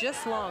time,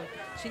 just long.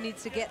 She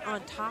needs to get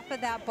on top of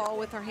that ball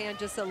with her hand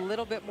just a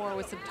little bit more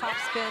with some top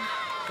spin,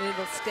 and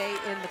it'll stay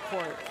in the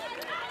court.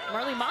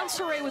 Marley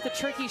Monserrat with a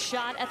tricky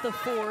shot at the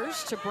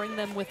fours to bring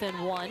them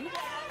within 1.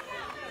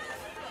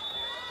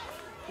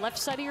 Left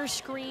side of your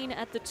screen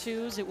at the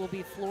twos, it will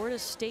be Florida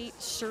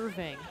State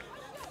serving.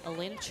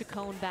 Elena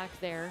Chacon back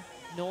there.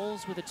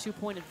 Knowles with a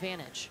 2-point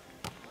advantage.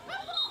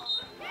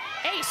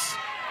 Ace!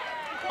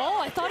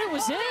 Oh, I thought it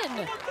was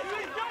in.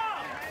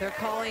 They're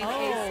calling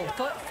a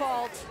foot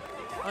fault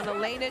on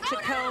Elena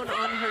Chacon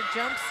on her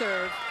jump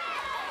serve.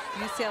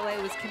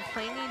 UCLA was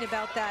complaining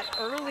about that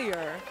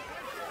earlier,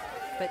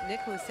 but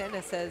Nick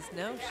Lucena says,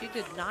 no, she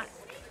did not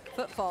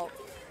foot fault.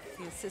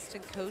 The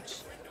assistant coach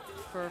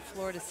for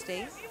Florida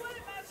State.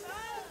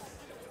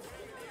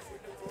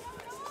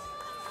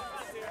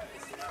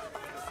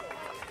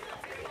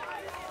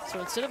 So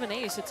instead of an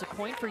ace, it's a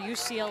point for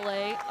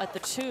UCLA at the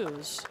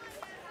twos.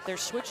 They're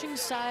switching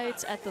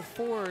sides at the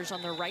fours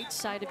on the right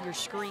side of your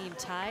screen,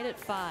 tied at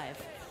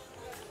 5.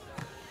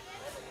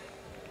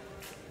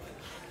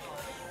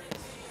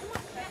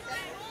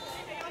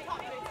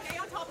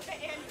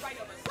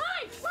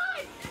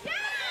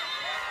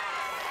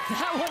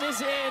 That one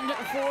is in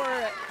for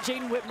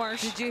Jaden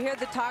Whitmarsh. Did you hear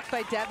the talk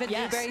by Devin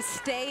Yes. Newberry?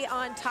 Stay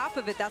on top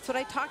of it. That's what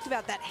I talked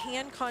about, that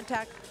hand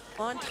contact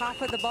on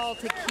top of the ball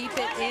to keep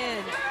it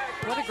in.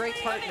 What a great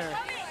partner.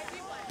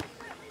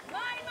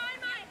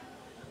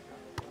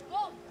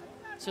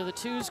 So the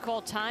twos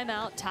call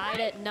timeout, tied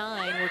at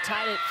 9. We're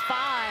tied at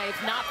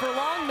 5. Not for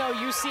long, though.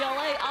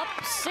 UCLA up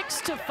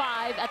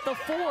 6-5 at the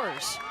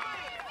fours.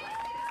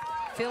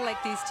 I feel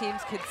like these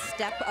teams could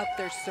step up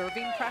their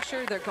serving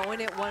pressure. They're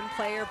going at one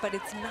player, but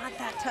it's not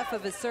that tough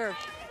of a serve.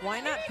 Why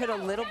not put a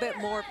little bit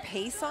more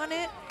pace on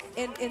it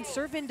and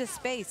serve into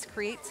space,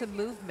 create some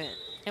movement?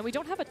 And we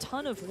don't have a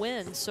ton of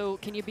wins, so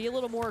can you be a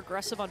little more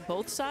aggressive on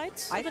both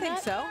sides? I think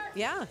so,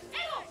 yeah.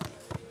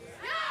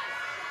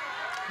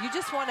 You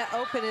just want to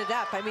open it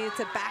up. I mean, it's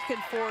a back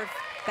and forth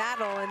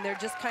battle, and they're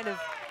just kind of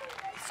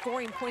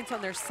scoring points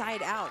on their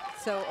side out.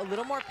 So a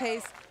little more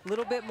pace, a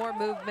little bit more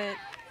movement,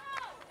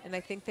 and I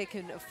think they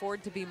can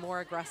afford to be more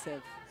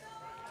aggressive.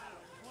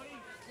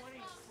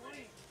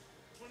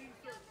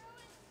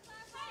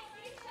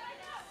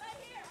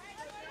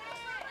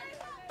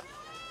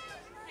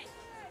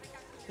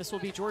 This will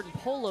be Jordan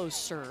Polo's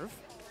serve.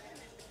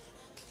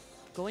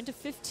 Going to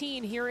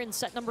 15 here in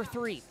set number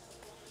 3.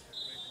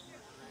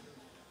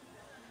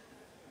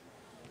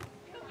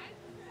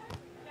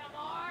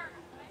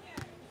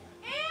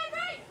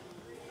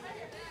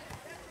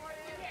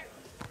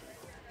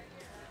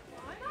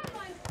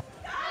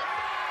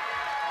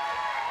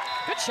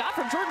 Good shot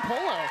from Jordan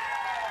Polo.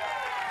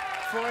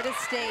 Florida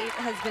State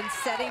has been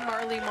setting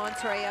Marley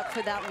Monterey up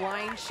for that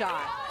line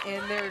shot,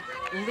 and they're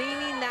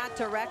leaning that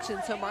direction,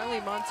 so Marley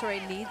Monterey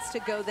needs to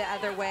go the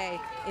other way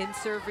in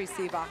serve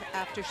receive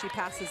after she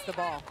passes the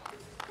ball.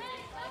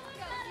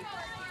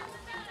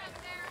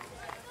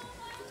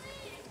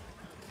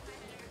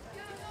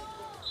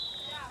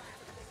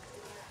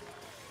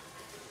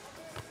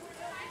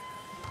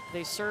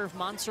 They serve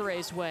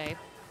Monterey's way.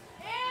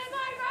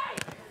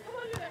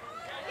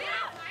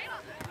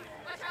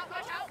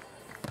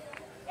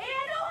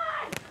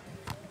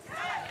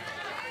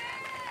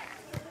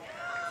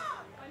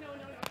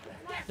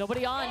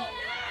 Nobody on.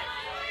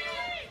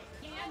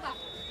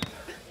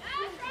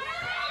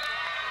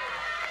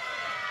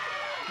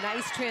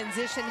 Nice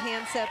transition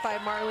hand set by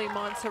Marley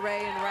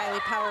Monterey, and Riley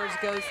Powers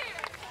goes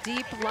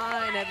deep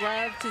line. I'd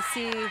love to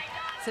see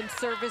some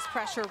service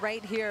pressure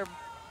right here.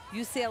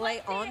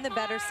 UCLA on the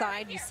better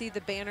side. You see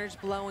the banners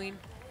blowing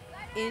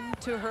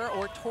into her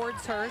or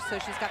towards her, so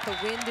she's got the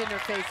wind in her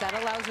face. That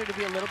allows her to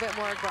be a little bit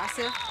more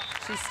aggressive.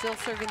 She's still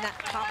serving that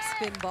top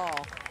spin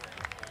ball.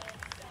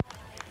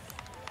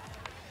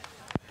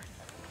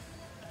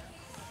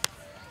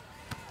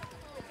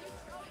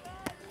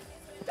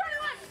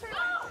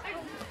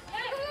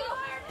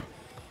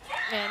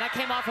 And that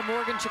came off of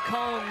Morgan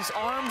Chacon's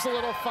arms a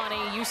little funny.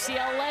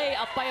 UCLA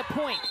up by a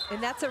point.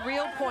 And that's a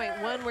real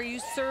point, one where you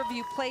serve,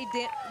 you play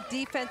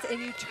defense, and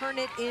you turn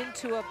it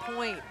into a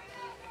point.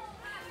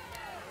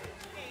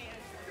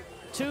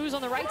 Twos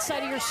on the right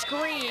side of your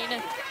screen.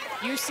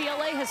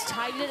 UCLA has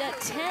tied it at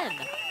 10.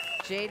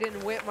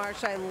 Jaden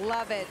Whitmarsh, I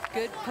love it.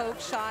 Good poke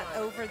shot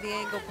over the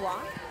angle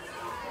block.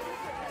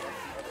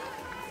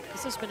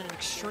 This has been an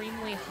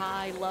extremely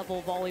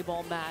high-level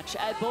volleyball match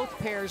at both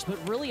pairs, but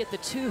really at the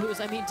twos.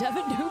 I mean,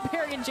 Devin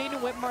Newberry and Jaden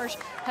Whitmarsh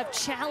have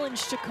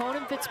challenged Chacon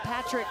and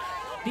Fitzpatrick,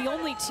 the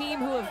only team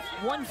who have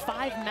won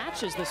 5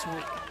 matches this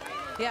week.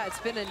 Yeah, it's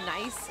been a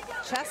nice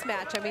chess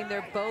match. I mean,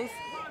 they're both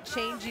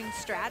changing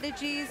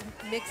strategies,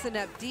 mixing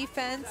up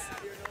defense,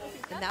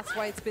 and that's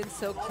why it's been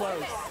so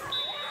close.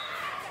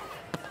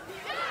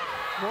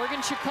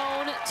 Morgan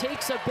Chacon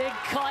takes a big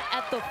cut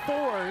at the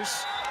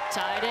 4s,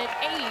 tied at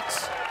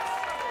 8.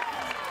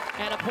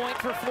 And a point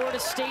for Florida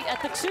State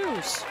at the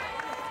 2s.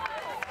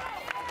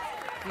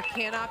 You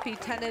cannot be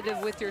tentative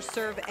with your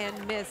serve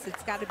and miss.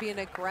 It's got to be an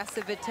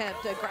aggressive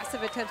attempt.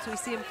 Aggressive attempts, we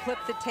see him clip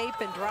the tape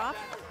and drop.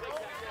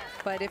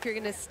 But if you're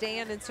going to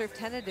stand and serve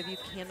tentative, you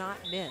cannot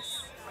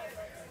miss.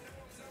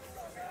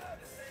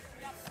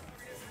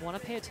 Want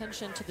to pay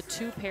attention to the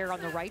 2 pair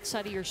on the right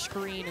side of your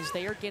screen as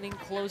they are getting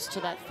close to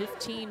that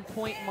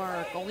 15-point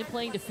mark. Only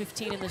playing to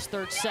 15 in this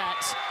 3rd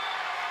set.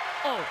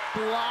 Oh,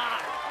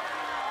 block.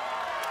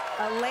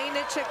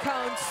 Elena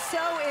Chacon,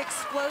 so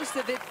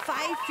explosive at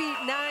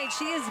 5'9".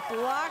 She is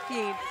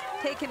blocking,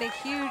 taking a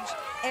huge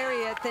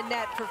area at the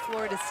net for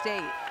Florida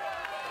State.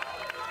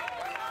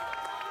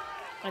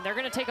 And they're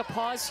going to take a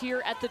pause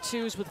here at the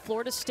 2s with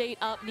Florida State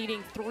up,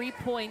 needing 3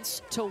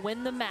 points to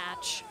win the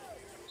match.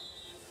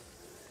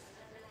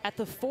 At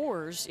the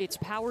 4s, it's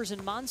Powers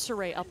and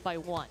Monserrat up by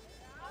 1.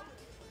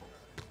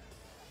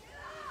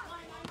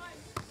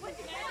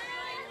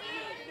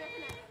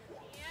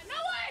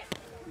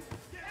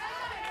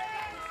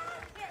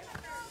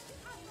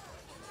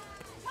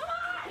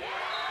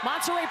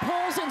 Monterey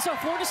pulls, and so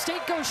Florida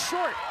State goes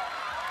short.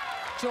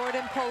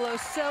 Jordan Polo,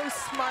 so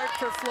smart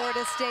for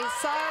Florida State.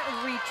 Saw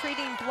a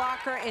retreating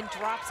blocker and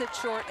drops it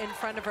short in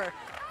front of her.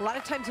 A lot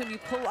of times when you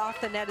pull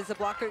off the net as a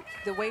blocker,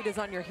 the weight is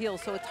on your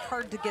heels, so it's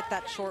hard to get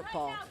that short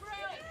ball.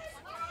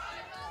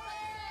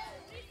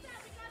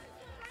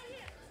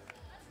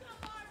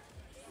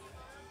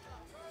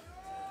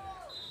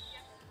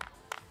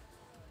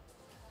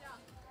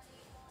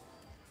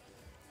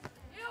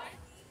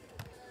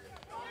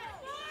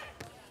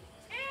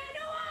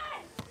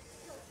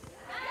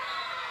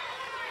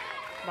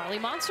 Marley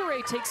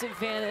Monserrat takes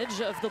advantage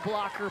of the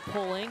blocker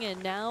pulling,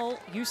 and now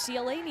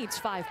UCLA needs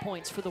 5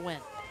 points for the win.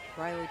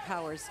 Riley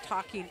Powers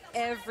talking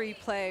every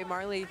play.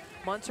 Marley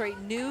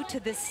Monserrat new to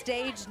this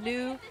stage,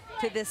 new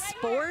to this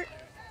sport,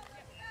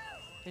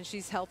 and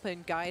she's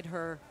helping guide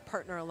her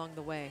partner along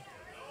the way.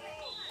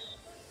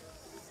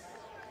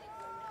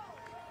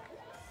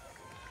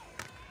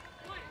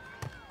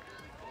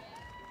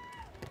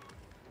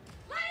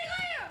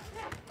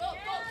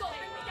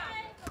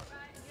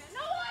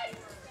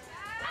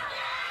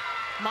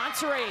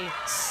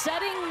 Monserrat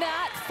setting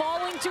that,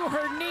 falling to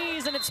her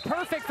knees, and it's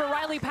perfect for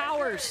Riley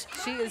Powers.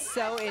 She is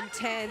so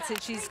intense,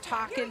 and she's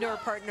talking to her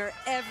partner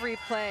every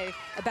play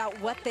about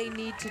what they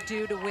need to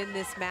do to win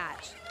this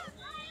match.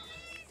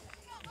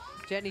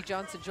 Jenny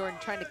Johnson-Jordan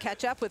trying to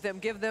catch up with them,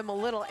 give them a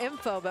little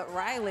info, but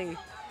Riley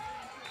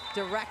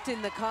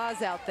directing the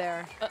cause out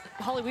there.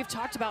 Holly, we've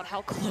talked about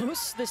how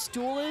close this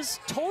duel is.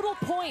 Total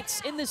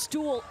points in this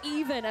duel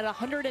even at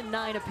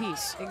 109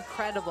 apiece.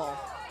 Incredible.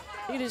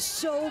 It is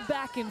so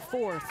back and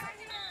forth.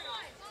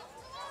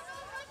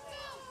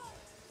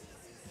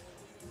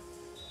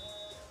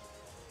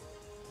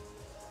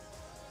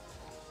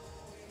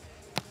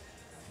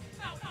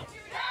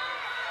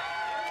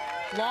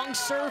 Long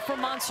serve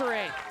from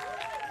Monserrat.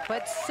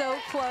 But so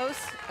close,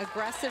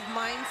 aggressive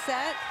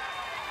mindset.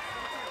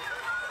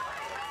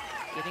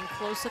 Getting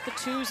close at the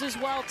twos as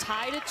well,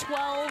 tied at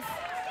 12.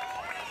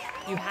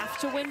 You have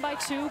to win by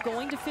 2,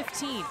 going to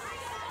 15.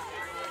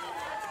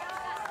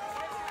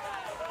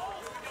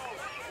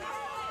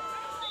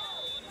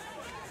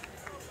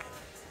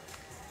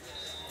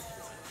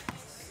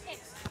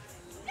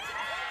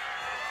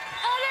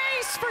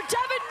 For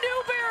Devin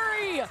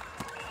Newberry.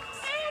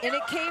 And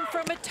it came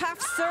from a tough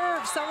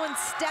serve. Someone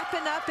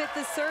stepping up at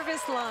the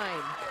service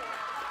line.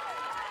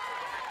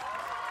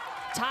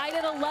 Tied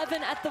at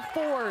 11 at the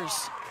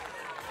fours.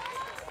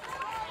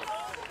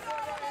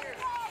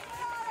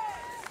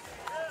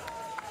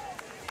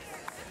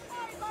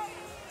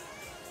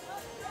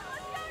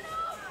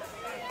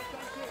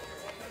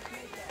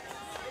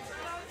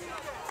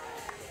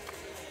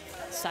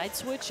 Side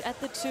switch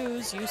at the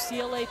twos.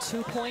 UCLA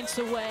 2 points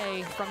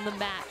away from the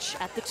match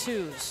at the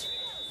twos.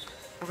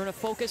 We're going to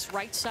focus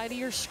right side of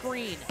your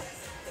screen.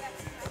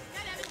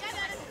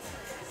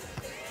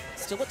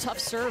 Still a tough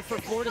serve for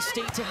Florida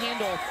State to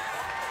handle.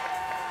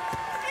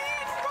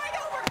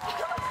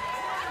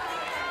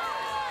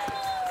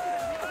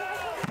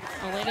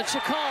 Elena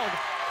Chacon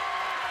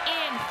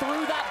in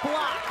through that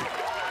block.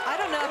 I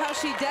don't know how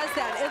she does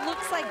that. It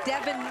looks like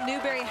Devin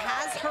Newberry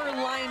has her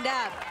lined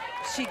up.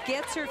 She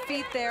gets her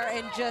feet there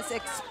and just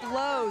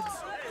explodes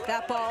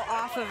that ball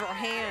off of her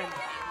hand.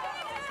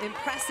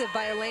 Impressive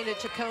by Elena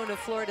Chacon of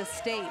Florida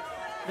State.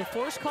 The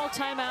force call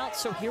timeout,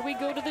 so here we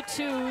go to the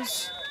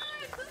twos.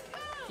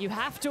 You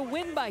have to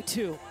win by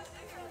 2.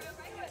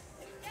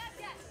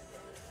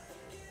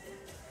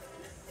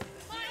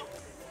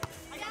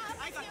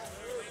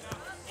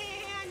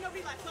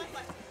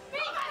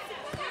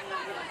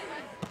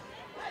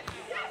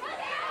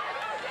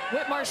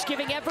 Whitmarsh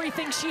giving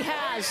everything she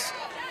has.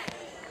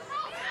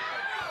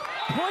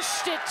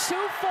 Pushed it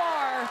too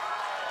far.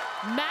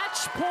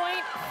 Match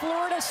point,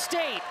 Florida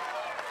State.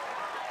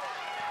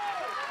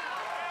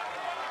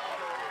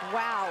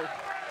 Wow.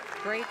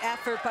 Great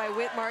effort by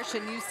Whitmarsh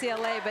and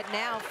UCLA, but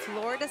now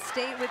Florida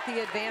State with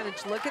the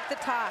advantage. Look at the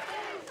talk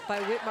by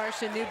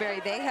Whitmarsh and Newberry.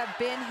 They have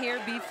been here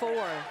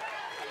before.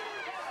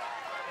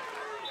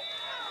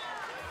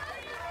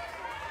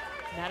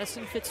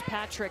 Madison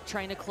Fitzpatrick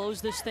trying to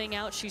close this thing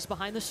out. She's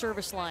behind the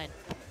service line.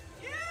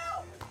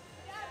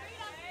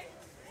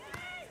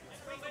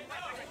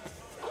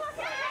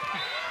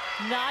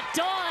 Not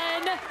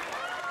done.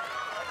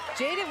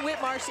 Jaden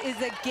Whitmarsh is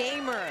a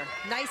gamer.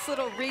 Nice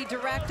little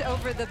redirect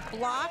over the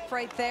block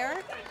right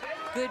there.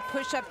 Good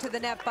push up to the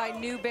net by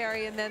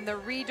Newberry, and then the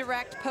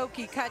redirect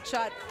pokey cut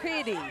shot.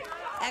 Pretty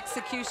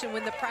execution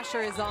when the pressure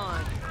is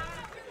on.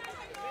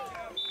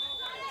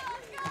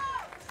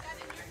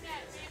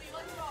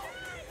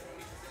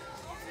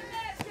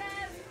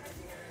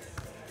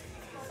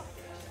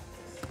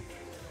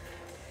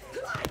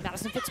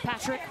 Madison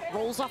Fitzpatrick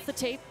rolls off the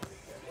tape.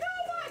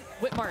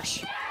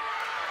 Whitmarsh.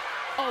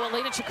 Oh,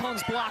 Elena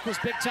Chacon's block was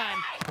big time.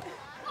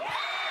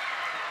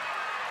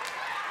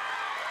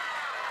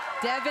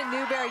 Devin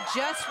Newberry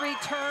just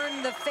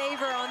returned the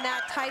favor on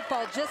that tight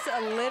ball. Just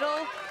a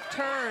little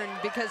turn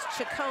because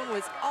Chacon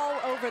was all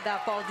over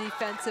that ball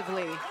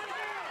defensively.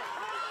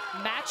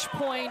 Match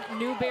point,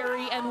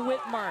 Newberry and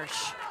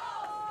Whitmarsh.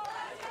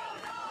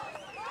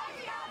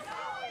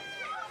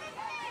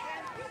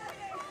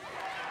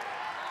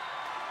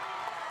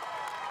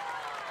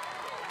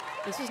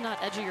 This is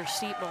not edge of your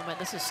seat moment.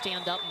 This is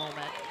stand up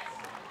moment.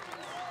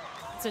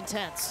 It's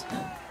intense.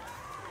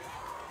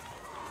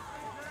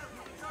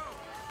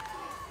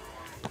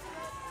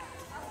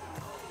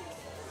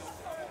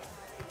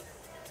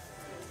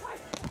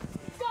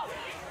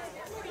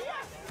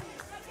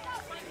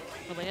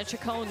 Elena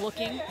Chacon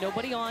looking,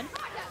 nobody on.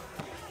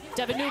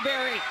 Devin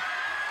Newberry.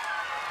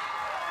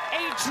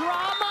 A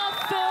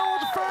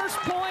drama-filled first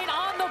point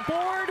on the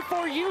board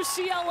for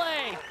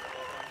UCLA.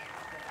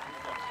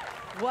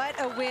 What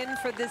a win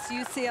for this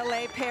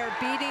UCLA pair,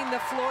 beating the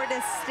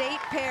Florida State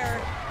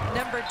pair,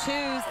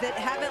 #2s that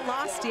haven't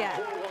lost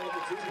yet.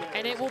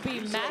 And it will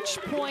be match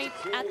point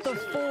at the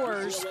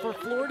fours for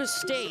Florida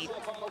State.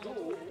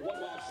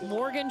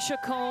 Morgan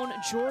Chacon,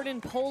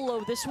 Jordan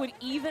Polo. This would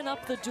even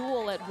up the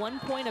duel at 1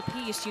 point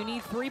apiece. You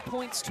need 3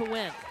 points to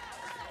win.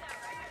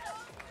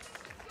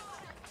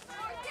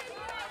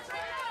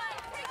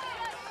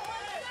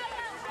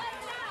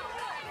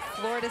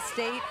 Florida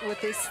State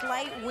with a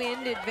slight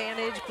wind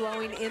advantage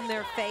blowing in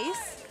their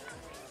face.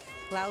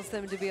 Allows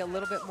them to be a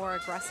little bit more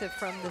aggressive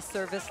from the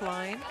service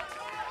line.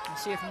 We'll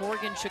see if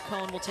Morgan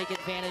Chacon will take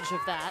advantage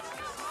of that.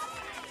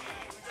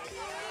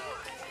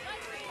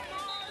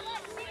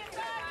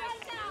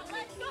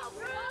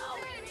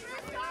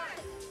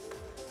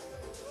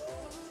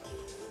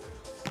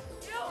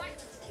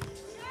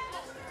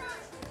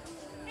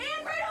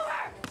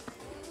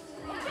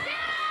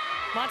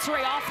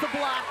 Monterey off the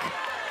block.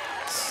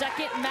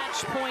 Second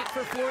match point for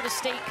Florida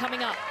State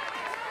coming up.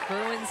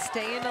 Bruins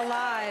staying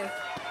alive,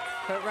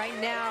 but right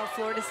now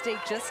Florida State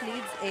just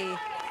needs a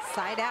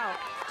side out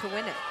to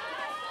win it.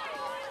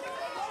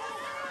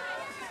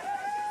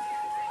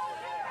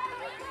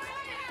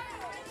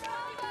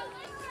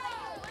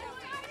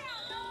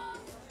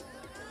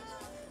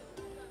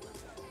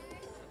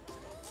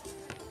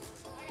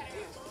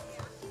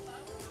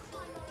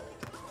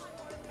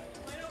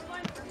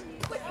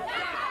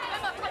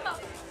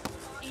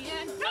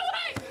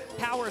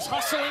 Powers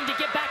hustling to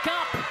get back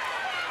up.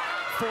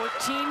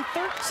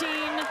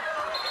 14-13.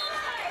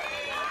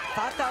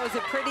 Thought that was a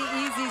pretty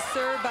easy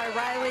serve by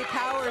Riley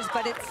Powers,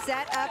 but it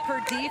set up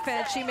her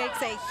defense. She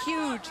makes a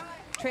huge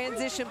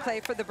transition play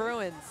for the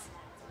Bruins.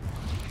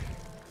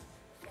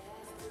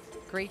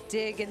 Great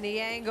dig in the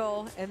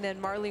angle, and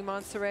then Marley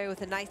Monserrat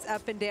with a nice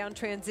up and down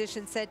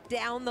transition set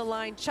down the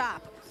line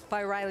chop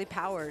by Riley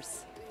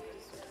Powers.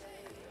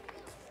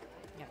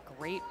 Yeah,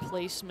 great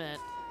placement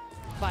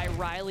by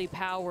Riley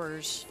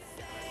Powers.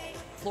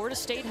 Florida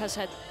State has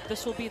had,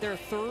 this will be their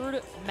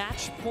third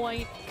match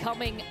point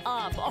coming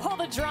up. All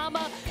the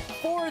drama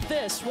for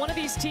this. One of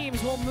these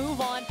teams will move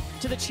on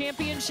to the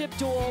championship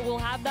duel. We'll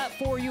have that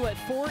for you at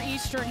 4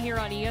 Eastern here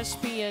on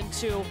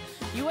ESPN2.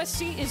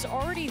 USC is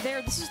already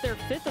there. This is their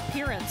 5th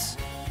appearance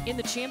in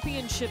the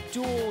championship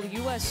duel.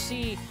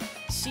 USC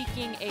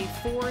seeking a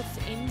 4th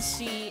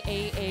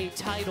NCAA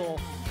title.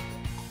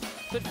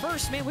 But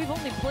first, man, we've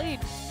only played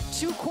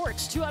 2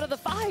 courts, 2 out of the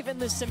 5 in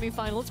this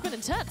semifinal. It's been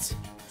intense.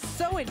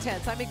 So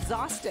intense, I'm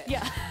exhausted.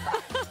 Yeah.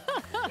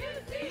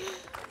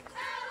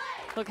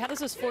 Look, how does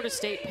this Florida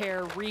State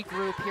pair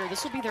regroup here?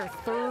 This will be their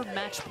 3rd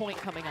match point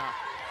coming up.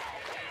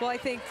 Well, I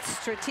think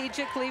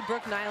strategically,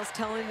 Brooke Niles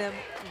telling them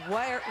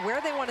where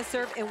they want to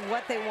serve and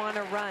what they want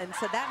to run.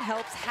 So that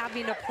helps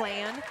having a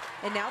plan,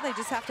 and now they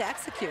just have to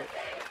execute.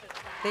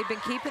 They've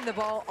been keeping the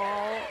ball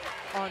all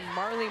on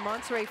Marley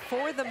Monserrat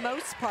for the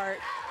most part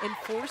and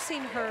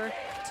forcing her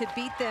to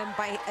beat them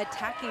by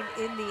attacking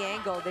in the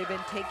angle. They've been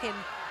taking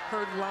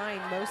her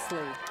line mostly.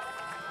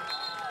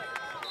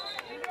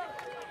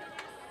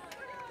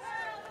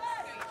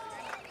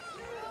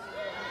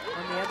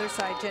 On the other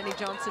side, Jenny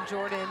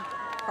Johnson-Jordan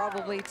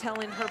probably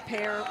telling her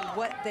pair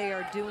what they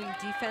are doing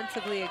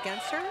defensively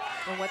against her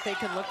and what they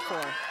can look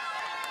for.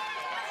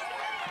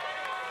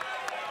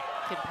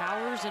 Can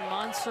Powers and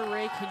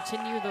Monserrat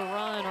continue the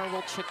run, or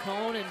will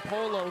Chacon and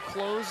Polo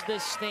close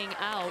this thing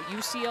out?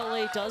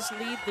 UCLA does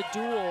lead the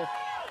duel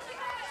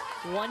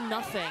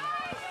 1-0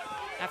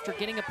 after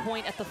getting a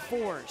point at the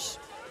 4s.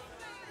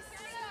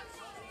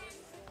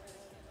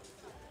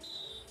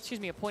 Excuse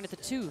me, a point at the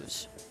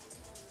 2s.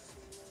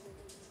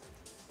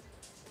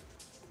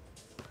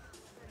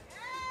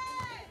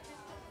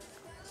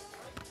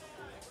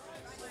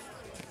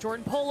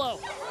 Jordan Polo.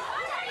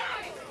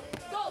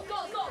 Go,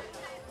 go, go.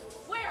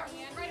 Where?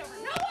 Right over.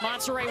 No way.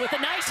 Monserrat with the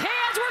nice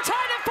hands. We're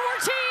tied at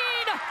 14.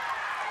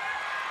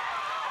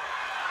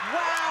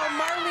 Wow,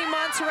 Marley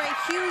Monserrat,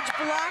 huge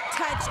block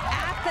touch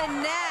at the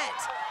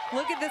net.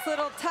 Look at this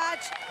little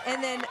touch,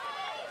 and then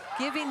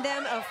giving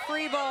them a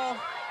free ball.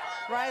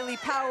 Riley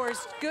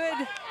Powers,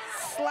 good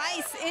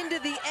slice into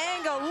the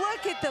angle.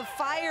 Look at the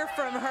fire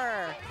from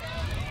her.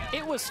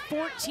 It was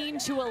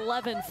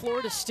 14-11,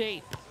 Florida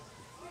State.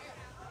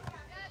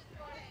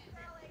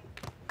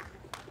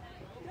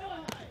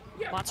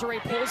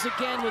 Monserrat pulls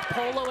again with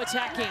Polo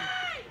attacking.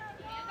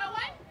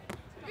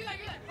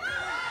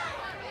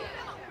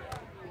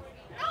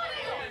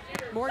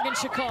 Morgan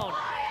Chacon.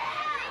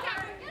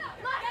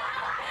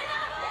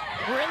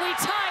 Really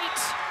tight.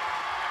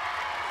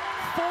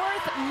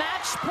 4th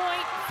match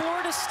point,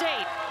 Florida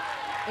State.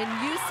 And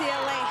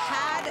UCLA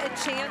had a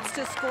chance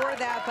to score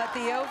that, but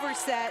the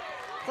overset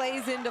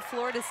plays into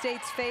Florida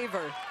State's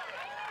favor.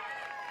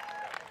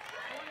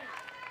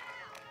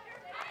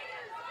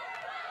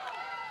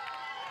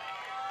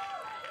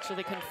 So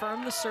they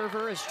confirm the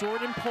server as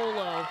Jordan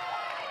Polo.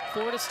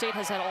 Florida State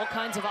has had all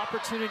kinds of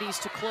opportunities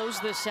to close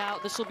this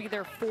out. This will be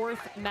their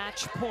 4th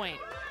match point.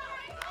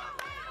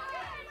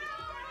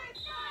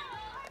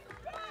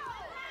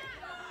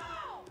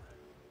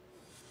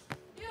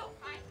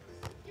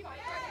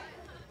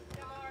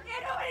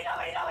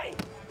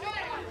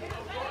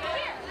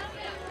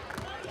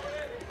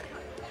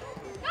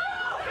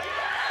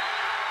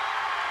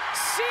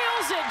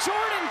 Seals it,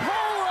 Jordan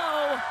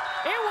Polo.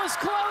 It was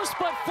close,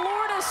 but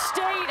Florida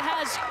State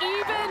has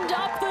evened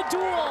up the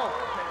duel.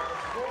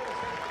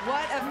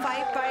 What a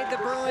fight by the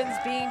Bruins,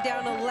 being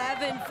down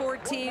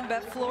 11-14,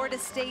 but Florida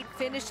State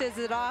finishes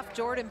it off.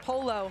 Jordan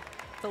Polo,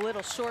 the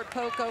little short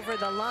poke over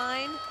the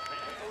line.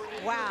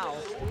 Wow,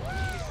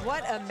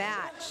 what a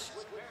match.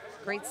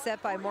 Great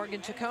set by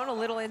Morgan Chacon, a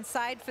little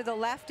inside for the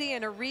lefty,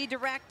 and a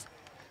redirect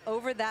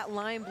over that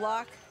line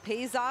block.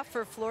 Pays off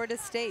for Florida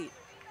State.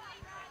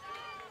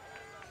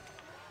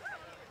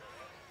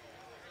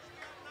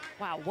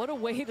 Wow, what a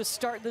way to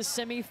start the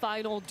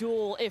semifinal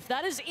duel. If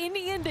that is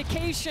any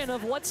indication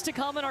of what's to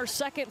come in our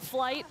second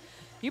flight,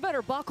 you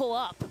better buckle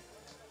up.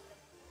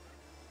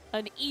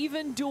 An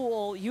even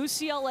duel,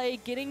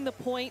 UCLA getting the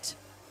point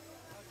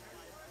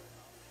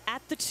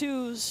at the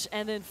 2s,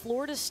 and then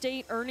Florida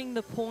State earning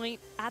the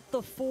point at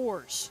the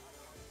 4s.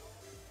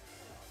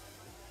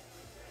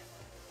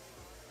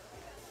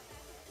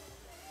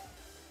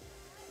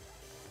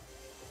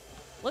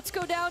 Let's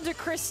go down to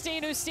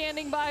Christine, who's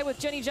standing by with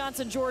Jenny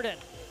Johnson-Jordan.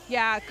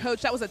 Yeah,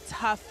 Coach, that was a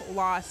tough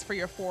loss for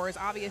your 4s.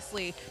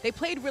 Obviously, they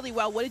played really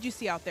well. What did you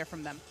see out there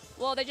from them?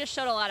 Well, they just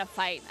showed a lot of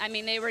fight. I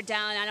mean, they were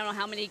down, I don't know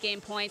how many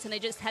game points, and they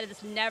just had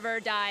this never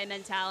die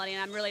mentality,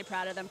 and I'm really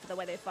proud of them for the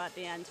way they fought at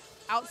the end.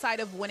 Outside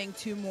of winning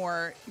 2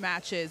 more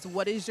matches,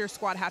 what does your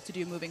squad have to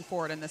do moving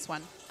forward in this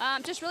one?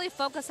 Just really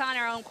focus on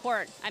our own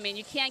court. I mean,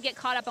 you can't get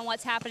caught up on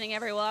what's happening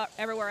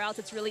everywhere else.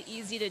 It's really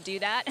easy to do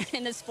that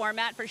in this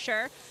format for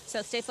sure.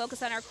 So stay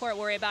focused on our court,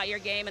 worry about your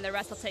game, and the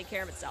rest will take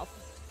care of itself.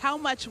 How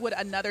much would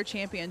another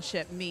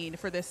championship mean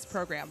for this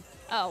program?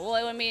 Oh, well,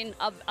 it would mean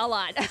a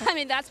lot. I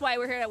mean, that's why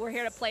we're here. We're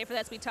here to play for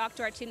this. We talked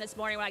to our team this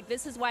morning. We're like,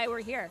 this is why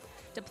we're here,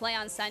 to play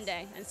on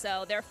Sunday. And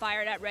so they're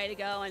fired up, ready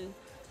to go, and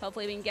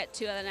hopefully we can get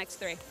 2 out of the next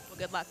 3. Well,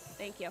 good luck.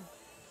 Thank you.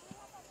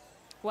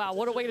 Wow,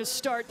 what a way to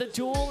start. The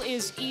duel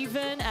is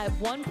even at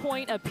 1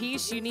 point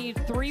apiece. You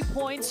need 3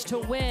 points to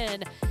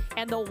win.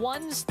 And the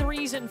 1s,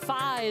 3s, and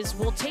 5s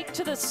will take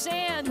to the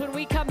sand when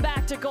we come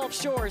back to Gulf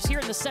Shores here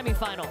in the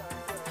semifinal.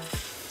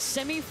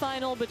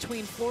 Semifinal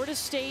between Florida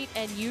State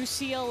and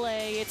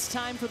UCLA. It's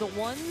time for the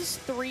 1s,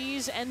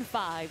 3s, and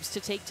 5s to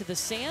take to the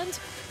sand.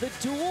 The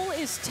duel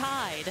is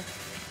tied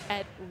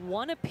at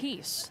 1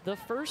 apiece. The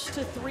first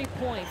to 3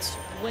 points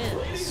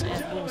wins,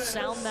 and we'll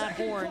sound that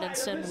horn and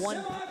send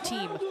one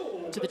team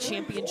to the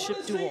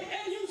championship duel.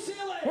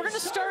 We're going to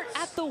start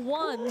at the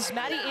 1s.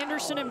 Maddie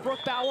Anderson and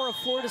Brooke Bauer of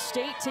Florida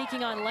State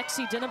taking on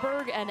Lexi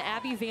Dinneberg and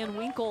Abby Van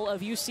Winkle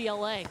of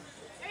UCLA.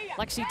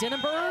 Lexi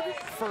Dinneberg,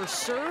 first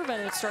serve,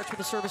 and it starts with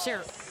a service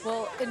error.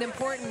 Well, an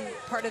important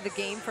part of the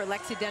game for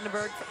Lexi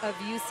Dinneberg of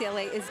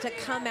UCLA is to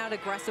come out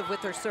aggressive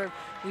with her serve.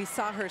 We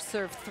saw her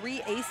serve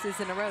 3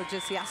 aces in a row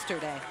just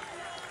yesterday.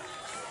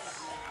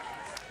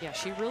 Yeah,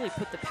 she really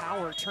put the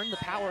power, turned the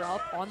power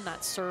up on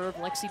that serve.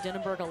 Lexi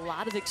Dinneberg, a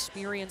lot of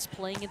experience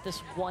playing at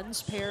this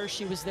 1s pair.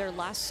 She was there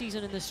last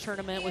season in this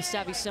tournament with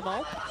Savvy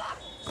Simo.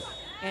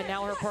 And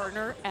now her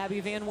partner, Abby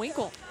Van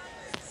Winkle.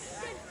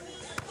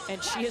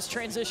 And she has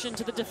transitioned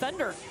to the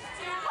defender.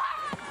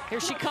 Here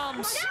she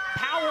comes,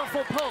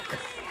 powerful poke.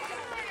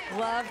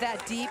 Love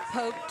that deep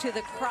poke to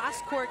the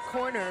cross-court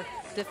corner.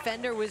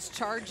 Defender was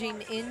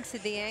charging into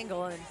the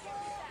angle, and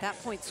that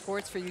point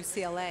scores for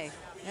UCLA.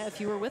 Yeah,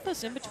 if you were with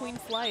us in between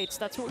flights,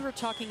 that's what we were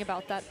talking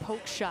about, that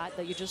poke shot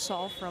that you just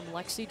saw from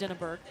Lexi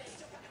Dinneberg.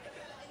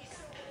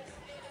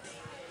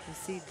 You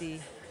see the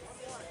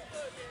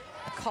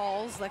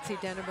calls. Lexi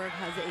Dinneberg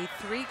has a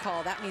 3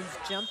 call. That means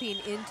jumping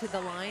into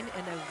the line,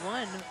 and a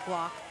 1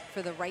 block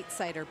for the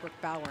right-sider,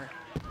 Brooke Bauer.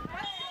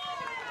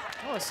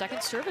 Oh, a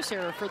second service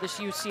error for this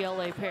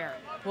UCLA pair.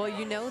 Well,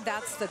 you know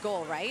that's the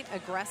goal, right?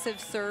 Aggressive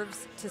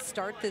serves to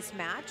start this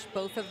match.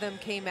 Both of them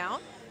came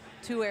out.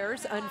 2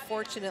 errors,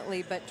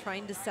 unfortunately, but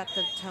trying to set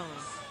the tone.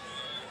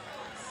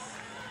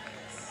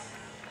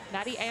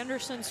 Maddie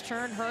Anderson's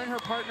turn, her and her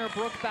partner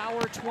Brooke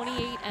Bauer,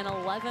 28 and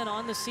 11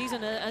 on the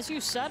season. As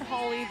you said,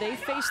 Holly, they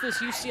faced this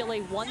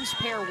UCLA 1s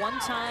pair one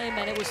time,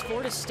 and it was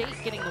Florida State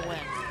getting the win.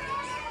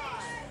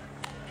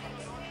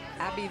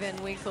 Abby Van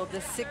Winkle, the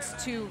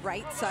 6'2"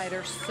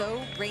 right-sider,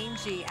 so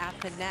rangy at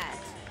the net.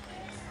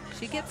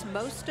 She gets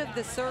most of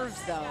the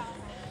serves, though.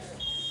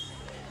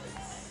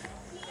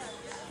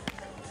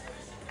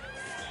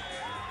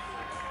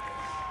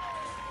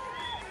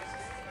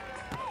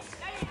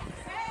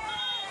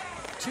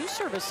 Two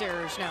service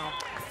errors now.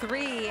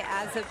 3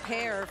 as a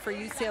pair for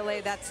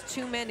UCLA. That's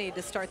too many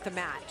to start the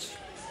match.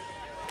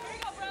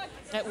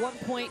 At what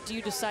point do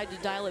you decide to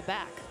dial it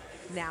back?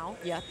 Now?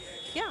 Yeah.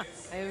 Yeah.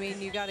 I mean,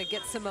 you got to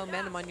get some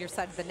momentum on your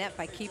side of the net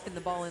by keeping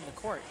the ball in the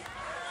court.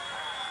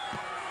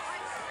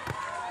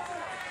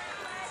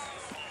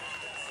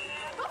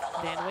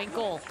 Van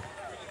Winkle.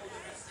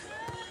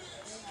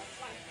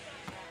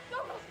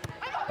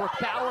 Brooke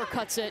Bauer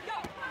cuts it.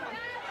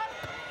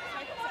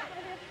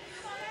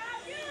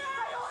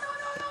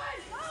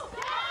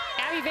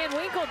 Abby Van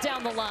Winkle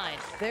down the line.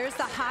 There's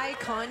the high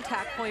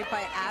contact point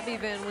by Abby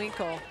Van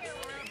Winkle.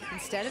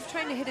 Instead of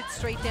trying to hit it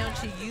straight down,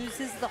 she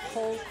uses the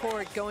whole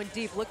court going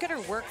deep. Look at her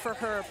work for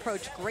her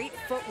approach. Great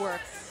footwork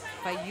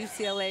by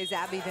UCLA's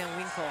Abby Van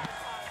Winkle.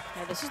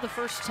 Now, this is the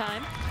first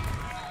time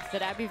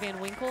that Abby Van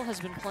Winkle has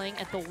been playing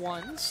at the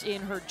 1s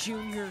in her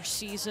junior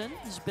season.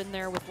 Has been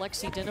there with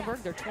Lexi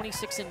Dinneberg. They're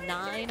 26 and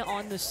 9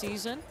 on the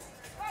season.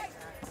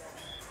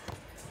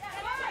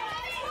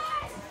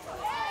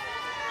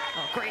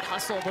 Oh, great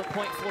hustle, but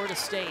point Florida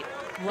State.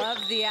 Love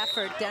the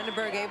effort.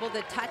 Denenberg able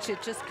to touch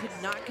it, just could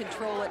not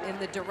control it in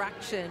the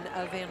direction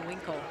of Van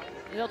Winkle.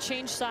 They'll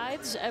change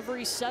sides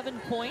every 7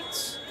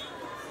 points.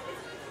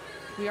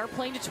 We are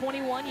playing to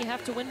 21. You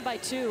have to win by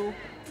 2.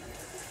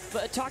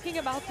 But talking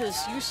about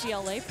this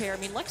UCLA pair, I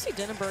mean, Lexi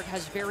Denenberg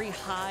has very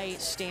high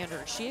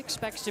standards. She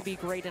expects to be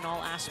great in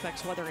all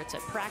aspects, whether it's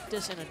at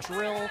practice, in a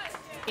drill,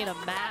 in a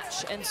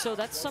match. And so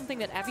that's something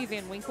that Abby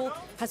Van Winkle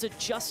has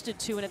adjusted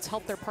to, and it's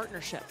helped their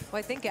partnership. Well,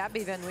 I think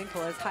Abby Van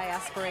Winkle has high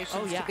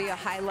aspirations to be a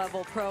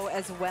high-level pro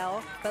as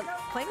well. But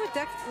playing with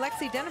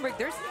Lexi Denenberg,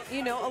 there's,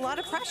 you know, a lot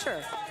of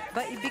pressure.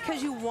 But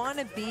because you want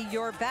to be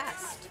your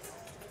best.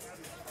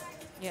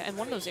 Yeah, and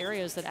one of those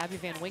areas that Abby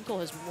Van Winkle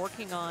has been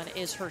working on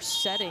is her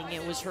setting.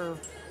 It was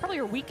probably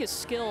her weakest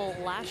skill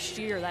last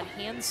year, that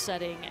hand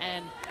setting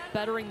and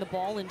bettering the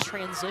ball in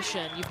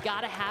transition. You've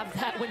got to have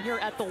that when you're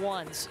at the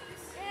ones.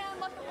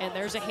 And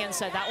there's a hand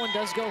set. That one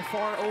does go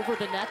far over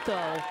the net,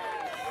 though.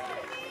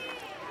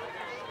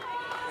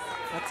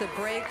 That's a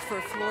break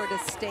for Florida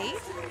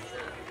State.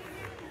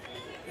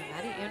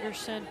 Maddie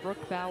Anderson,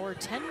 Brooke Bauer,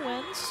 10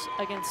 wins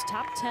against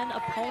top 10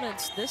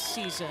 opponents this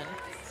season.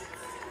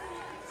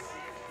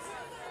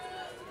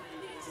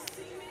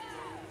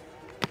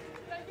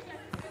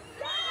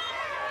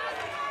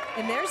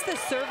 And there's the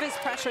service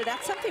pressure.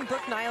 That's something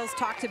Brooke Niles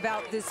talked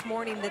about this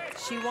morning, that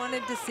she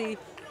wanted to see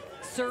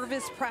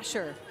service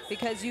pressure,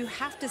 because you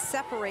have to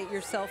separate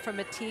yourself from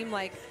a team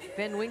like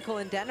Van Winkle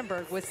and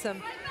Denenberg with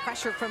some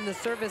pressure from the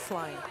service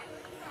line.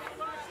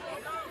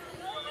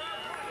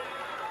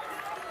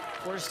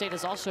 Florida State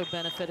has also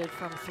benefited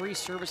from 3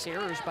 service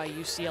errors by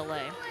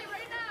UCLA.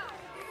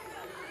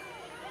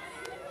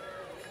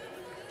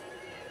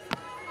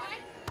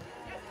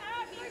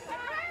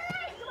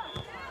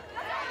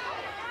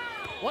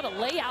 What a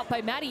layout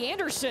by Maddie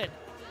Anderson.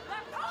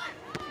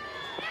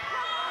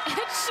 And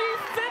she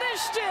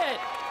finished it.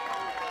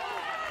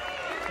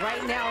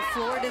 Right now,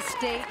 Florida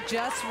State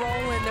just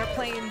rolling. They're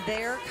playing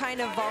their kind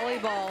of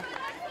volleyball.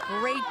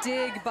 Great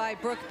dig by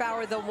Brooke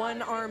Bauer, the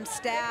one-arm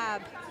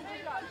stab.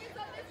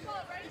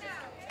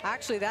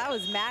 Actually, that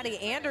was Maddie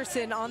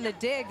Anderson on the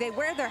dig. They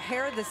wear their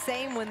hair the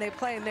same when they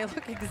play, and they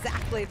look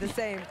exactly the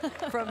same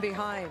from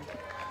behind.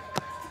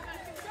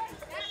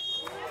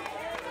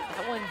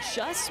 That one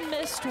just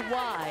missed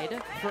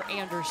wide for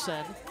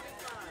Anderson.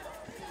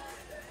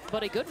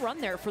 But a good run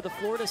there for the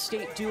Florida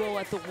State duo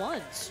at the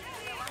ones.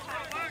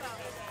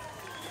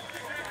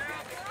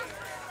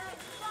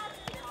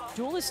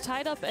 Duel is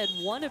tied up at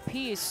 1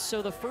 apiece,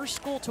 so the first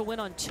school to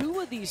win on 2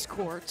 of these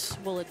courts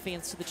will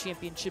advance to the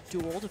championship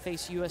duel to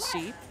face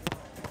USC.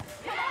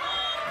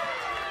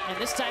 And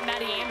this time,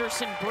 Maddie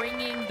Anderson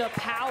bringing the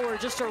power,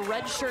 just a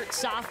redshirt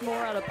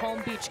sophomore out of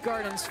Palm Beach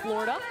Gardens,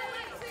 Florida.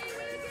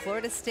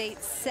 Florida State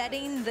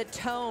setting the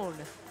tone.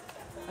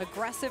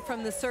 Aggressive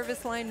from the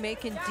service line,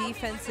 making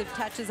defensive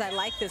touches. I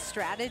like the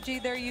strategy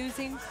they're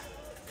using.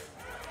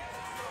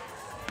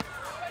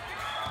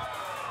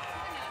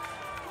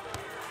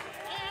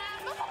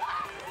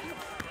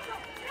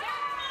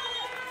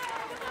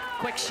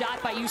 Quick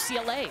shot by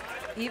UCLA.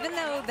 Even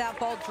though that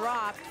ball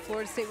dropped,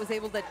 Florida State was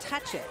able to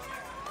touch it.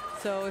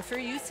 So if you're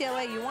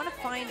UCLA, you want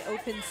to find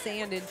open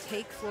sand and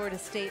take Florida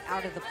State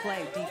out of the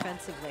play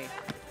defensively.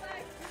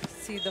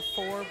 See the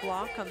 4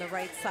 block on the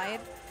right side.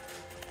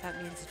 That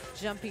means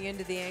jumping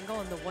into the angle,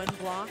 and the 1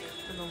 block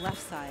on the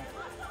left side.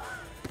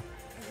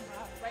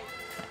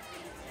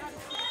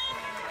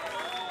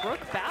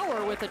 Brooke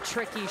Bauer with a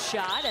tricky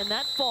shot, and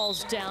that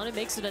falls down. It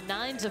makes it a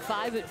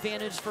 9-5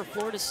 advantage for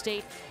Florida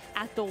State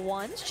at the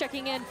ones.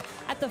 Checking in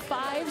at the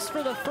 5s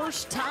for the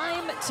first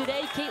time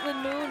today,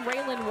 Caitlin Moon,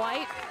 Raylan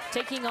White,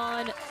 taking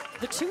on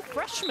the 2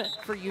 freshmen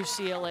for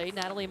UCLA,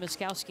 Natalie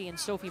Miskowski and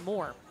Sophie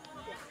Moore.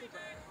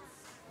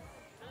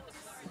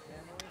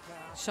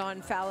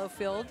 Sean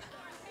Fallowfield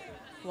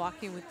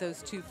walking with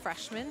those 2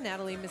 freshmen,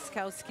 Natalie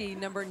Miskowski,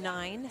 number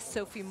 9,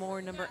 Sophie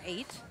Moore, number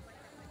 8.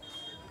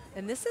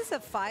 And this is a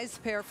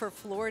 5s pair for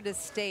Florida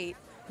State,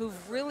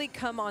 who've really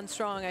come on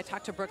strong. I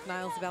talked to Brooke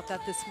Niles about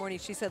that this morning.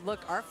 She said, look,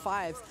 our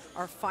 5s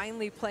are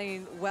finally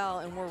playing well,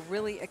 and we're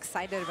really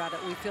excited about it.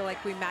 We feel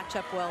like we match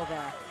up well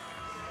there.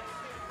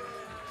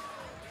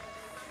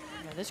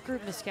 Yeah, this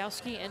group,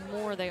 Miskowski and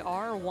Moore, they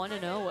are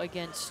 1-0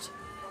 against,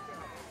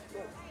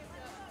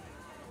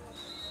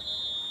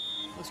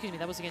 excuse me,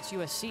 that was against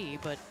USC,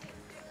 but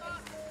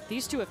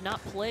these 2 have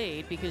not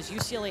played because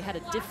UCLA had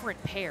a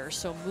different pair.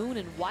 So Moon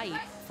and White,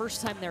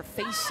 first time they're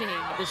facing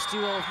this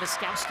duo of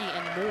Miskowski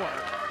and Moore.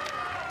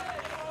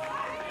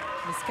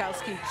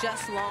 Miskowski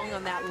just long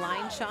on that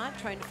line shot,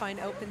 trying to find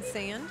open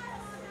sand.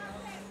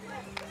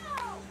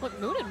 Look,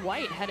 Moon and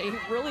White had a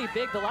really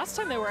big, the last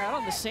time they were out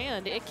on the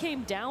sand, it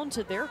came down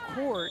to their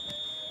court.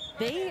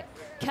 They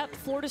kept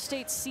Florida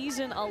State's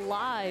season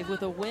alive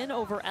with a win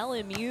over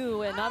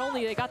LMU, and not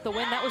only they got the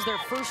win, that was their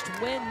first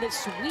win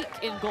this week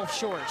in Gulf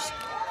Shores.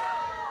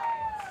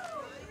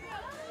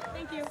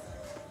 Thank you.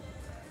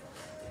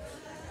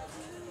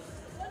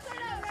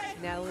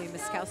 Natalie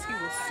Miskowski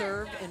will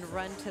serve and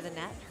run to the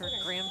net. Her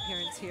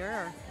grandparents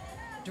here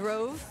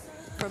drove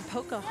from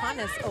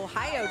Pocahontas,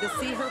 Ohio, to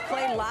see her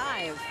play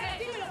live.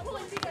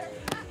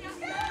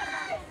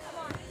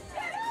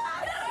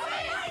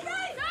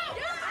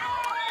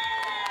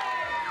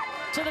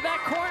 To the back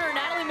corner,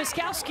 Natalie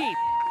Miskowski.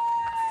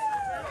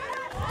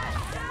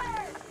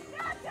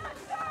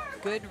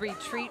 Good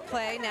retreat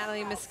play.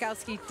 Natalie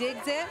Miskowski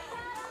digs it.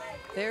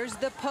 There's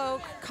the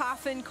poke,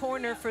 coffin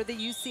corner for the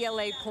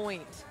UCLA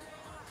point.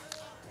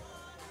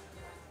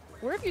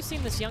 Where have you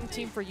seen this young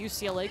team for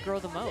UCLA grow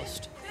the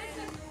most?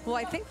 Well,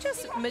 I think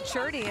just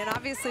maturity, and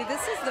obviously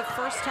this is the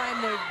first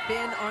time they've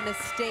been on a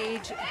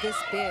stage this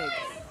big.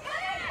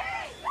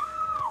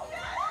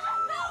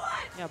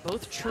 Yeah,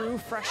 both true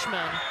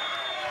freshmen.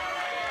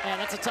 And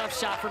that's a tough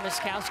shot for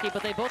Miskowski,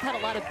 but they both had a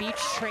lot of beach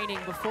training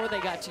before they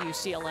got to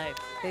UCLA.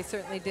 They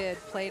certainly did.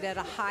 Played at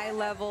a high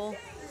level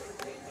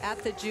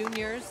at the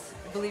juniors.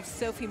 I believe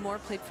Sophie Moore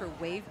played for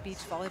Wave Beach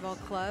Volleyball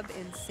Club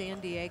in San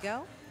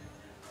Diego.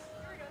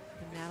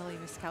 And Natalie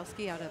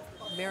Miskowski out of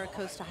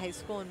Maricosta High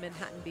School in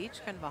Manhattan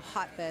Beach, kind of a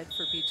hotbed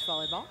for beach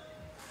volleyball.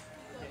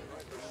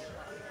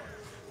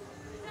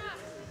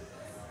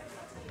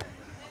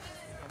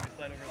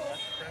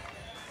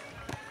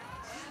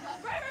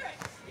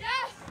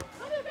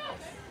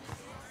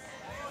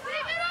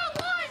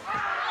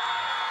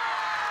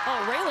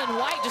 Oh, Raylan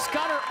White just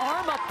got her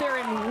arm up there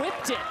and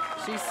whipped it.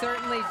 She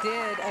certainly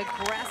did.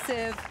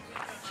 Aggressive,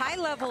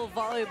 high-level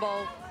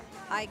volleyball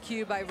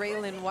IQ by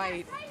Raylan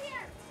White.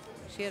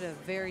 She had a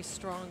very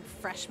strong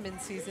freshman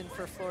season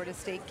for Florida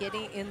State,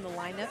 getting in the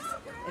lineups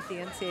at the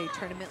NCAA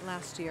tournament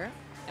last year.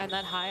 And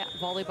that high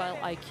volleyball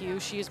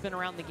IQ, she has been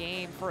around the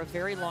game for a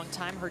very long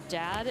time. Her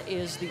dad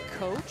is the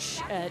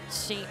coach at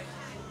St.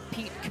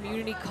 Pete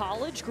Community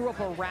College, grew up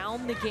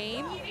around the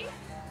game.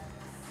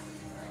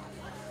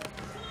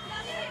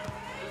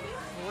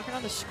 We're working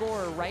on the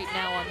score right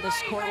now on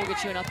this court. We'll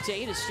get you an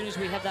update as soon as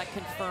we have that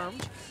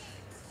confirmed.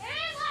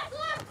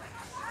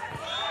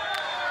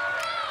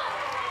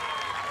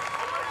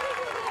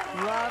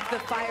 Love the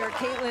fire.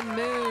 Caitlin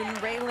Moon,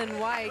 Raylan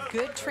White,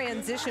 good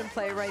transition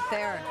play right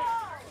there.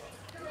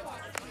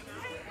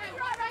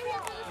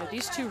 Yeah,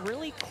 these two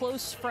really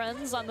close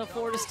friends on the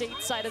Florida State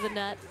side of the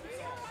net.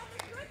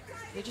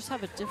 They just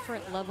have a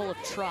different level of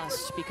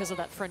trust because of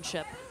that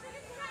friendship.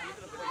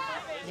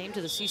 Named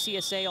to the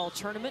CCSA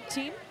All-Tournament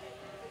team.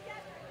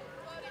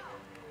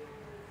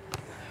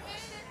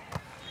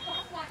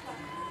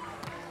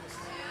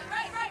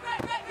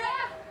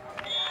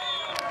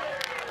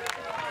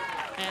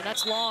 And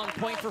that's long,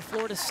 point for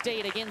Florida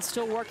State. Again,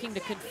 still working to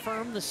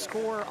confirm the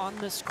score on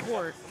this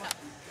court.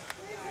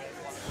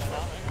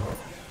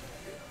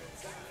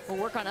 We'll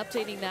work on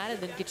updating that and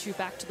then get you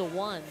back to the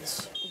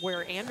ones,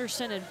 where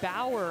Anderson and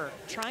Bauer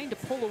trying to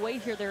pull away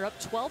here. They're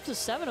up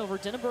 12-7 over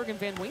Dinneberg and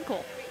Van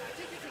Winkle.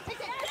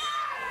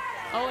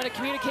 Oh, and a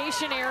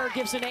communication error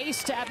gives an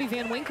ace to Abby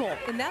Van Winkle.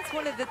 And that's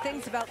one of the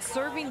things about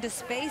serving to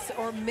space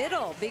or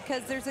middle,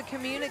 because there's a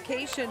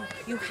communication,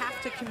 you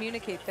have to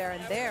communicate there,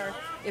 and there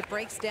it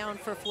breaks down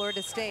for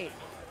Florida State.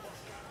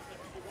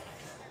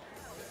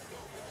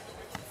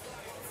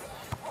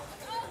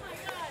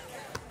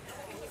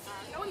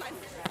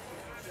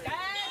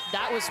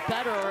 That was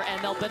better,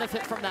 and they'll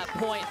benefit from that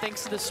point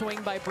thanks to the swing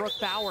by Brooke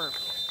Bauer.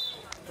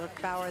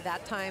 Brooke Bauer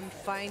that time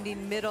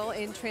finding middle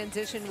in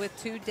transition with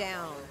 2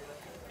 down.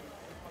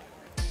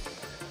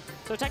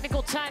 So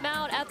technical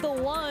timeout at the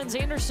ones.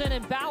 Anderson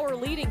and Bauer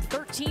leading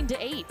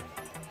 13-8.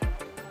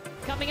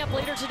 Coming up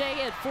later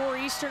today at 4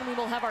 Eastern, we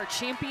will have our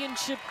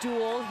championship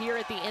duel here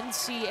at the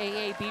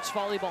NCAA Beach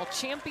Volleyball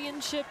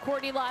Championship.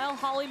 Courtney Lyle,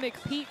 Holly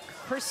McPeak,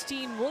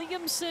 Christine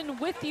Williamson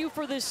with you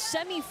for this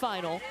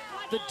semifinal.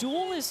 The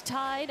duel is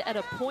tied at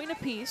a point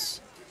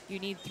apiece. You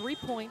need 3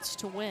 points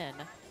to win.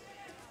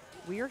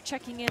 We are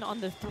checking in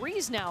on the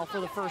threes now for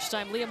the first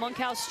time. Leah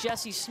Monkhouse,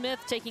 Jessie Smith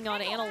taking on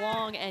Anna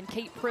Long and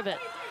Kate Privet.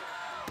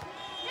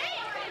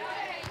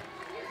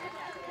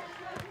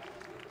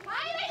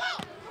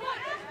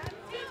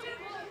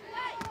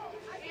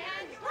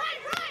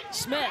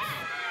 Smith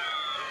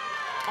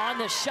on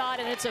the shot,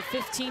 and it's a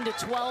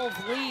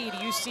 15-12 lead,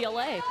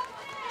 UCLA.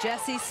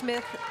 Jessie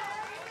Smith,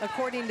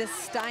 according to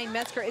Stein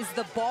Metzger, is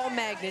the ball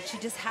magnet. She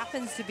just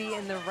happens to be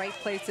in the right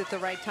place at the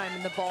right time,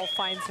 and the ball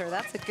finds her.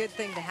 That's a good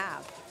thing to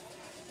have.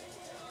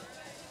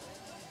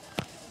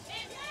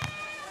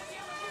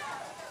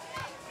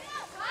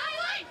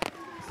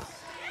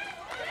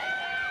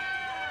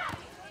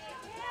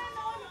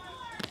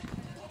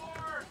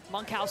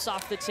 Monkhouse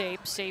off the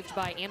tape, saved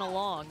by Anna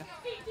Long.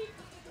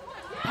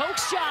 Poke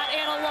shot,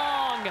 Anna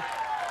Long.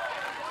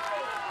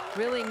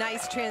 Really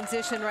nice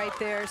transition right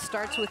there.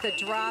 Starts with a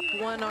drop,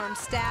 1-arm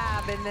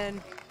stab, and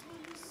then,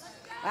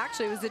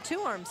 actually it was a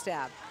 2-arm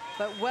stab.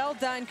 But well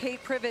done,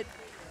 Kate Privet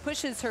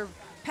pushes her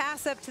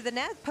pass up to the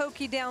net,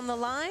 pokey down the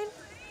line.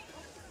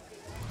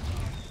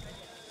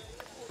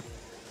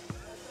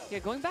 Yeah,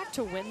 going back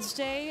to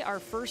Wednesday, our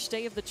first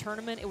day of the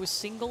tournament, it was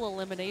single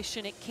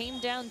elimination. It came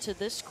down to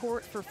this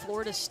court for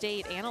Florida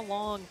State. Anna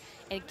Long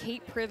and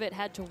Kate Privet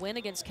had to win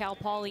against Cal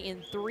Poly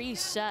in 3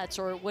 sets,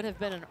 or it would have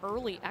been an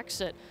early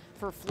exit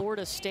for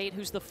Florida State,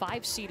 who's the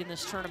 5 seed in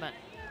this tournament.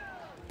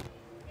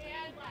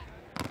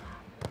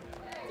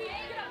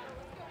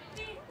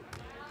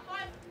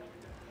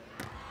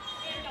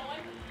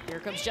 Here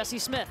comes Jessie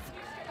Smith.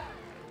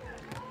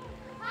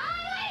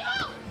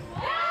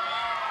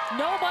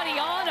 Nobody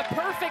on, a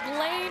perfect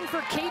lane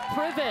for Kate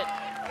Privet.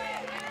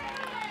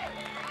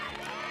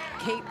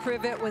 Kate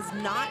Privet was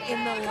not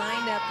in the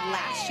lineup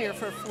last year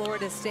for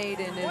Florida State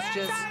and is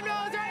just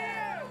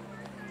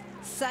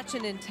such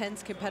an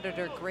intense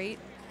competitor. Great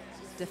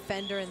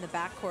defender in the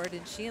backcourt,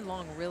 and she and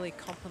Long really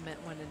complement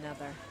one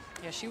another.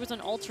 Yeah, she was an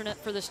alternate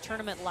for this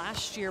tournament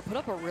last year, put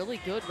up a really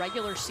good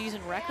regular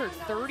season record,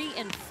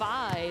 30-5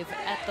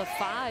 at the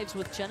fives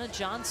with Jenna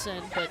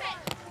Johnson, but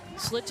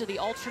slid to the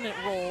alternate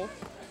role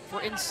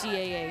for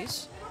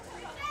NCAAs.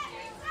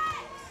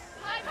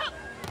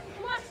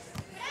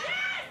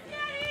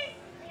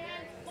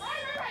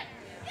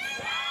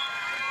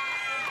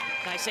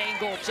 Nice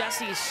angle,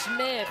 Jessie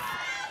Smith.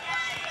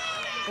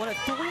 One of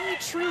 3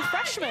 true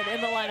freshmen in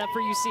the lineup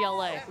for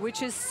UCLA.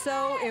 Which is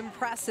so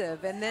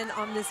impressive. And then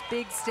on this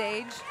big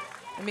stage,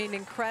 I mean,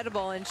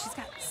 incredible. And she's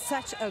got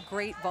such a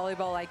great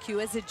volleyball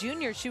IQ. As a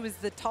junior, she was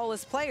the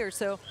tallest player,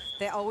 so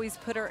they always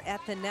put her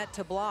at the net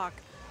to block.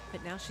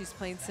 But now she's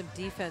playing some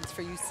defense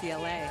for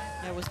UCLA.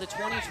 That was the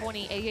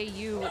 2020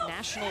 AAU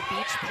National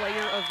Beach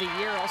Player of the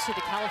Year, also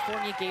the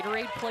California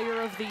Gatorade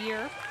Player of the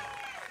Year.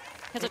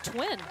 Has a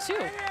twin,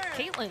 too.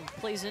 Caitlin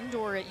plays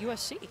indoor at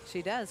USC.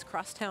 She does,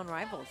 crosstown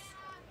rivals.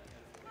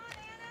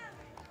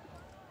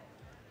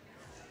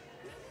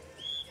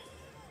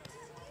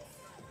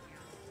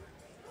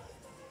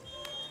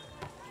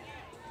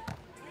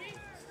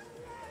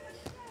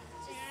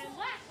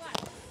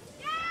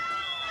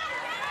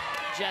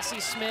 Jessie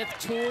Smith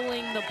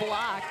tooling the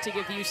block to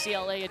give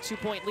UCLA a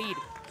 2-point lead.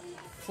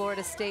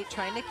 Florida State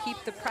trying to keep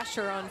the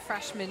pressure on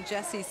freshman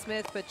Jessie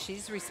Smith, but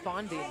she's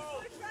responding.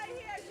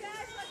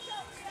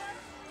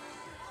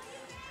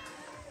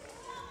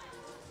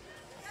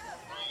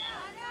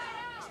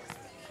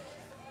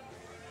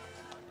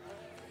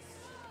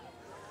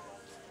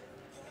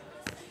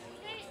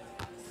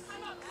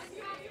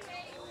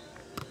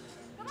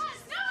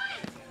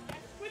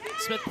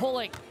 Smith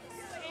pulling.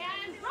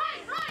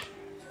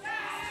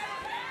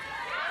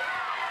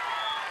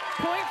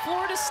 Point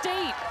Florida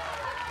State.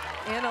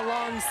 Anna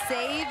Long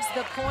saves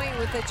the point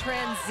with a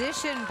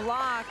transition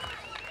block.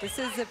 This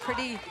is a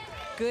pretty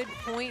good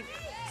point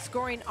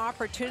scoring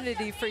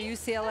opportunity for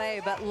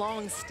UCLA, but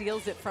Long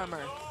steals it from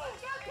her.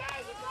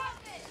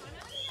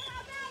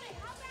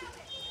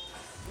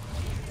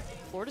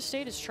 Florida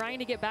State is trying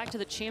to get back to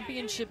the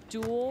championship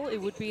duel. It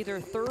would be their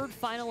 3rd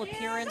final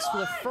appearance, for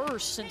the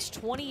first since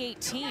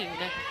 2018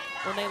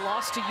 when they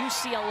lost to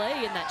UCLA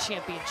in that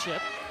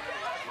championship.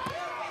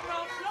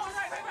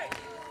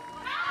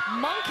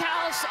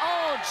 Monkhouse,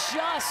 oh,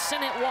 just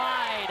sent it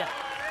wide.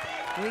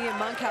 Leah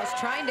Monkhouse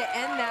trying to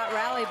end that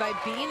rally by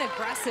being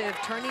aggressive,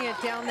 turning it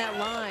down that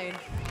line.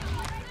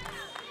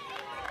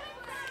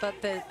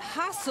 But the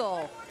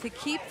hustle to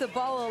keep the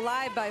ball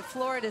alive by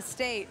Florida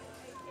State.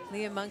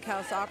 Leah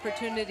Monkhouse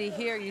opportunity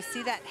here. You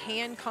see that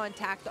hand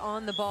contact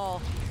on the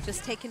ball,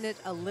 just taking it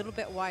a little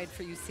bit wide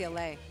for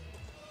UCLA.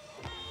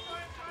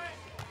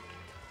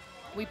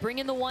 We bring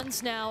in the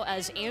ones now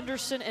as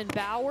Anderson and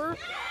Bauer,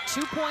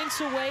 2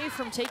 points away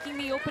from taking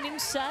the opening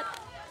set.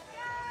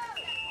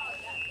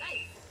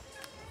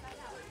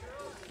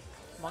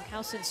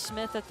 Monkhouse and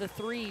Smith at the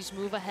threes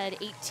move ahead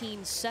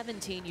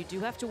 18-17. You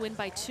do have to win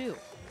by 2.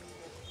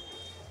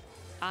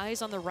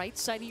 Eyes on the right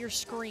side of your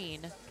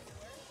screen.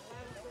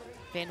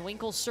 Van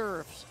Winkle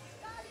serves.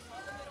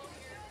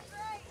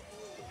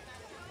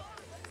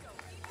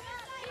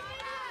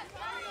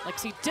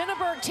 Lexi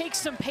Denneberg takes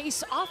some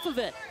pace off of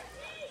it.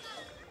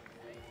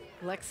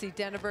 Lexi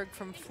Denneberg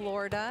from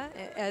Florida,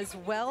 as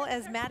well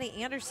as Maddie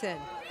Anderson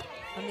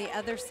on the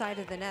other side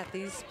of the net.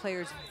 These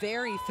players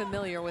very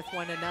familiar with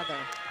one another.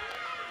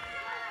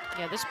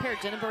 Yeah, this pair,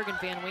 Denneberg and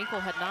Van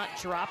Winkle, had not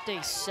dropped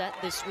a set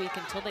this week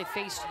until they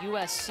faced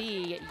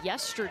USC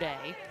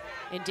yesterday.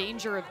 In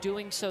danger of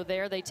doing so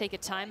there. They take a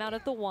timeout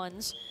at the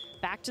ones.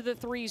 Back to the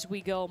threes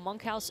we go.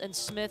 Monkhouse and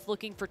Smith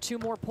looking for 2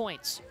 more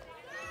points.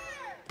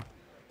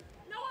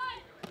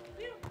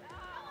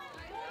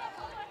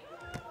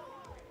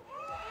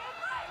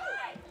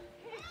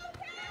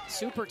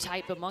 Super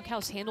tight, but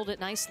Monkhouse handled it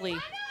nicely.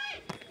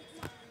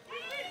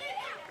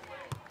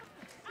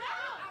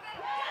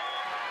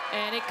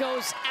 And it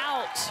goes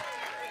out.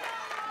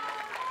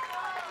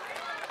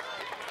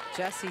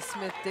 Jessie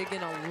Smith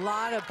digging a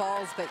lot of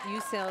balls, but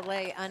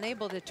UCLA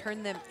unable to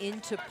turn them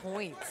into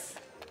points.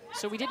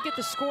 So we did get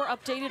the score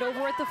updated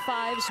over at the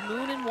fives.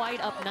 Moon and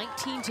White up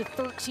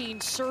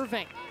 19-13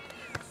 serving.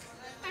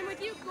 I'm with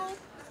you, go.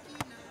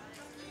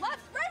 Left,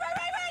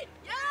 right.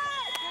 Yes!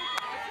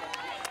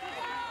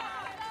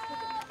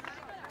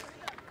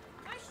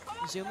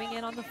 Zooming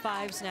in on the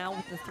fives now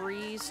with the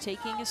threes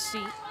taking a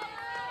seat.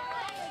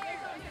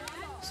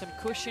 Some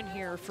cushion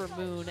here for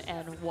Moon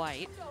and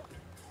White.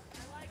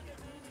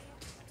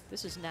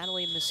 This is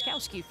Natalie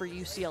Miskowski for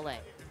UCLA.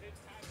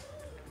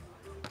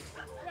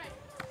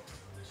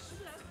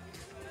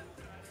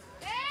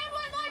 And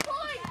 1 more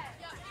point!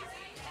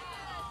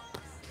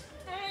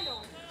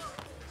 Handle.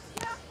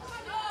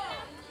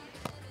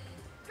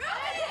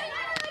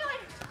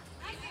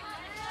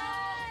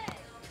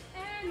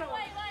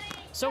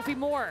 Sophie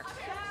Moore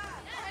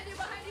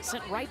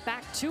sent right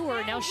back to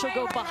her. Now she'll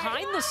go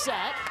behind the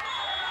set,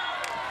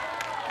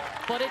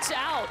 but it's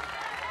out.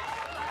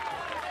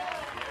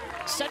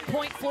 Set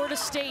point, Florida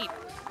State.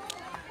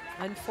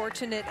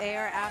 Unfortunate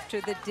error after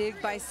the dig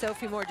by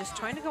Sophie Moore, just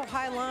trying to go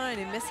high line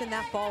and missing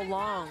that ball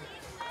long.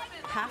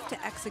 Have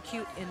to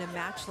execute in a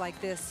match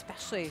like this,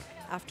 especially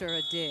after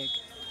a dig.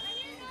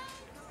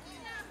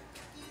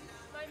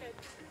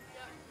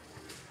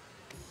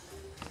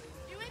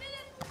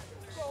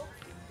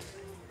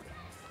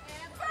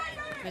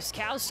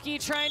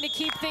 Miskowski trying to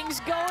keep things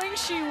going.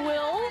 She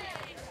will.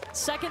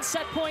 Second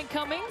set point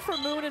coming for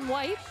Moon and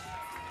White.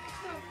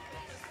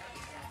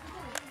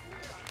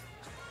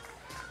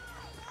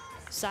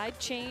 Side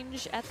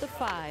change at the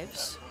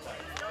 5s.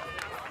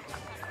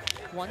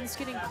 One's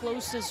getting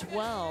close as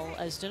well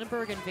as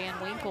Dinneberg and Van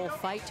Winkle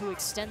fight to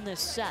extend this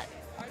set.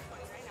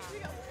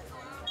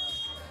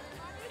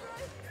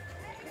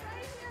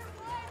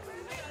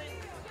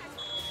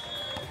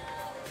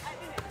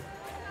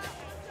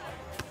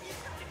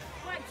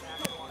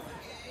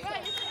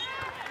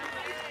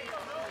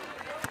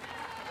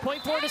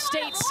 Point Florida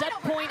State, set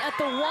point at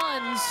the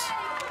 1s.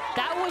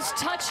 That was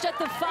touched at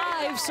the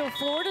 5s, so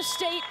Florida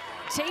State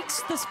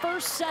takes this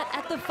first set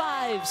at the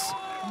 5s.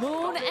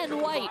 Moon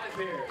and White.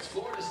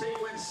 Florida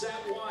State wins set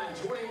 1,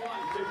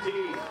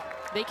 21-15.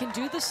 They can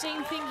do the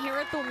same thing here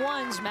at the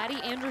 1s.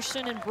 Maddie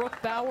Anderson and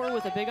Brooke Bauer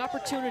with a big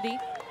opportunity.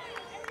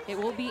 It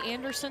will be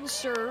Anderson's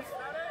serve.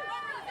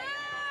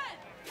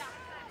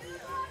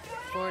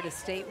 Florida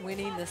State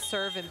winning the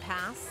serve and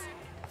pass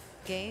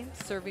game,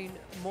 serving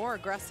more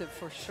aggressive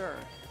for sure.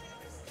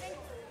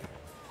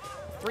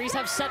 Threes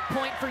have set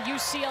point for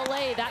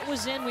UCLA. That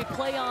was in. We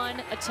play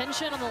on.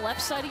 Attention on the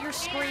left side of your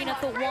screen at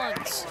the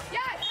 1s.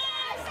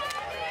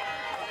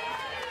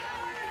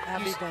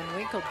 Abby Van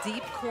Winkle,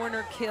 deep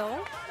corner kill,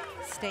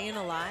 staying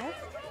alive.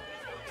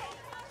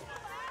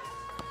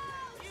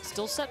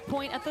 Still set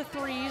point at the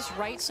 3s,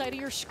 right side of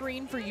your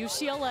screen for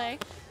UCLA.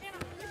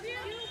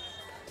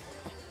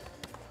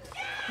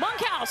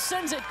 Monkhouse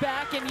sends it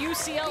back, and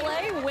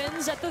UCLA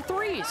wins at the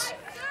 3s.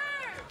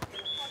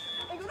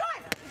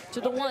 To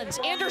the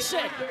 1s,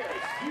 Anderson.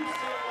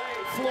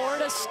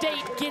 Florida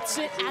State gets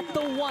it at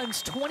the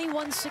 1s,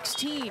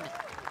 21-16.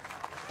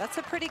 That's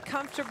a pretty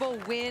comfortable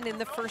win in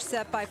the first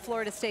set by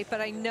Florida State, but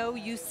I know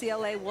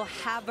UCLA will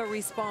have a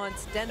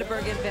response.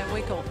 Dinneberg and Van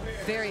Winkle,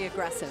 very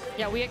aggressive.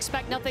 Yeah, we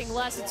expect nothing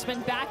less. It's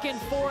been back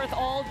and forth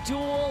all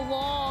duel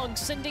long,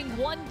 sending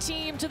one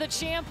team to the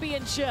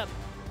championship.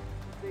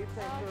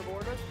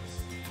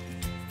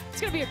 It's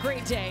gonna be a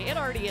great day. It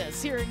already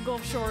is here in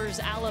Gulf Shores,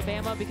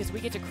 Alabama, because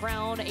we get to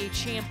crown a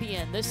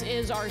champion. This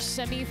is our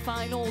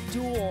semifinal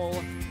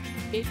duel.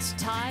 It's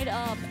tied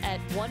up at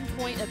 1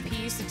 point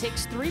apiece. It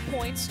takes 3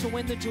 points to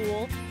win the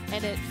duel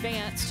and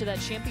advance to that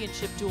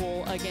championship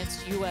duel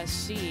against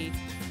USC.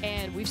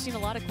 And we've seen a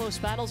lot of close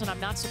battles, and I'm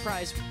not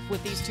surprised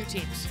with these two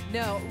teams.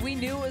 No, we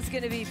knew it was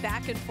going to be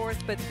back and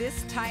forth, but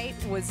this tight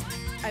was,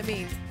 I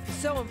mean,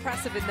 so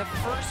impressive in the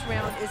first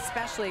round,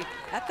 especially.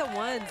 At the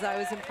 1s, I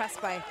was impressed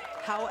by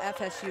how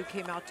FSU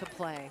came out to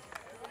play.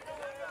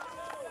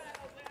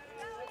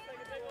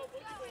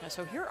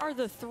 So here are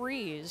the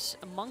 3s.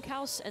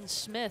 Monkhouse and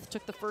Smith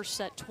took the first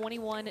set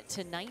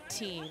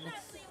 21-19.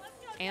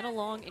 Anna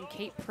Long and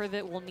Kate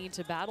Privet will need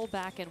to battle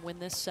back and win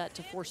this set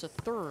to force a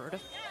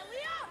third.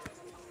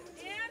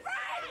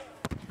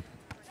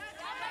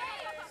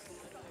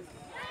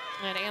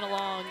 And Anna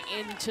Long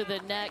into the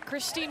net.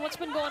 Christine, what's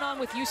been going on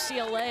with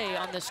UCLA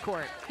on this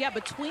court? Yeah,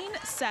 between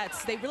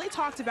sets, they really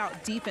talked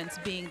about defense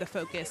being the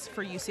focus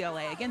for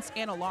UCLA. Against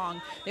Anna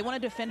Long, they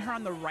want to defend her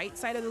on the right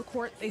side of the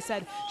court. They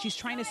said she's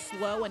trying to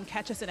slow and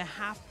catch us in a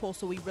half pull,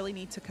 so we really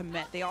need to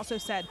commit. They also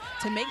said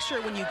to make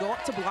sure when you go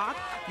up to block,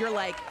 you're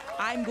like,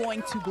 I'm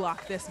going to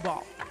block this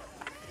ball.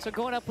 So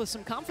going up with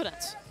some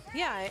confidence.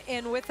 Yeah,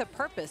 and with a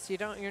purpose.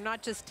 You're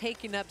not just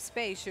taking up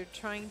space, you're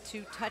trying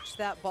to touch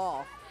that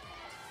ball.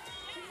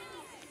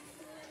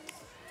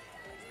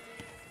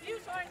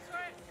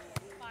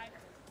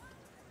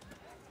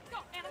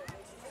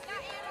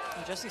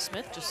 And Jessie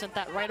Smith just sent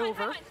that right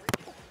over.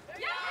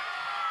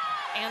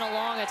 Anna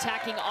Long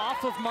attacking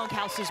off of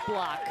Monkhouse's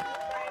block.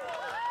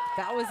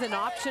 That was an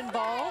option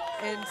ball,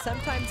 and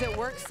sometimes it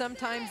works,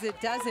 sometimes it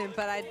doesn't,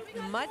 but I'd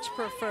much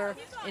prefer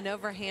an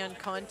overhand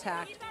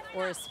contact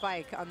or a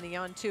spike on the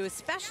on-2,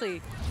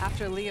 especially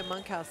after Leah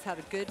Monkhouse had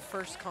a good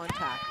first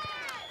contact.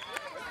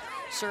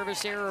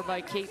 Service error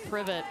by Kate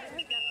Privet.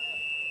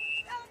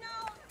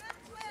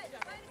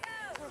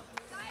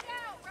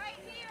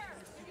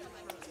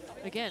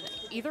 Again,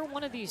 either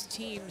one of these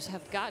teams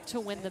have got to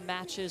win the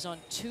matches on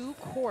 2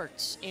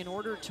 courts in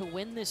order to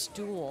win this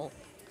duel.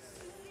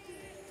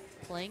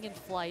 Playing in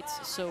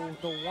flights, so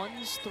the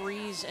 1s,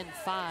 3s, and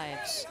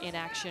 5s in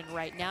action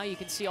right now. You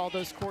can see all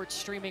those courts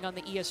streaming on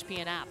the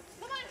ESPN app.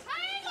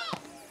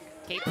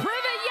 Kate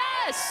Privet,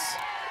 yes!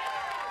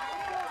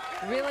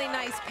 Really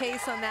nice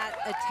pace on that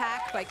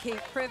attack by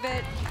Kate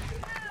Privet.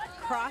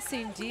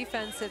 Crossing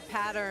defensive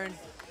pattern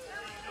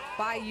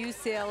by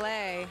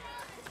UCLA.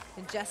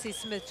 And Jessie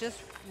Smith just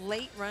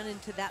late run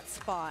into that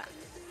spot.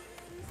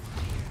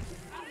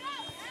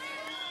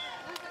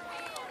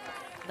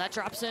 That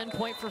drops in,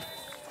 point for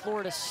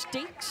Florida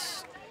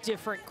State.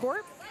 Different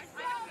court.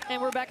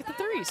 And we're back at the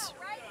threes.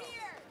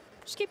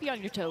 Just keep you on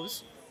your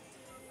toes.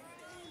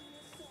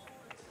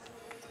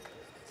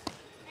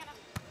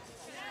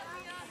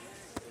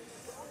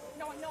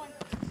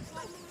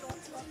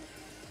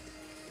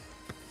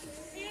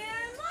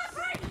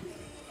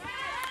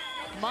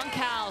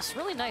 Monkhouse,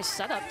 really nice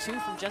setup too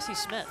from Jessie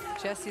Smith.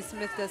 Jessie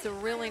Smith does a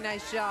really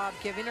nice job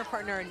giving her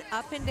partner an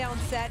up and down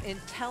set and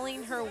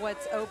telling her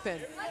what's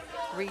open.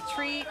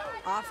 Retreat,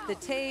 off the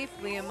tape.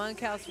 Leah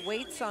Monkhouse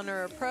waits on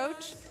her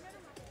approach.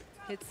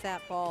 Hits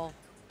that ball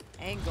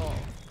angle.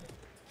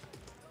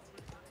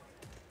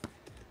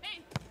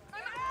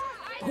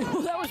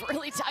 Ooh, that was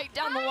really tight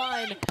down the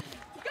line.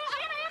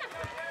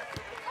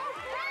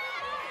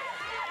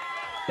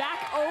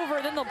 Back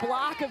over, then the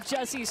block of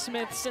Jessie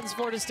Smith since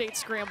Florida State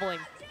scrambling.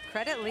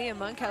 Credit Leah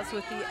Monkhouse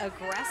with the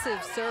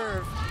aggressive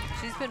serve.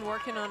 She's been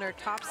working on her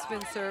top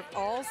spin serve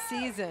all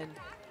season.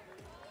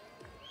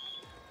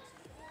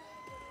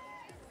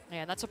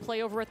 And that's a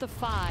play over at the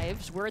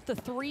fives. We're at the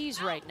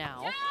threes right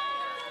now.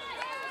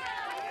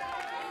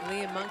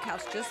 Leah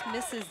Monkhouse just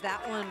misses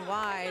that one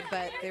wide,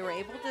 but they were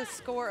able to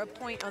score a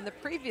point on the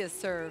previous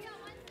serve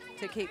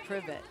to Kate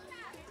Privet.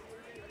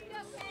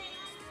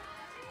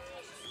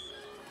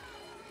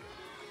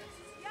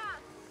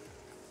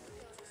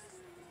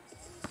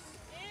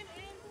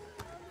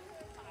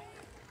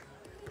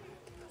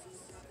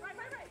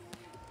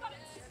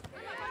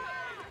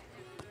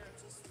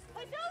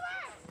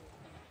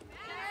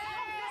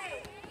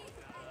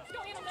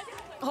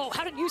 Oh,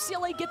 how did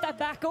UCLA get that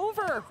back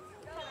over?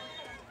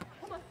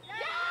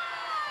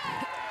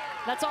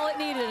 That's all it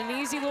needed, an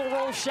easy little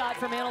roll shot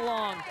from Anna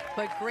Long.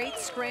 But great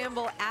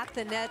scramble at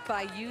the net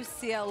by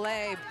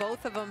UCLA.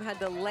 Both of them had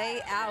to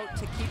lay out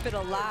to keep it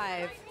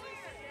alive.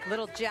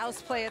 Little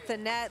joust play at the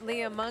net.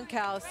 Leah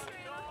Monkhouse,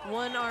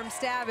 one arm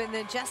stab, and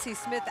then Jessie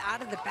Smith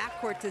out of the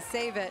backcourt to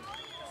save it.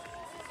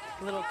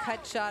 Little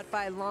cut shot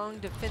by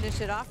Long to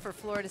finish it off for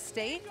Florida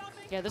State.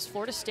 Yeah, this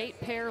Florida State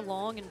pair,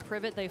 Long and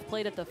Privet, they've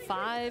played at the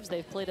fives,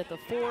 they've played at the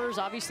fours.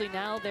 Obviously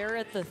now they're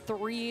at the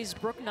threes.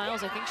 Brooke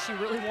Niles, I think she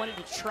really wanted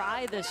to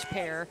try this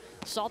pair.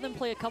 Saw them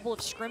play a couple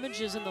of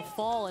scrimmages in the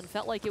fall and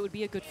felt like it would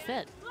be a good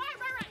fit.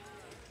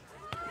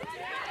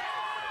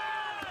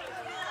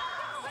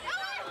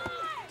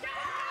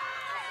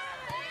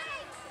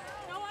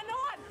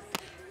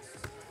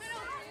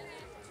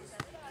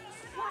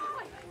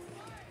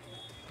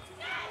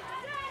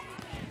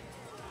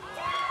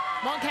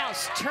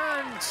 Monkhouse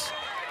turns.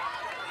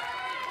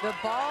 The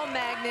ball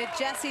magnet,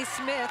 Jessie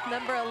Smith,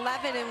 number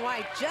 11 in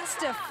white,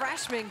 just a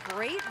freshman.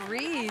 Great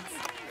reads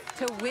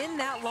to win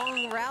that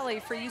long rally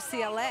for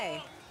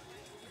UCLA.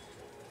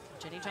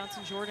 Jenny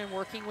Johnson-Jordan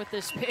working with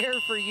this pair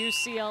for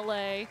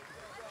UCLA.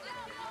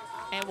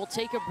 And we'll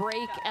take a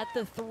break at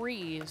the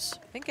threes.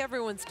 I think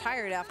everyone's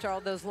tired after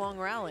all those long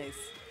rallies.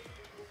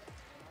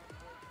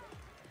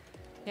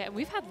 Yeah,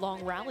 we've had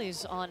long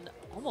rallies on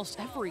almost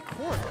every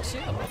court, too.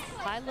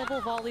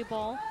 High-level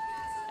volleyball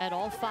at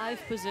all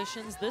five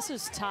positions. This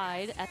is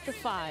tied at the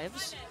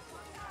fives.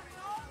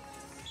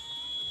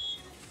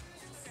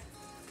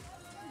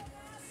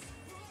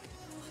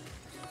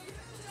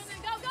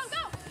 Go, go,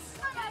 go!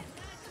 Come on, guys.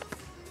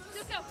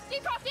 Just go.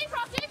 Deep cross, deep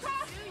cross, deep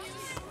cross!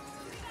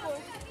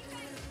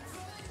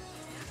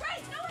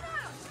 Great, no one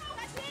out!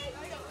 That's me!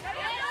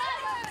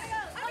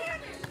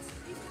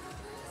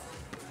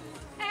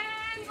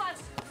 And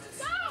bust.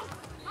 Go!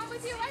 I'm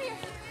with you right here.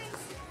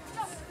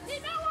 Go.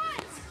 Deep, no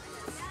one!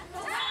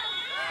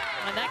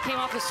 And that came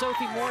off of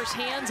Sophie Moore's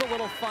hands a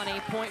little funny.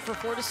 Point for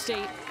Florida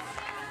State.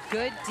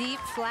 Good deep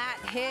flat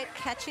hit,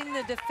 catching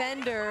the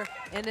defender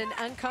in an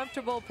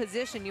uncomfortable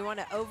position. You want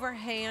to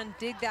overhand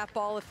dig that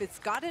ball if it's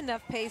got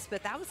enough pace,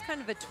 but that was kind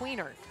of a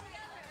tweener.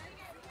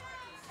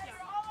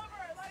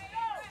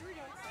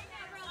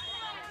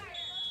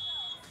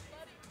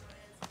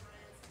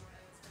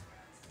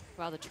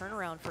 Wow, the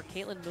turnaround for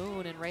Caitlin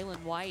Moon and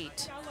Raylan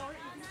White.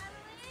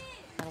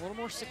 Had a little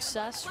more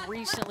success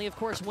recently, of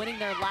course, winning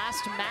their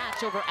last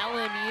match over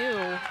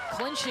LMU,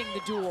 clinching the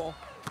duel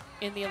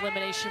in the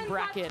elimination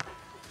bracket.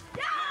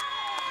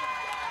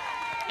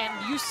 And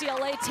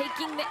UCLA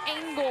taking the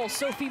angle,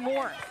 Sophie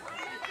Moore.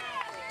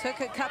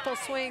 Took a couple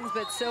swings,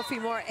 but Sophie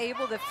Moore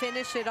able to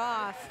finish it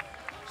off.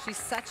 She's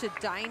such a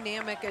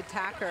dynamic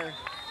attacker.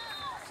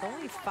 She's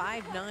only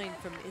 5'9"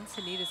 from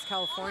Encinitas,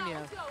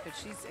 California, but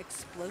she's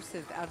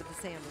explosive out of the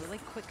sand, really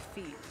quick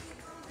feet.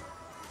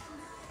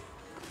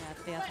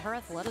 Yeah, her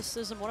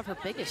athleticism, one of her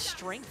biggest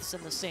strengths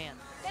in the sand.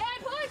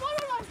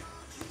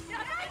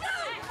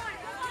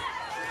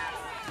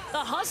 The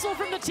hustle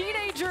from the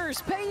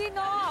teenagers paying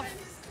off.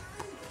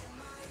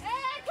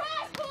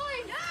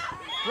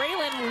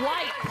 Raylan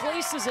White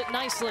places it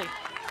nicely.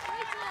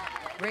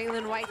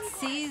 Raylan White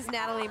sees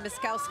Natalie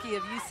Miskowski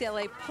of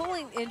UCLA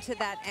pulling into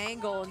that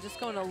angle and just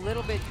going a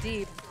little bit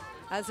deep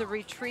as a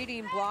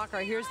retreating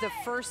blocker. Here's the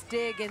first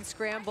dig and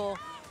scramble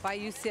by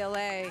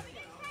UCLA.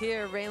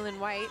 Here, Raylan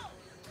White,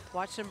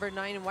 watch number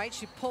 9 in white.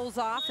 She pulls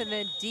off and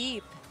then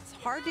deep. It's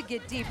hard to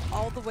get deep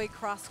all the way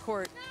cross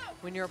court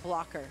when you're a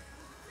blocker.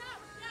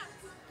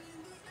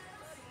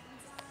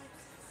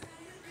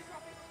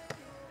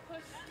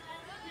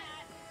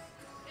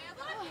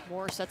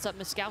 Moore sets up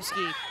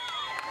Miskowski.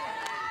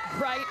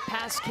 Right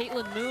past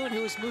Caitlin Moon,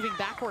 who is moving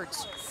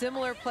backwards.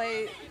 Similar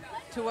play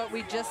to what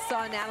we just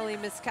saw Natalie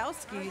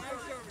Miskowski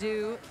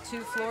do to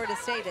Florida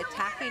State,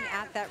 attacking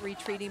at that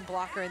retreating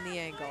blocker in the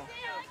angle.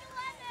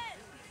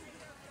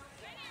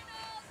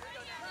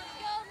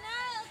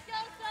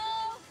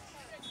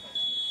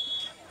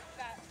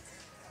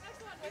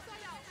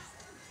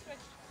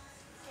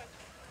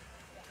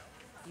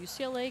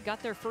 UCLA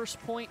got their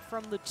first point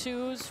from the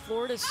 2s.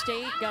 Florida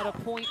State got a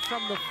point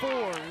from the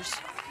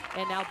 4s.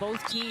 And now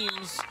both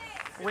teams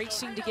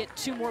racing to get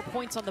 2 more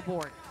points on the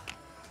board.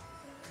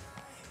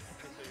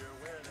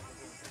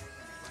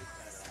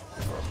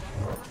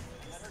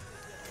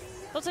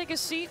 They'll take a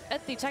seat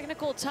at the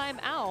technical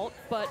timeout,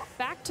 but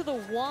back to the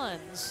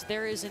 1s.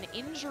 There is an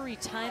injury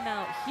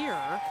timeout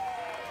here.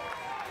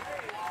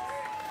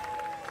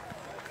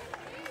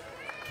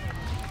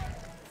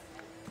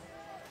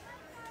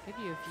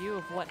 Give you a view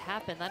of what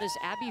happened. That is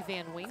Abby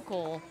Van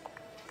Winkle.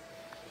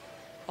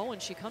 Oh,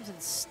 and she comes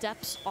and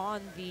steps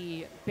on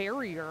the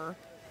barrier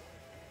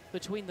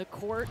between the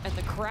court and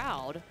the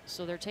crowd.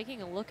 So they're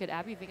taking a look at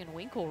Abby Van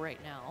Winkle right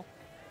now.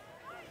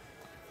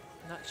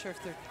 Not sure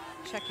if they're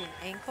checking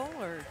ankle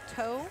or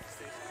toe.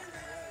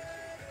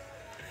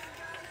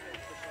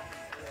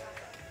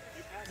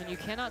 And you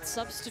cannot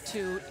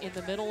substitute in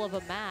the middle of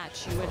a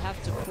match. You would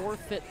have to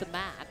forfeit the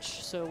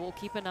match. So we'll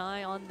keep an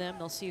eye on them.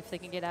 They'll see if they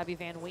can get Abby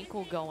Van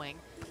Winkle going.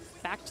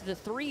 Back to the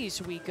 3s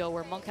we go,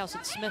 where Monkhouse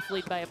and Smith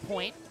lead by a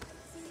point.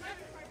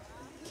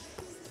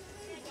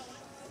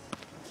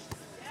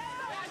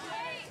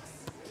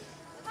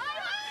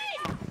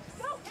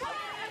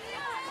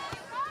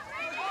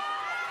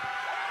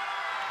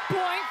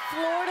 Point,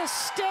 Florida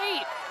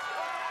State.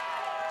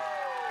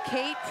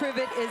 Kate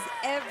Privet is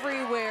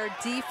everywhere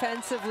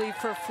defensively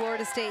for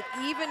Florida State,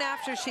 even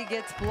after she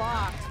gets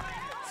blocked,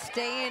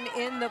 staying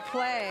in the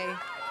play.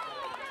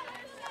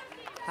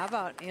 How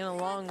about Anna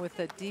Long with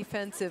the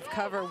defensive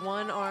cover,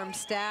 1-arm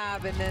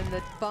stab, and then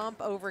the bump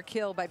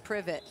overkill by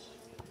Privet.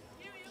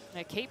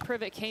 Now, Kate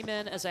Privet came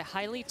in as a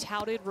highly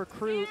touted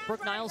recruit.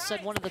 Brooke Niles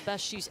said one of the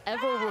best she's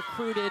ever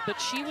recruited,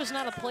 but she was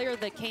not a player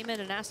that came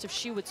in and asked if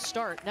she would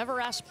start. Never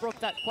asked Brooke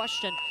that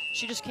question.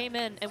 She just came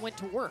in and went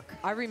to work.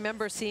 I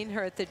remember seeing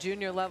her at the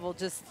junior level,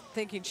 just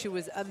thinking she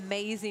was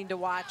amazing to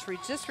watch. She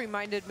just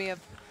reminded me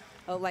of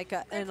like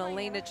an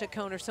Elena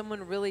Chacon or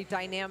someone really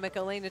dynamic.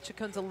 Elena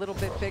Chacon's a little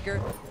bit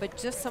bigger, but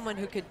just someone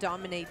who could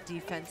dominate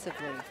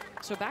defensively.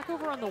 So back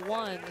over on the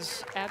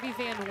 1s, Abby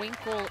Van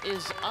Winkle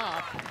is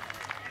up.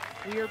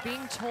 We are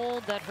being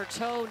told that her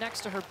toe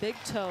next to her big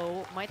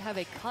toe might have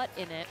a cut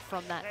in it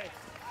from that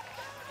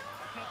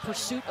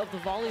pursuit of the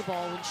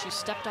volleyball when she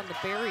stepped on the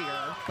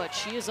barrier, but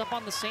she is up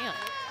on the sand.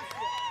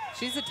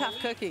 She's a tough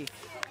cookie.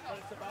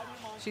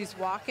 She's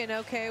walking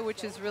okay,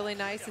 which is really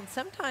nice. And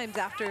sometimes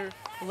after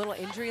a little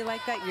injury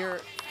like that, your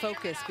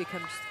focus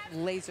becomes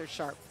laser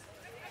sharp.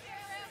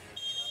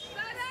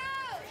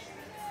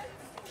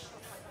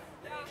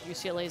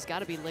 UCLA's got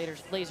to be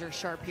laser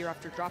sharp here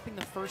after dropping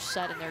the first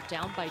set, and they're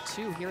down by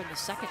 2 here in the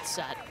second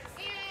set.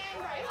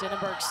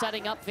 Denenberg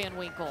setting up Van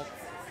Winkle.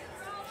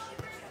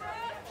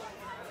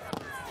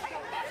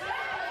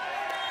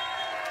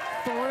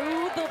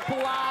 Through the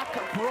block,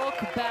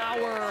 Brooke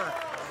Bauer.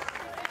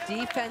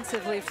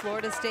 Defensively,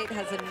 Florida State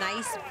has a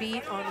nice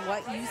beat on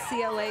what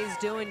UCLA is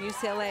doing.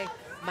 UCLA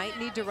might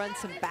need to run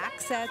some back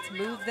sets,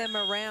 move them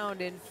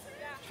around, and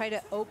try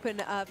to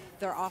open up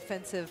their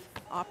offensive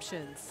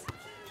options.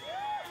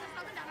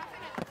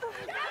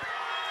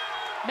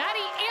 Maddie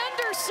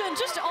Anderson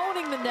just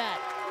owning the net.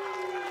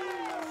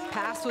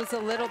 Pass was a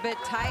little bit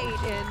tight,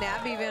 and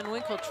Abby Van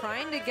Winkle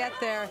trying to get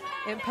there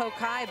and poke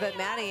high, but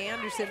Maddie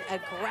Anderson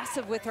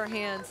aggressive with her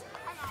hands.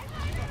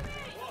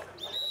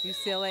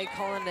 UCLA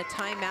calling a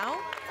timeout.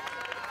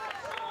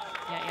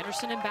 Yeah,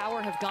 Anderson and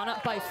Bauer have gone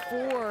up by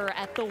 4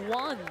 at the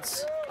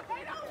 1s.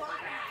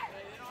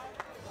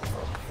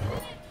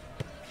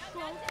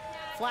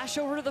 Flash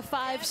over to the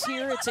 5s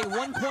here. It's a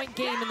 1-point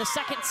game in the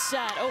second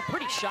set. Oh,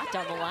 pretty shot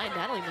down the line,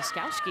 Natalie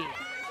Miskowski.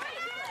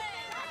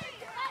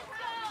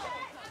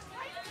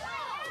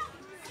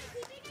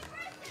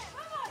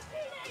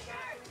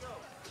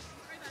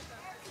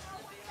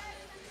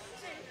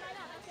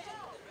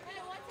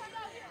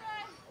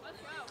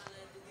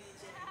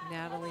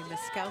 Natalie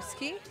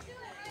Miskowski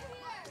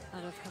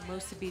out of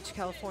Hermosa Beach,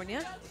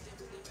 California.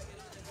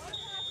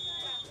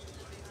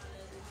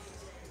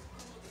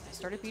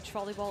 Started beach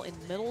volleyball in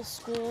middle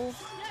school,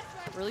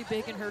 really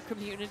big in her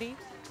community.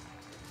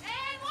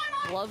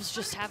 Loves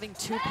just having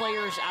 2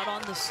 players out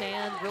on the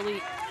sand,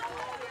 really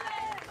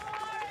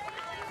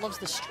loves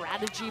the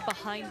strategy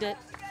behind it.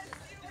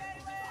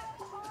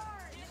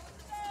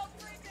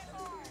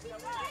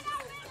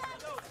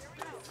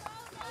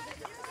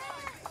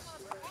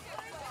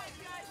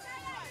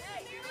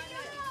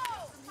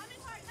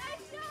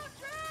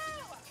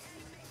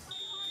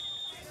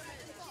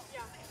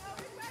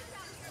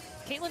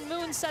 Caitlin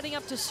Moon setting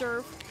up to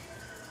serve.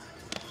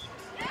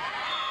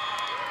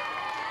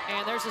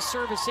 And there's a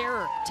service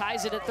error,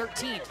 ties it at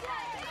 13.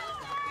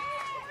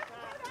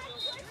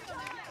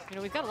 You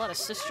know, we've got a lot of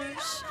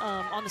sisters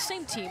on the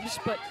same teams,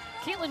 but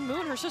Caitlin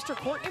Moon, her sister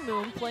Courtney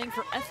Moon, playing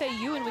for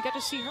FAU, and we got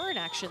to see her in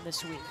action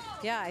this week.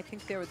 Yeah, I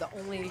think they were the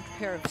only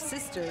pair of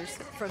sisters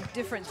from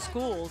different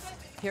schools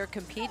here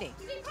competing.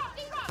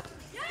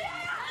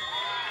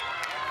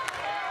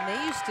 And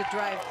they used to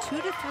drive 2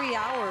 to 3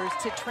 hours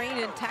to train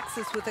in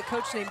Texas with a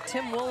coach named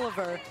Tim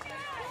Wolliver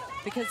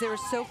because they were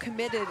so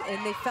committed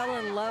and they fell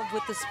in love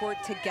with the sport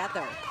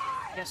together.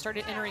 Yeah,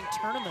 started entering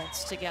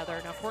tournaments together.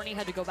 Now, Courtney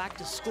had to go back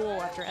to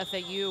school after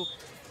FAU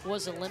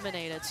was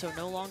eliminated, so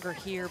no longer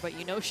here, but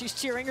you know she's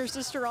cheering her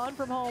sister on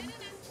from home.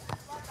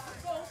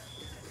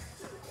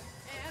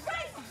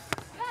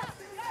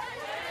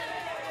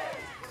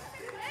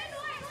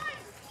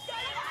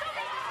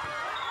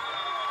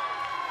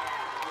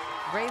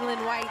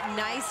 Raylan White,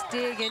 nice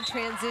dig in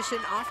transition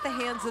off the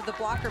hands of the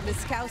blocker,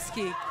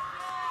 Miskowski.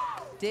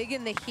 Dig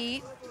in the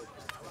heat,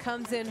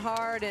 comes in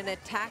hard and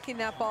attacking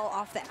that ball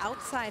off the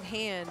outside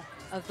hand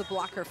of the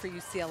blocker for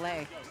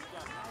UCLA.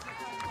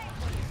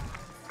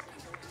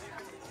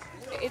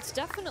 It's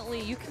definitely,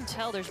 you can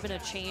tell there's been a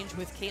change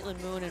with Caitlin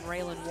Moon and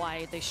Raylan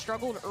White. They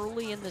struggled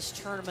early in this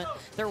tournament.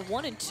 They're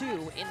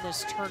 1-2 in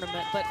this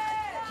tournament, but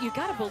you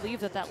got to believe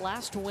that that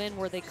last win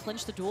where they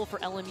clinched the duel for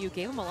LMU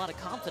gave them a lot of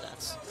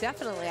confidence.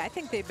 Definitely. I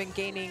think they've been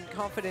gaining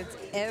confidence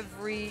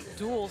every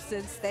duel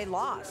since they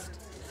lost.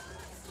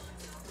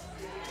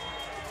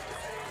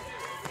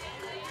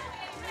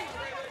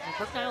 And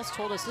Brooke Niles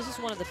told us this is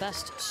one of the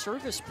best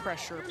service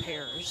pressure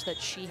pairs that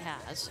she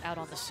has out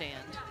on the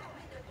sand.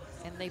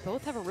 And they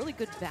both have a really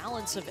good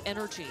balance of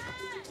energy.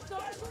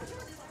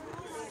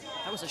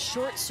 That was a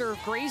short serve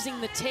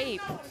grazing the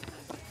tape.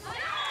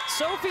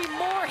 Sophie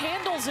Moore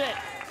handles it.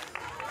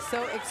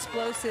 So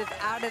explosive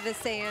out of the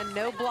sand,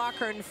 no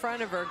blocker in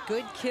front of her.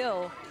 Good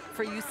kill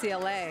for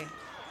UCLA.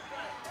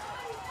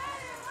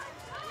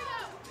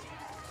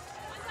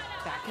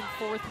 Back and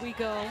forth we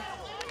go.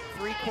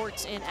 3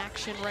 courts in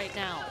action right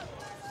now.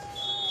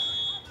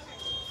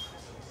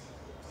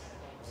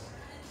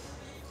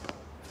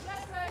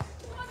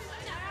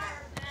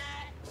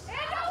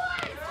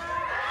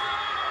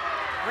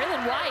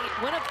 Raylan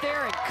White went up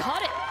there and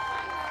cut it.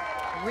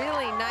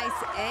 Really nice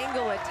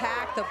angle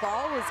attack. The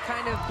ball was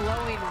kind of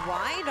blowing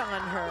wide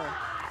on her.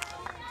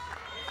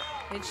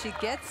 And she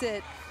gets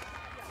it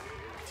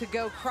to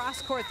go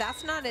cross court.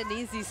 That's not an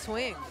easy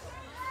swing.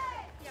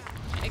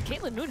 And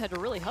Caitlin Moon had to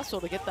really hustle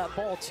to get that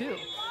ball too.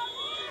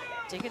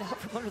 Take it out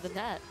from under the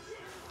net.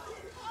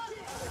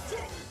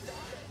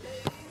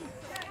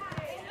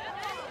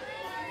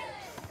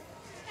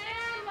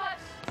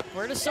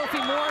 Where does Sophie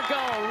Moore go?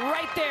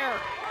 Right there.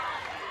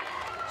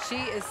 She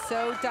is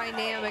so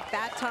dynamic.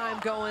 That time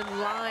going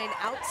line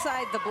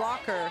outside the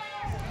blocker.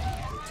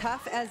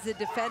 Tough as a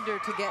defender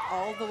to get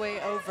all the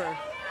way over.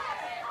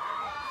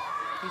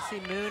 You see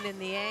Moon in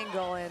the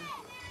angle and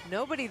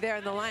nobody there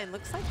in the line.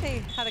 Looks like they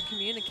had a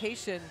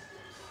communication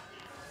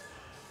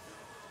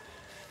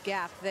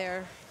gap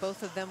there.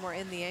 Both of them were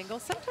in the angle.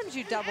 Sometimes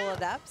you double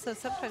it up, so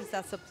sometimes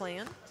that's a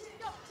plan.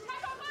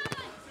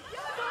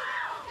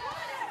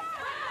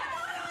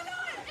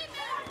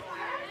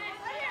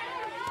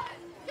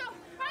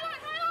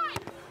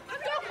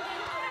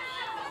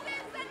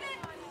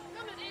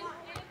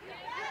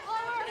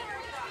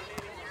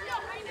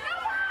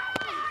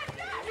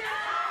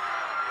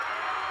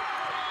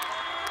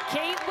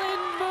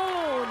 Caitlin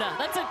Moon.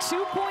 That's a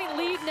 2-point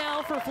lead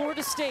now for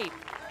Florida State.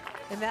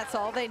 And that's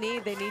all they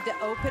need. They need to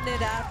open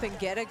it up and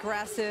get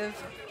aggressive.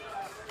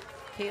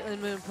 Caitlin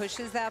Moon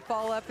pushes that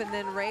ball up, and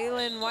then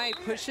Raylan White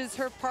pushes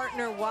her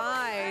partner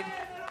wide.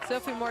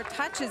 Sophie Moore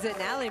touches it,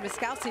 and Allie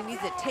Miskowski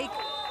needs to take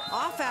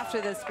off after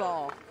this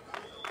ball.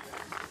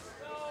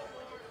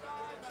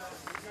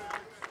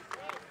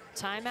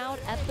 Timeout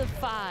at the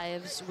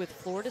 5s with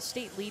Florida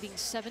State leading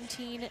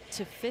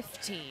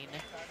 17-15.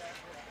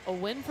 A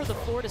win for the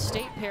Florida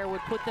State pair would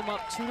put them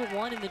up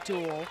 2-1 in the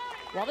duel.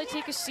 While they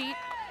take a seat,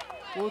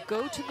 we'll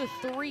go to the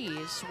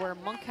 3s where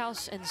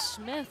Monkhouse and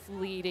Smith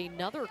lead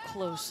another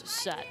close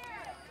set.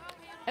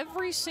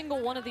 Every single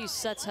one of these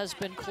sets has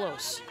been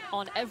close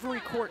on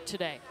every court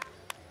today.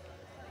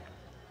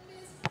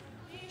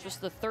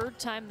 Just the 3rd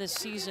time this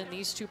season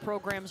these two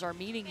programs are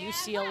meeting.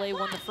 UCLA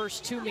won the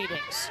first 2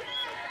 meetings.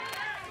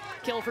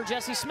 Kill for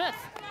Jessie Smith.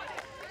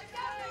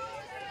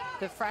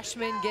 The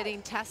freshman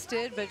getting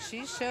tested, but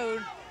she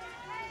showed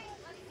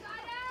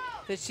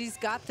that she's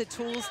got the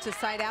tools to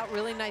side out.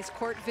 Really nice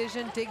court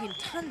vision, digging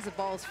tons of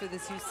balls for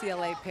this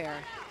UCLA pair.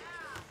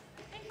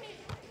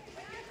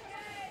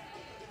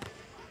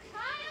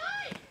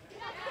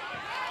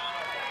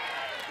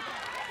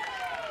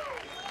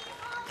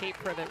 Kate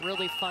Privet,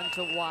 really fun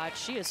to watch.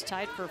 She is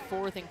tied for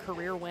 4th in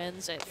career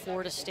wins at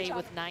Florida State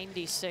with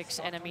 96,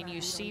 and I mean,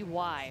 you see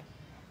why.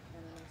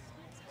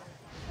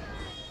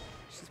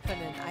 She's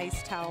putting an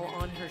ice towel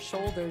on her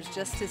shoulders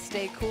just to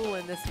stay cool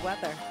in this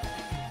weather.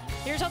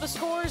 Here's how the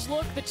scores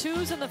look. The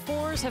 2s and the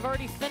 4s have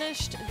already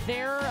finished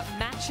their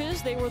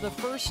matches. They were the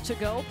first to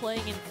go,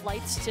 playing in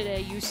flights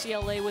today.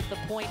 UCLA with the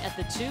point at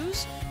the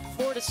 2s.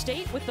 Florida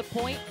State with the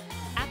point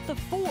at the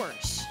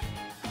 4s.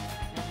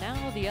 And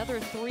now the other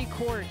 3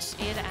 courts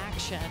in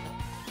action.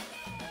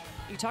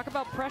 You talk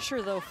about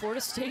pressure, though. Florida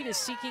State is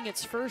seeking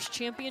its first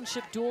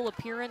championship dual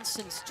appearance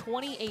since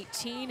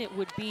 2018. It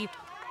would be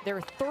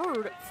their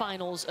 3rd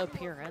finals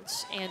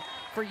appearance. And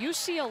for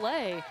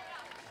UCLA,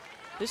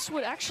 this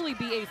would actually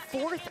be a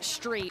 4th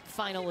straight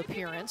final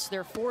appearance,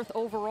 their 4th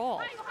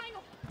overall.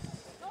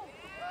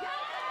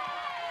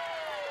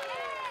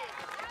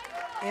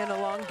 Anna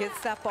Long gets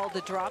that ball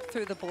to drop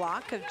through the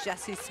block of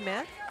Jessie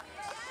Smith.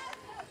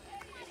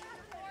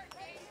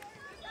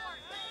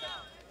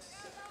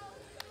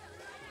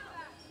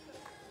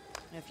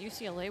 If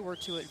UCLA were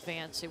to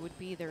advance, it would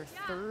be their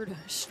 3rd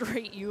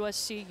straight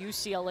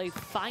USC-UCLA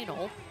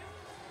final.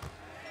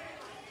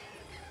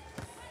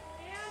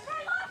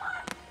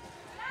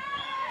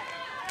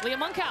 Leah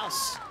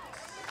Monkhouse.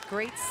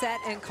 Great set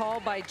and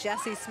call by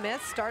Jessie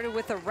Smith. Started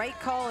with a right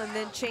call and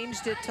then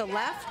changed it to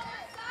left.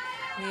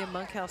 Leah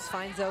Monkhouse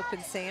finds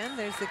open sand.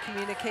 There's the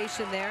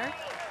communication there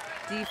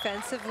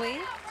defensively.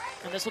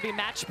 And this will be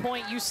match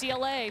point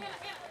UCLA.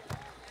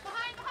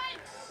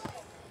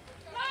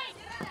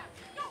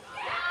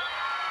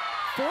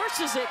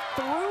 Forces it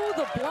through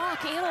the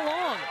block and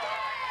along.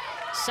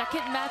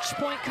 2nd match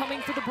point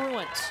coming for the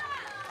Bruins.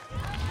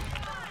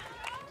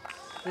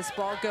 This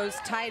ball goes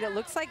tight. It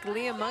looks like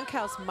Leah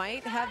Monkhouse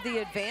might have the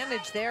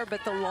advantage there,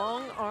 but the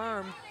long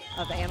arm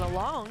of Anna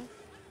Long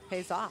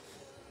pays off.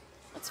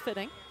 That's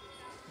fitting.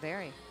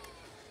 Very.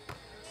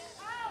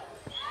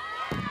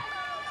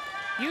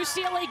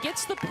 UCLA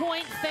gets the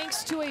point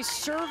thanks to a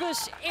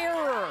service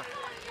error.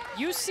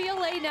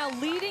 UCLA now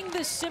leading the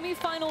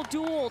semifinal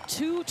duel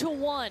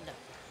 2-1.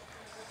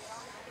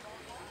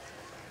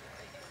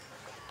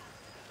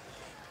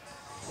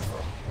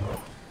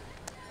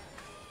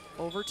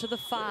 Over to the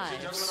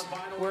 5s,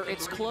 where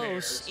it's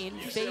close in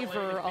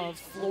favor of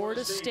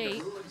Florida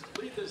State.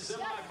 Lead the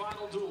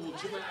semifinal duel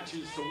 2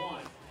 matches to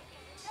 1.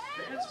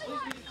 Fans,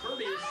 please be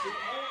courteous to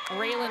all.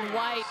 Raylan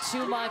White,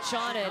 too much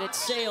on it. It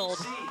sailed.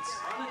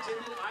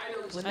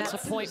 That's a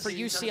point for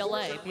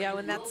UCLA. Yeah,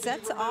 when that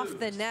sets off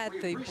the net,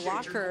 the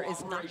blocker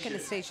is not going to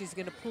stay. She's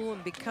going to pull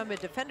and become a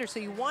defender. So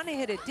you want to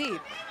hit it deep,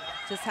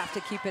 just have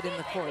to keep it in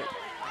the court.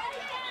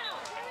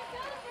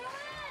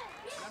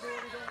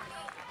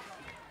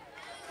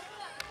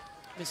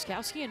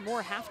 Miskowski and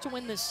Moore have to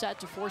win this set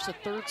to force a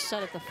 3rd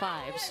set at the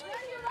 5s.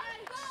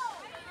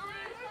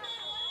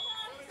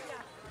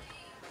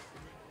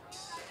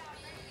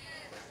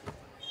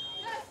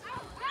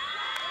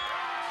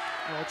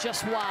 Well,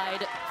 just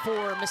wide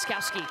for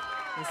Miskowski.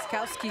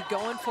 Miskowski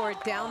going for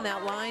it down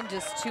that line,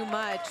 just too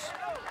much.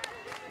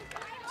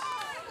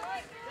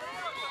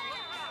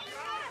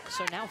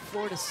 So now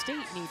Florida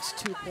State needs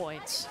 2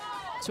 points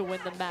to win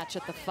the match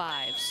at the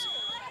 5s.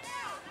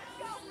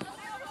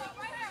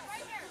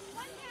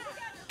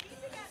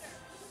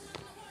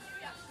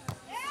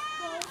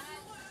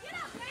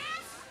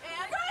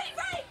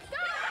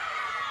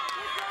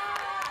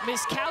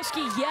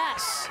 Miskowski,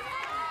 yes.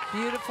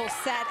 Beautiful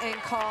set and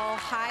call,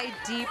 high,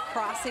 deep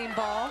crossing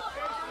ball.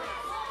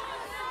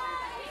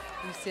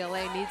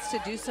 UCLA needs to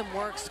do some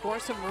work, score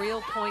some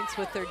real points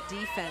with their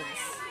defense.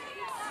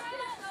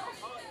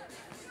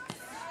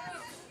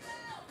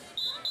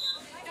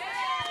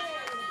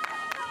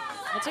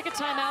 We'll take a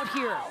timeout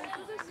here.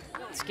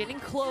 It's getting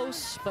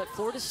close, but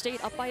Florida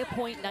State up by a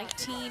point,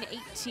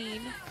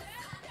 19-18.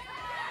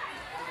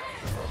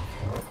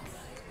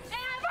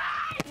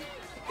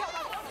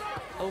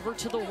 Over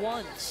to the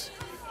 1s.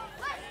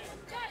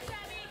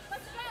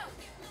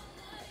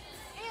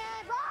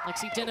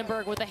 Lexi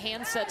Dinnenberg with a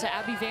hand set to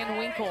Abby Van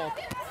Winkle.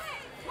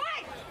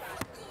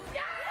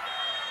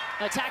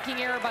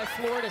 Attacking error by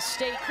Florida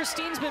State.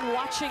 Christine's been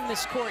watching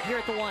this court here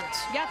at the 1s.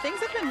 Yeah, things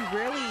have been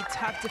really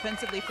tough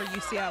defensively for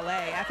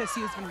UCLA.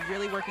 FSU has been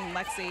really working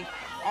Lexi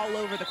all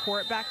over the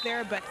court back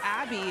there, but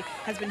Abby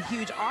has been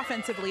huge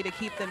offensively to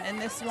keep them in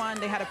this one.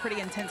 They had a pretty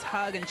intense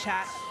hug and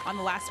chat on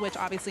the last switch.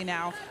 Obviously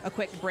now a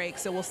quick break,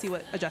 so we'll see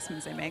what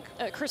adjustments they make.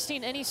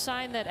 Christine, any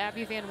sign that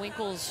Abby Van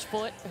Winkle's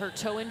foot, her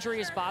toe injury,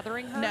 is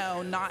bothering her?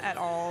 No, not at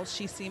all.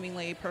 She's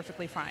seemingly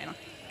perfectly fine.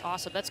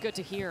 Awesome, that's good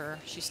to hear.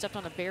 She stepped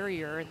on a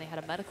barrier and they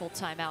had a medical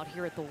timeout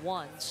here at the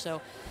 1.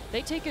 So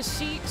they take a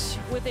seat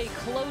with a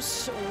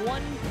close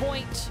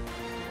 1-point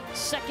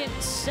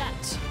 2nd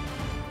set.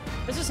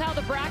 This is how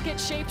the bracket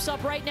shapes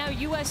up right now.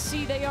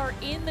 USC, they are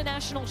in the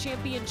national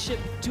championship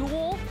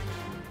duel.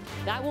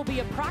 That will be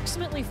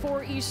approximately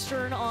 4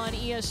 Eastern on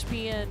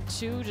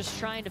ESPN2, just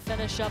trying to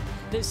finish up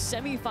this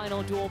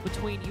semifinal duel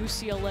between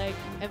UCLA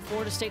and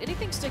Florida State.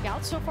 Anything stick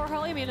out so far,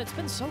 Holly? I mean, it's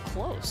been so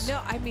close.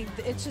 No, I mean,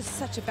 it's just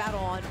such a battle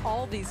on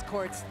all these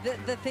courts.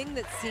 The thing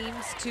that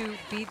seems to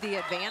be the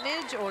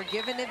advantage or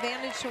give an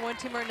advantage to one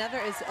team or another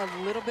is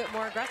a little bit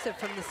more aggressive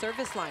from the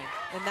service line,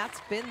 and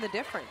that's been the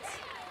difference.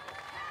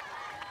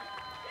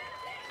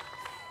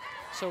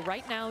 So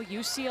right now,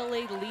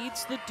 UCLA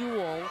leads the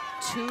duel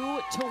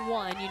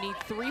 2-1. You need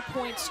 3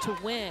 points to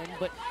win,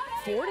 but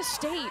Florida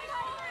State,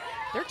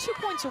 they're 2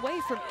 points away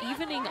from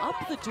evening up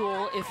the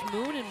duel if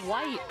Moon and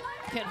White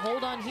can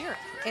hold on here.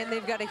 And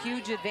they've got a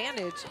huge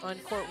advantage on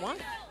court 1.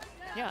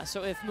 Yeah,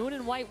 so if Moon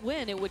and White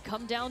win, it would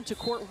come down to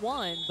court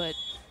 1, but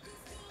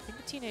I think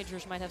the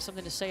teenagers might have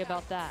something to say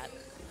about that.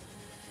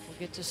 We'll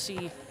get to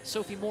see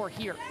Sophie Moore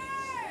here.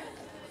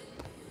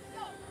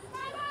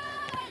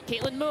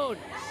 Caitlin Moon.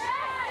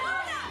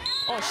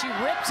 Oh, she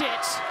ripped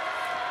it.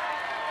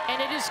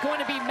 And it is going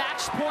to be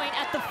match point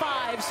at the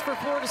 5s for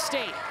Florida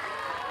State.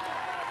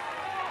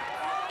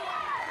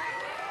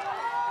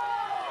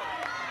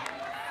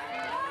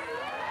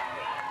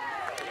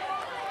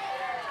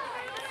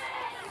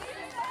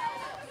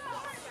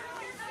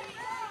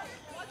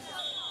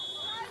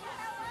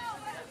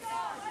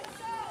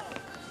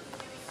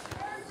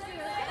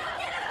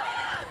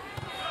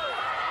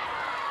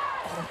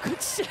 Oh,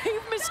 good save,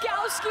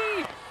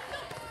 Miskowski.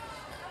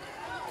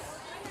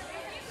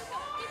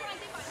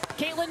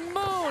 Caitlin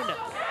Moon.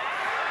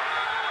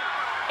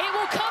 It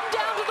will come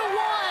down to the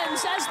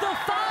 1s as the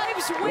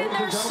 5s win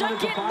their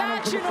second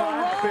match in a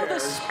row. The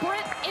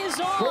sprint is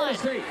on.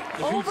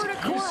 Over to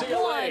court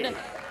 1.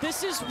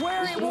 This is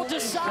where it will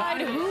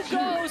decide who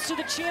goes to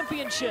the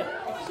championship.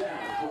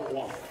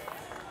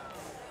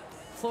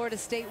 Florida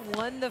State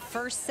won the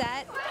first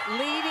set.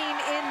 Leading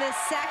in the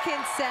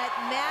second set,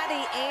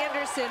 Maddie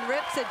Anderson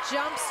rips a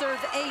jump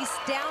serve ace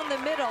down the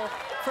middle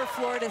for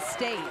Florida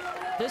State.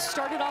 This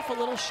started off a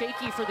little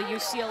shaky for the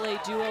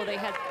UCLA duo. They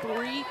had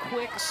 3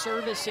 quick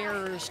service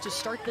errors to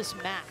start this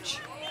match.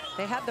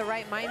 They had the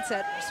right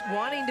mindset,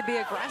 wanting to be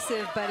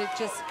aggressive, but it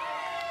just,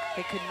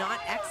 they could not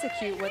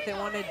execute what they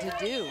wanted to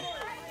do.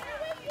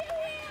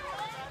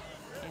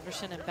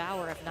 Anderson and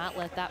Bauer have not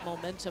let that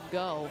momentum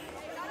go.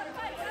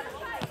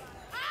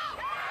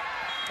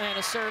 And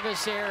a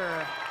service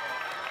error.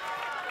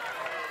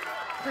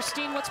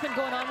 Christine, what's been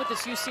going on with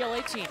this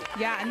UCLA team?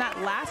 Yeah, in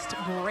that last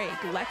break,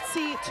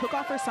 Lexi took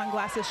off her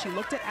sunglasses. She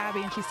looked at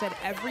Abby and she said,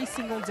 every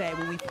single day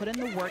when we put in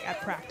the work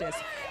at practice,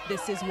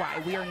 this is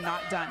why we are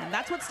not done. And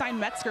that's what Stein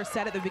Metzger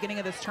said at the beginning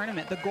of this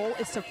tournament. The goal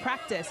is to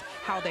practice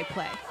how they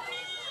play.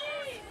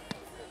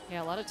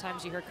 Yeah, a lot of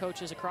times you hear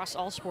coaches across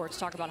all sports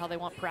talk about how they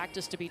want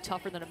practice to be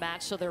tougher than a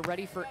match so they're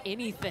ready for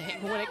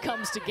anything when it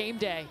comes to game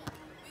day.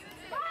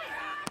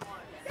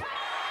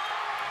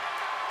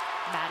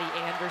 Maddie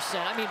Anderson.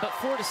 I mean, but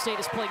Florida State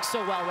is playing so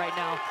well right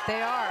now. They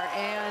are,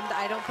 and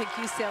I don't think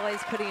UCLA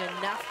is putting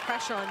enough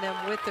pressure on them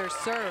with their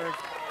serve.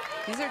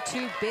 These are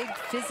 2 big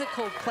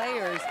physical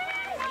players.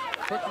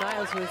 Brooke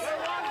Niles was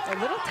a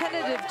little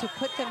tentative to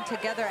put them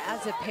together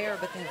as a pair,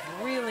 but they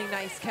have really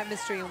nice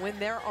chemistry, and when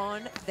they're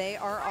on, they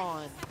are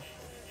on.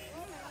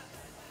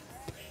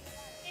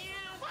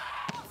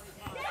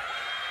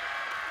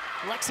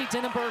 Lexi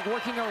Dinenberg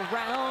working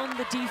around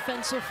the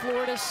defense of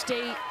Florida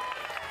State.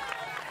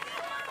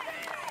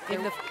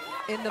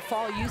 In the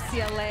fall,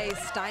 UCLA,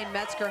 Stein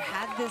Metzger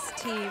had this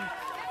team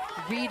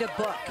read a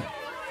book.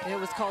 And it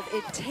was called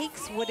It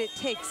Takes What It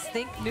Takes,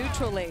 Think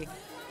Neutrally.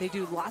 They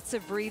do lots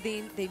of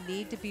breathing. They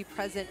need to be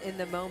present in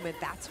the moment.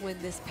 That's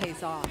when this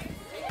pays off.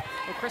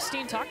 Well,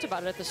 Christine talked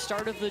about it at the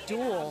start of the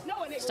duel.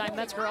 Stein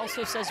Metzger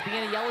also says, be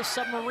in a yellow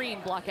submarine,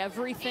 block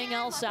everything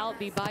else out,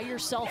 be by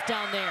yourself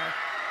down there.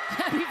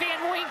 Abby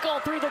Van Winkle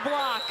through the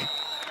block.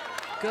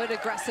 Good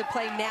aggressive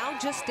play, now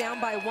just down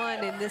by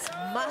 1 in this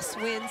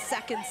must-win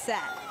second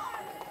set.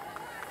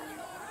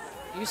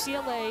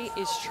 UCLA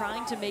is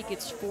trying to make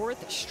its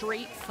 4th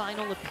straight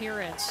final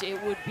appearance.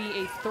 It would be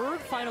a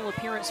 3rd final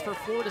appearance for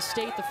Florida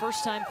State, the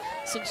first time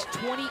since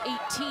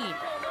 2018.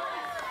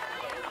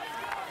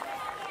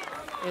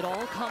 It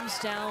all comes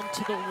down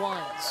to the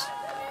 1s.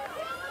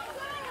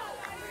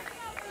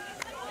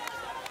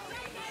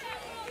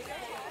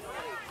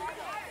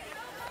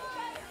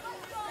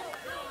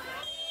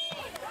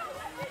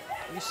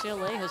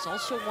 UCLA has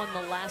also won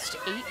the last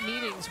 8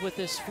 meetings with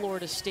this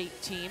Florida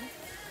State team.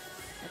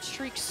 That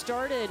streak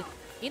started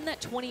in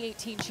that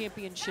 2018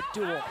 championship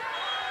duel.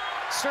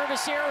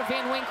 Service error,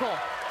 Van Winkle.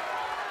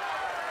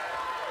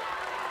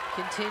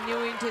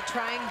 Continuing to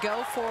try and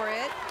go for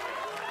it.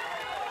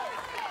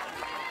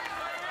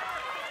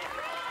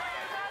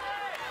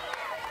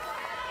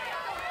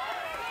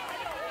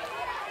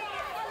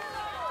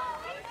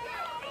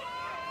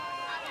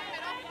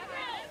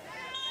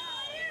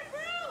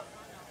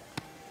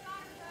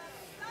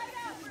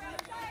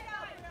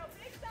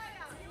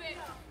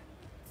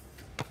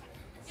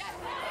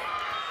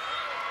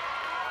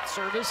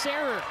 Service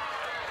error.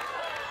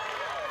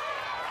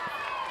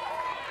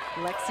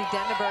 Lexi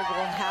Dinenberg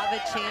will have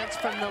a chance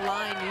from the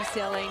line.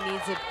 UCLA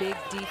needs a big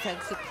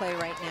defensive play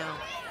right now.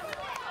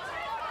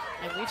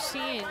 And we've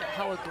seen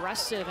how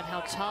aggressive and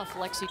how tough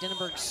Lexi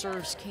Dinenberg's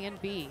serves can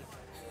be.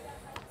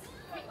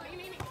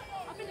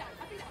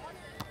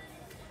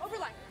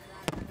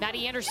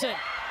 Maddie Anderson,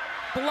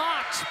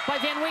 blocked by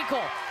Van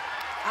Winkle.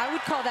 I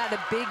would call that a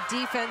big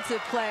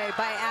defensive play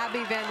by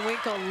Abby Van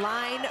Winkle.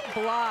 Line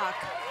block.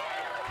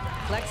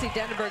 Lexi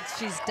Dinenberg,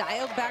 she's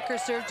dialed back her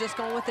serve, just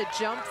going with a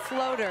jump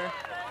floater.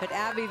 But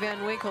Abby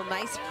Van Winkle,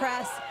 nice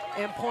press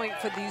and point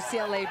for the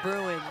UCLA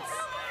Bruins.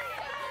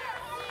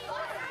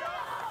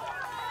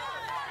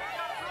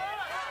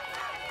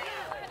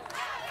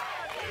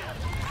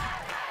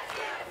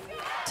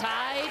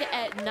 Tied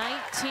at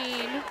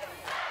 19.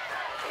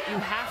 You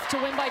have to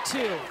win by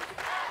 2.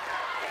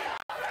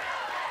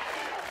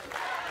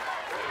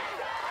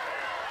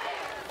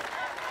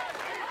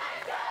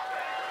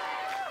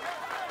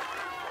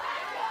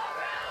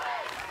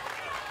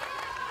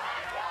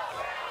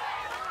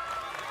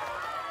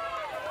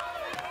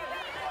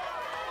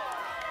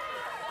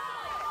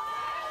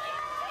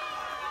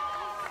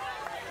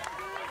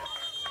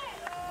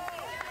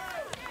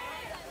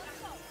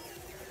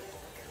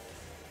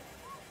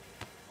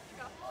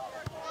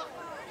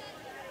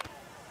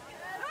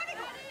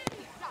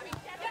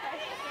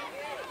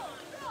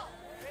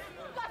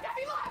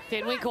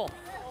 Van Winkle.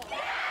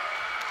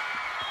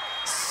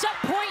 Set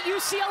point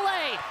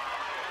UCLA.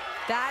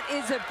 That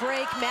is a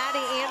break.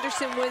 Maddie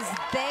Anderson was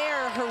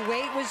there. Her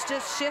weight was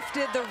just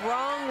shifted the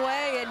wrong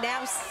way, and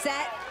now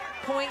set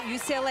point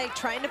UCLA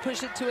trying to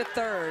push it to a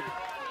third.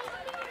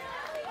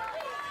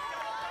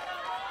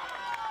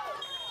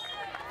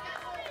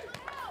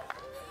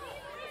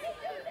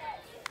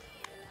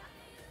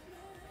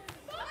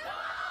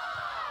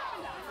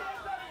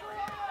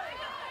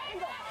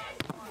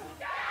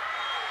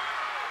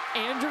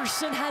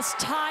 Anderson has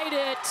tied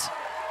it.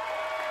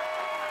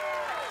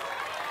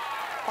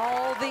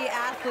 All the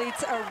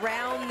athletes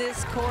around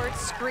this court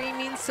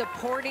screaming,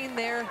 supporting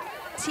their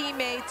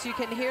teammates. You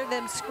can hear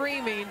them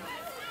screaming.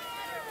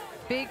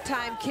 Big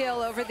time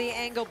kill over the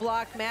angle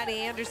block. Maddie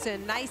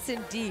Anderson, nice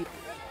and deep.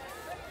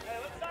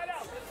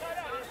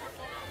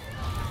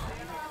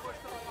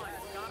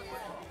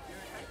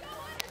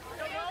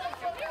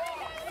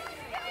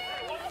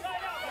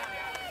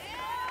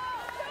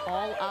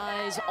 All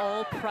eyes,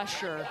 all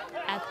pressure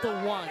at the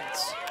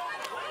ones.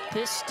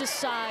 This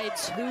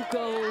decides who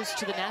goes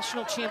to the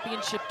national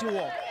championship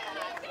duel.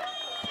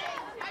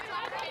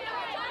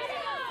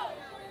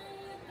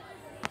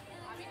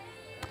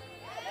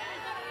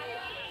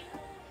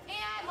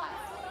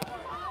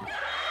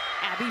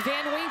 Abby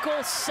Van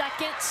Winkle,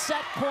 second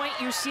set point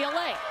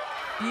UCLA.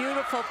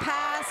 Beautiful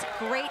pass,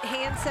 great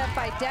hand set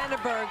by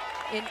Denneberg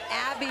and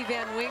Abby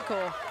Van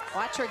Winkle.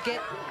 Watch her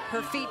get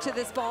her feet to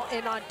this ball,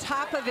 and on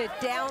top of it,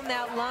 down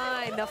that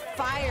line, the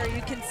fire,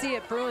 you can see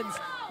it. Bruins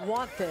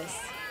want this.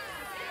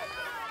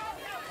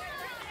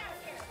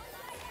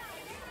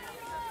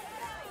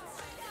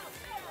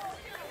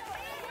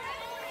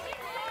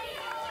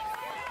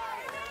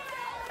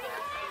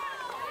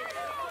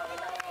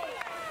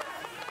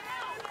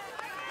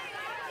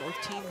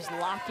 Both teams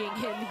locking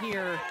in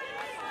here.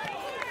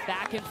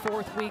 Back and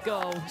forth we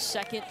go.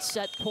 Second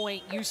set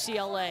point,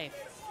 UCLA.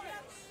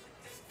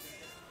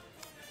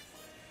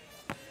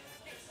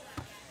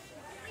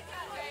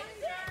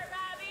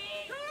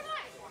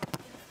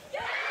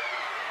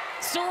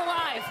 Still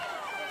alive.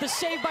 The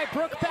save by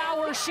Brooke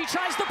Bowers. She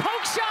tries the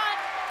poke shot.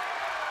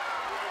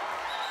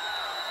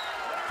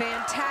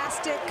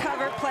 Fantastic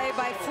cover play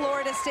by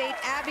Florida State.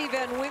 Abby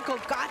Van Winkle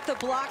got the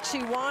block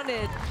she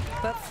wanted,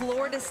 but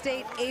Florida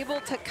State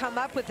able to come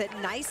up with it.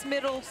 Nice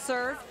middle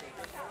serve,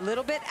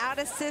 little bit out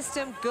of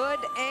system, good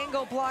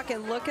angle block,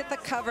 and look at the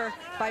cover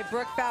by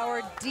Brooke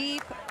Bauer.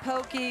 Deep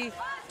pokey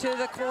to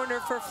the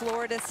corner for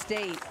Florida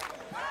State.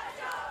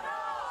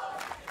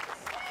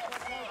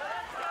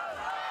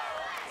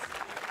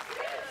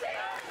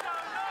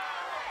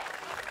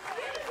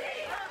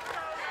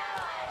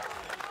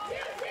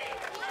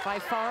 By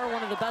far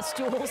one of the best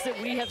duels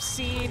that we have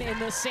seen in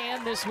the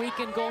sand this week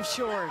in Gulf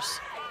Shores.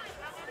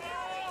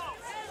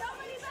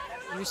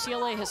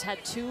 UCLA has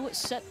had 2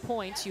 set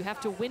points. You have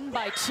to win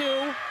by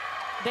 2.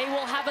 They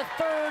will have a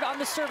third on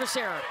the service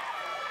error.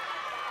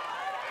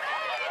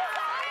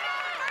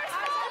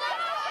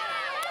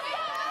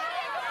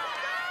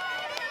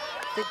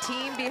 The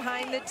team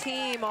behind the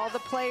team, all the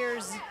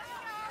players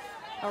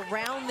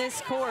around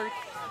this court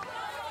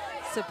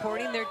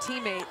supporting their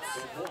teammates.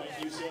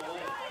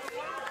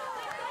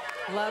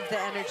 Love the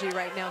energy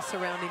right now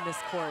surrounding this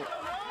court.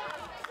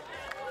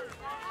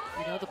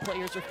 You know the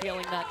players are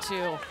feeling that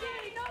too.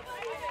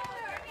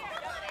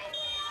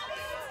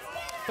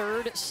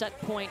 Third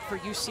set point for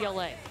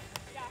UCLA.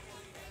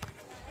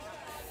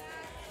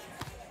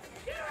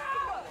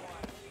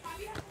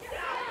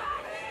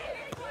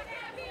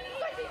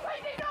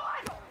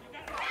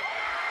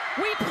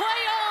 We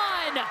play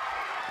on!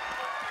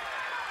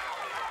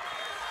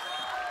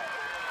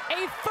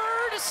 A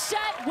third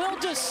set will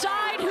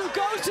decide who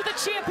goes to the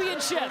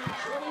championship.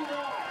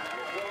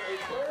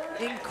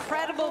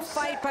 Incredible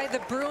fight by the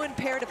Bruin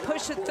pair to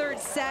push a third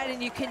set,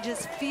 and you can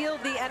just feel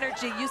the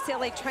energy.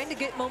 UCLA trying to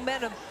get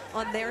momentum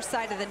on their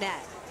side of the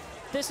net.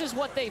 This is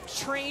what they've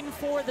trained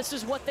for. This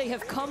is what they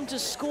have come to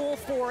school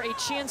for, a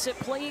chance at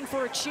playing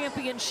for a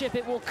championship.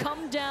 It will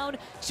come down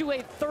to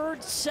a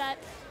third set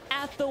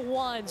at the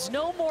ones.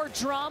 No more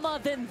drama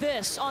than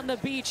this on the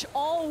beach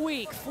all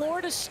week.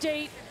 Florida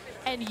State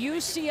and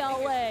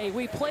UCLA.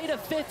 We played a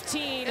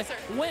 15,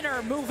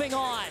 winner moving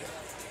on.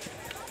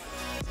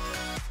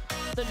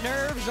 The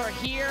nerves are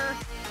here.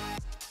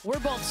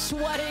 We're both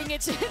sweating.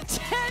 It's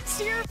intense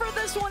here for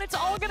this one. It's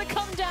all going to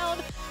come down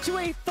to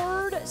a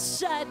third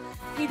set.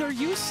 Either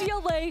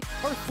UCLA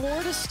or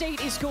Florida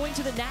State is going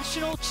to the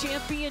national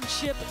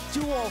championship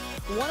duel.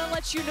 Want to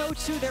let you know,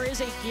 too, there is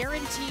a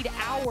guaranteed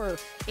hour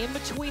in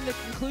between the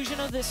conclusion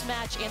of this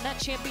match and that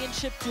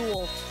championship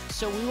duel.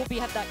 So we will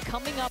have that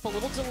coming up, a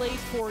little delayed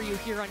for you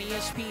here on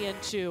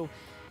ESPN2.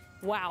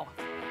 Wow.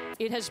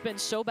 It has been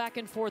so back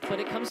and forth, but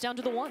it comes down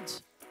to the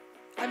ones.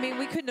 I mean,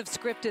 we couldn't have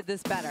scripted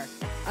this better.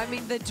 I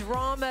mean, the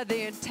drama,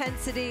 the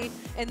intensity,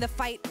 and the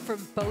fight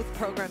from both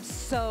programs,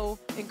 so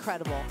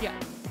incredible. Yeah,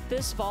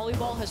 this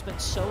volleyball has been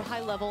so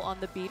high level on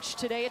the beach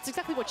today. It's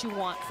exactly what you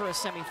want for a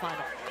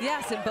semifinal.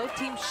 Yes, and both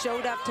teams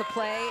showed up to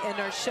play and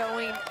are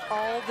showing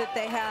all that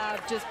they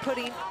have, just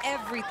putting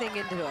everything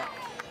into it.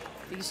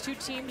 These two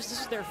teams,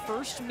 this is their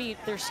first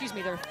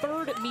their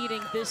third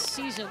meeting this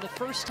season, the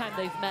first time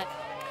they've met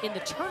in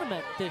the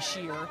tournament this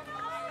year.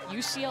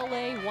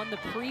 UCLA won the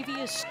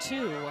previous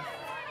two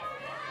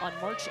on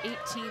March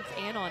 18th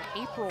and on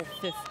April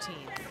 15th.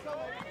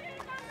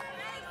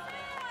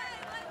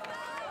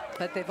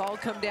 But they've all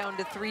come down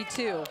to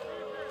 3-2.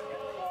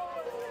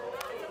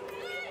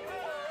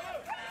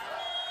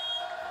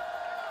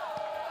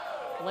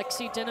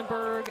 Lexi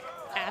Denenberg,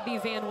 Abby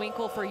Van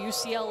Winkle for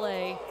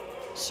UCLA,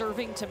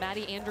 serving to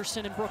Maddie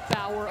Anderson and Brooke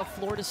Bauer of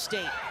Florida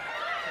State.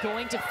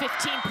 Going to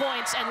 15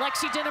 points, and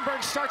Lexi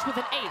Denenberg starts with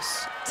an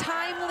ace.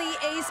 Timely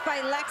ace by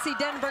Lexi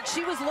Denenberg.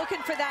 She was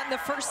looking for that in the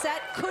first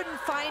set, couldn't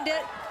find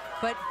it,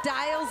 but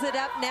dials it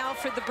up now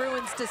for the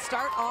Bruins to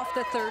start off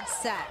the third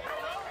set.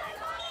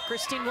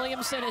 Christine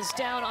Williamson is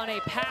down on a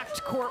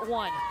packed court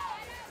one.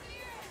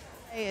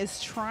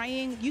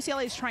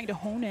 UCLA is trying to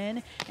hone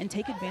in and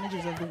take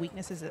advantages of the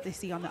weaknesses that they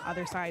see on the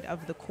other side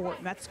of the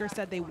court. Metzger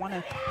said they want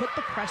to put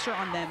the pressure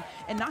on them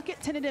and not get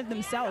tentative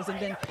themselves. And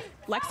then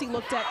Lexi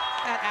looked at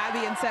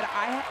Abby and said,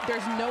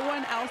 there's no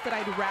one else that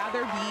I'd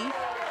rather be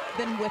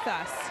than with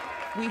us.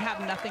 We have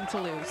nothing to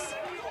lose.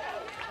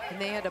 And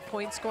they had a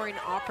point scoring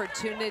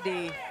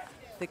opportunity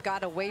that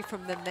got away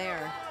from them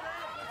there.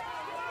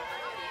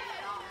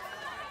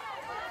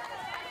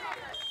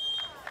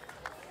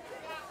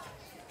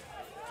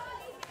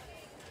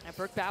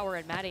 Brooke Bauer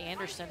and Maddie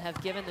Anderson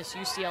have given this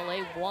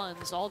UCLA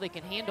ones all they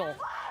can handle.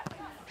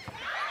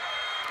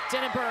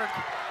 Denenberg,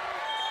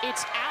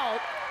 it's out,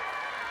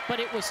 but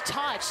it was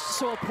touched,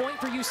 so a point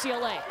for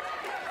UCLA.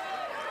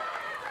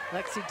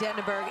 Lexi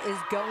Denenberg is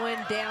going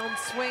down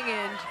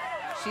swinging.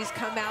 She's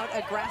come out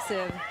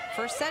aggressive.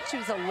 First set, she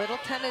was a little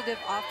tentative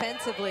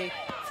offensively.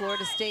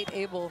 Florida State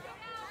able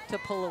to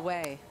pull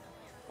away.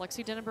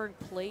 Lexi Denenberg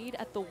played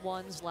at the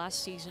ones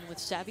last season with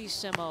Savvy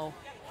Simo.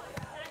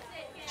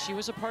 She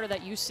was a part of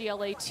that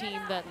UCLA team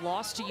that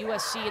lost to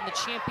USC in the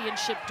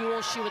championship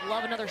duel. She would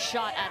love another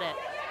shot at it.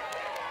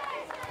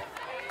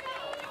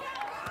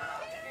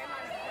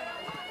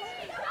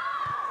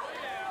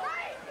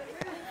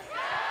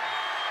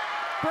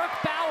 Brooke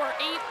Bauer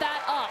ate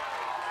that up.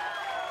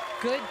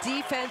 Good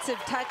defensive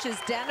touches.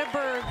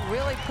 Denenberg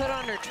really put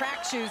on her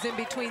track shoes in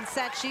between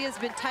sets. She has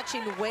been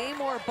touching way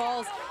more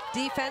balls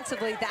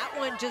defensively. That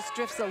one just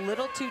drifts a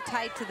little too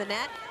tight to the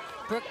net.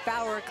 Brooke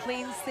Bauer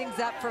cleans things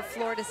up for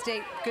Florida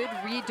State. Good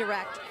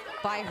redirect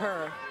by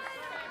her.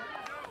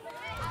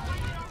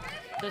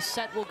 The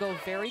set will go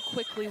very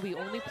quickly. We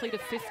only play to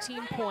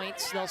 15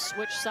 points. They'll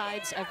switch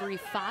sides every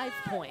 5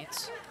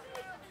 points.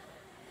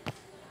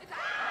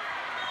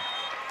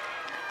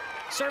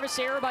 Service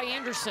error by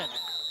Anderson.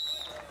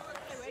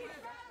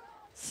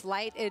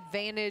 Slight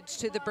advantage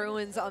to the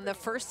Bruins on the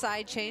first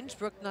side change.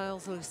 Brooke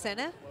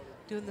Niles-Lucena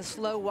doing the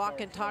slow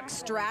walk and talk,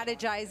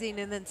 strategizing,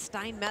 and then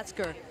Stein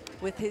Metzger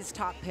with his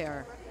top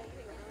pair.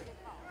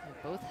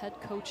 Both head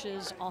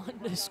coaches on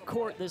this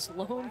court, this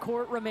lone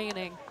court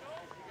remaining.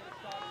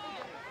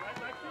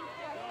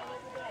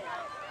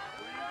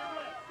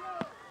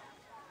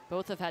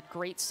 Both have had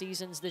great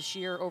seasons this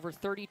year, over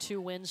 32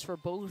 wins for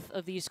both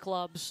of these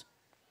clubs.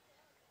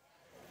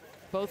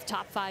 Both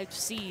top 5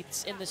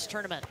 seeds in this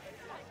tournament.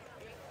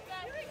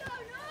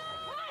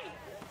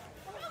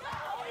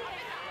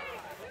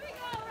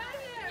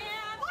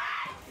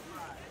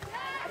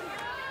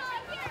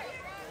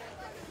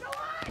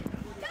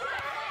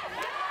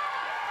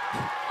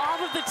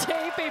 Of the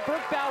tape, a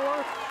Brooke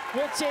Bauer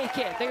will take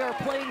it. They are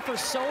playing for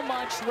so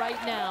much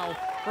right now.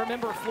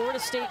 Remember, Florida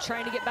State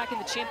trying to get back in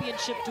the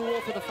championship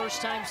duel for the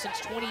first time since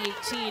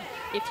 2018.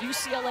 If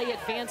UCLA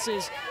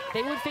advances,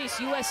 they would face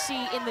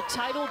USC in the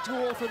title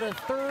duel for the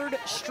 3rd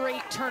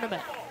straight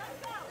tournament.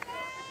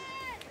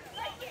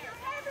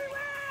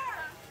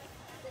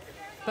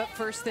 But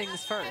first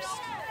things first.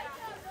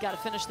 Got to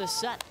finish this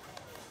set.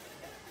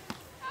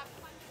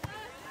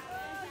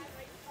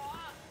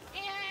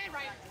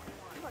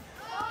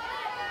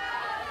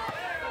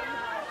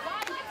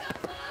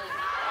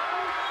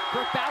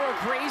 Brooke Bauer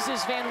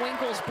grazes Van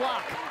Winkle's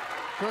block.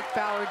 Brooke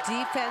Bauer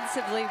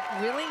defensively,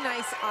 really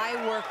nice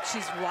eye work.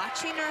 She's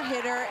watching her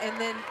hitter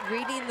and then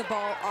reading the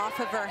ball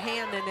off of her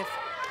hand. And if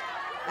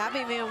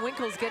Abby Van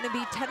Winkle's going to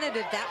be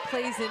tentative, that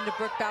plays into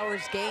Brooke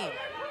Bauer's game.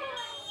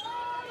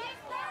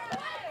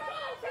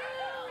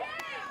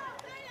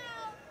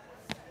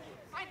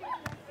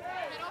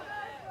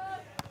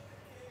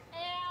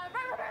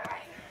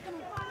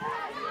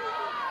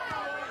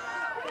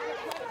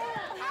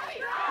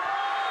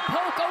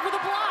 Poke over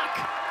the block.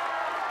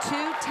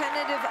 Two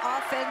tentative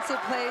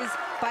offensive plays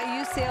by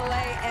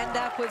UCLA end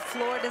up with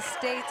Florida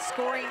State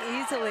scoring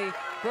easily.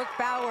 Brooke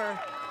Bauer,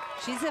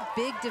 she's a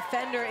big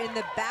defender in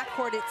the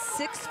backcourt at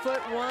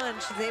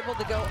 6'1". She's able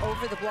to go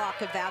over the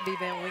block of Abby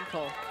Van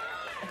Winkle.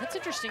 And that's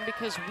interesting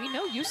because we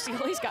know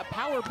UCLA's got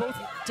power, both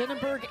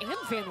Denenberg and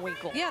Van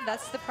Winkle. Yeah,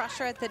 that's the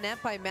pressure at the net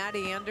by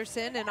Maddie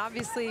Anderson, and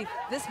obviously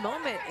this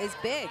moment is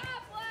big.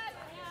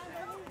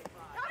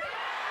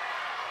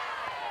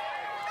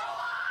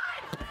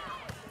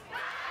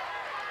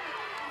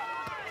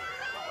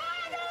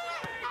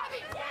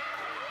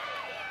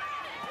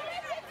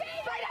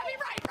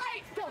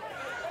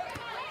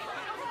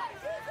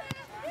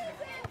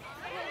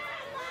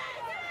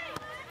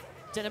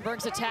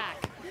 Denenberg's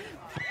attack.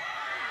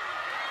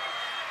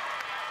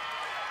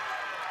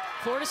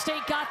 Florida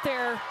State got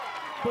there,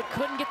 but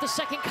couldn't get the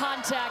second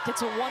contact.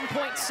 It's a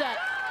 1-point set.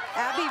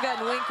 Abby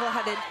Van Winkle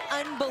had an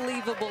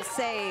unbelievable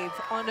save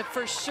on a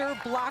for sure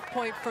block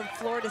point from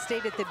Florida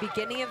State at the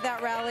beginning of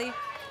that rally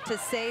to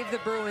save the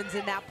Bruins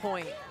in that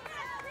point.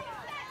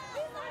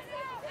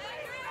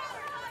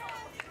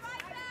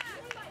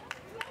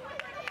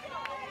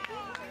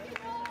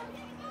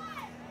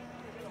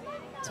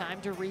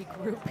 Time to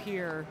regroup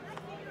here.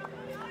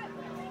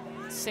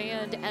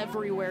 Sand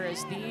everywhere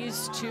as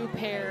these two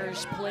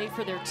pairs play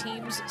for their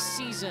team's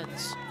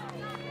seasons.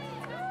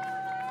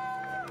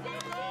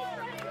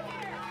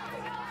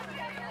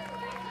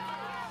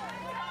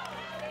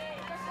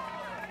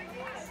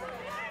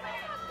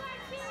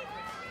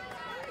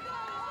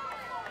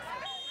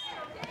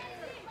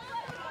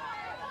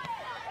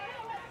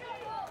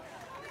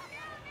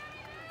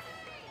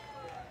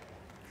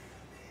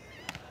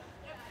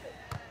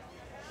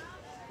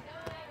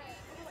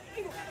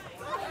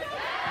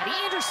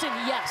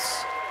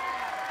 Yes.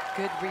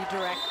 Good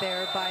redirect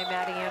there by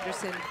Maddie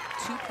Anderson.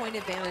 2-point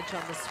advantage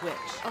on the switch.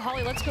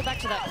 Holly, let's go back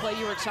to that play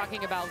you were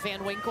talking about,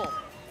 Van Winkle.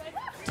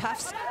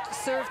 Tough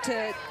serve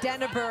to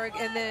Denenberg,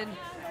 and then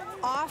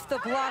off the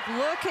block.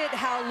 Look at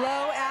how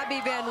low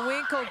Abby Van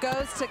Winkle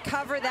goes to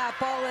cover that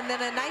ball, and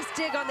then a nice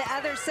dig on the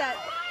other set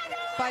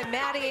by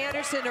Maddie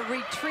Anderson. A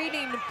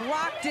retreating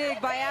block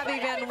dig by Abby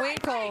Van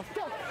Winkle.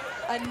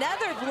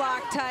 Another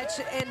block touch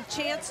and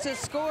chance to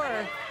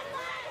score.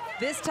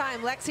 This time,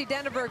 Lexi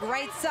Denenberg,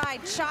 right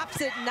side, chops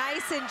it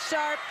nice and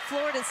sharp.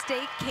 Florida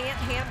State can't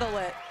handle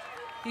it.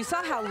 You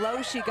saw how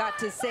low she got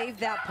to save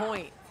that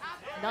point.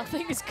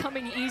 Nothing is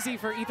coming easy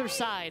for either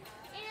side.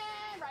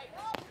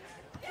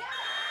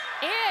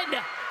 In!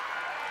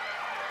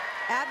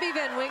 Abby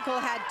Van Winkle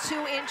had 2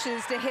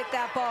 inches to hit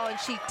that ball, and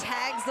she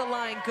tags the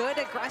line. Good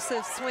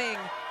aggressive swing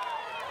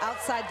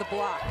outside the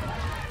block.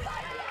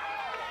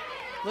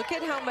 Look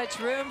at how much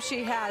room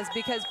she has,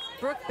 because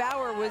Brooke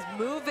Bauer was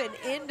moving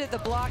into the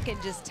block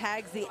and just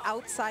tags the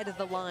outside of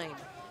the line.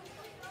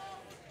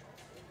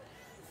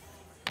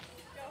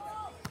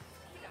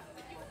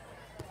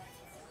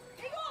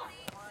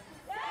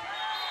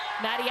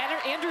 Maddie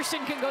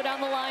Anderson can go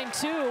down the line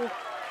too.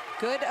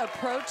 Good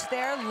approach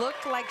there.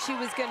 Looked like she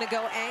was going to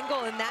go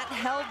angle, and that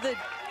held the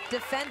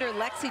defender,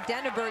 Lexi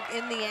Denenberg,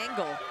 in the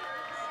angle.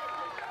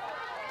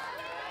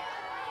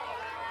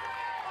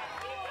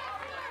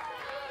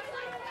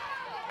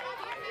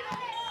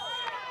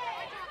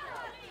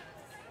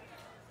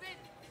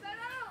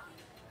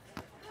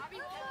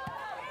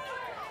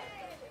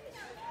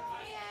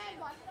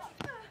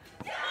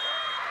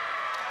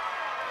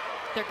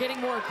 They're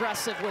getting more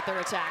aggressive with their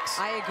attacks.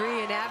 I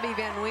agree, and Abby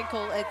Van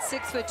Winkle at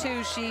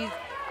 6'2", she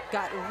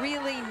got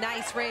really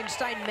nice range.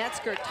 Stein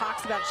Metzger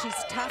talks about she's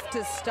tough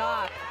to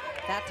stop.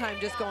 That time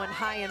just going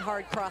high and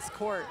hard cross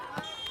court.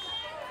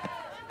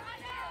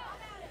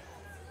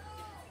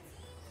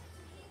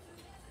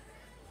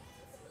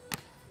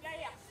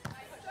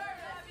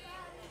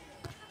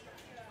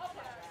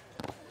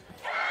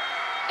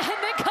 And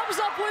then comes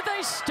up with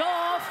a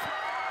stuff.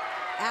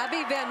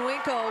 Abby Van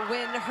Winkle,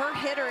 when her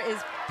hitter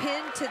is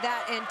pinned to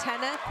that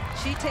antenna,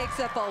 she takes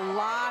up a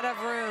lot of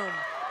room.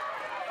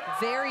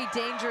 Very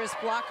dangerous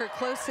blocker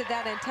close to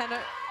that antenna.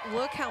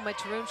 Look how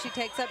much room she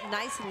takes up.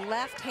 Nice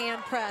left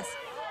hand press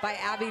by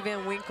Abby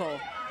Van Winkle.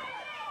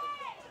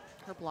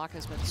 Her block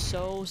has been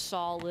so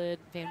solid.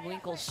 Van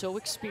Winkle so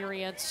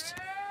experienced.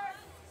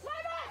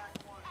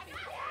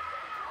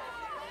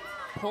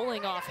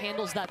 Pulling off,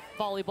 handles that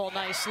volleyball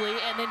nicely,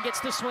 and then gets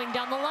the swing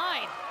down the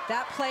line.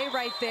 That play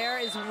right there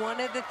is one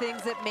of the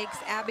things that makes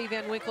Abby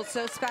Van Winkle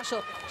so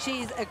special.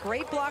 She's a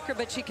great blocker,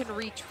 but she can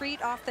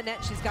retreat off the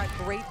net. She's got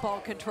great ball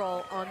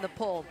control on the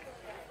pull.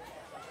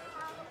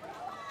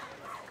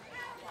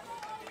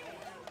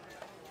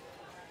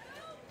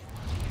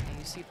 And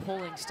you see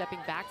pulling, stepping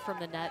back from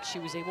the net. She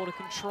was able to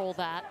control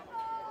that.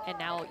 And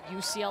now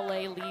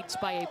UCLA leads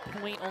by a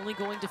point, only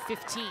going to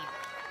 15.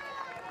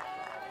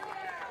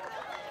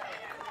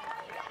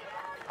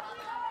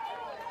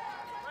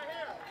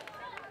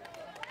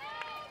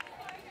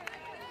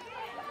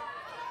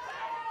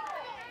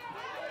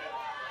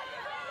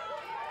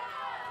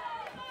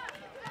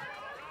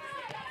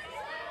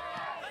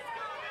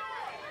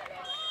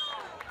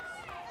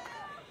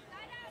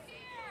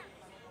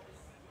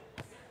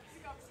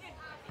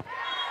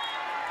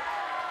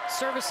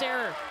 service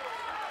error.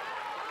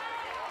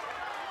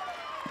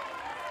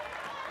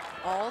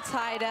 All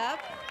tied up.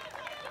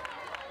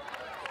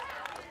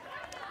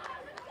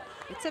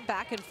 It's a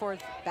back and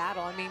forth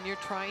battle. I mean, you're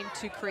trying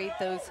to create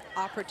those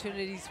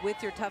opportunities with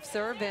your tough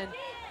serve, and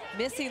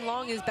missing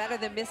long is better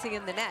than missing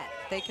in the net.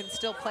 They can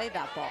still play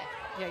that ball.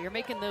 Yeah, you're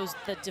making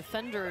the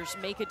defenders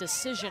make a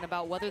decision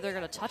about whether they're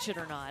going to touch it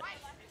or not.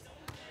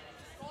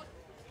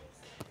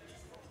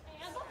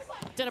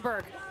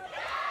 Denneberg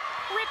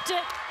ripped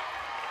it.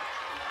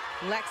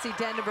 Lexi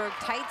Denneberg,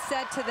 tight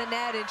set to the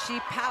net, and she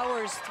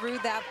powers through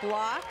that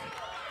block.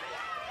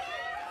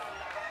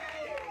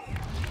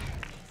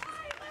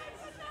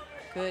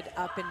 Good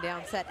up and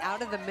down set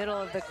out of the middle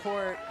of the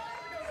court.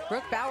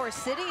 Brooke Bauer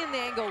sitting in the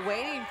angle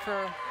waiting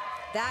for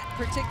that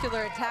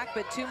particular attack,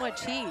 but too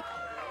much heat.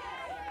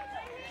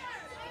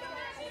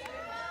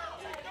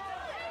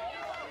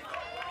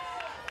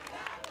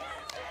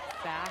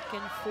 Back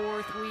and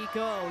forth we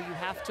go. You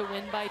have to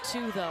win by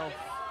 2, though.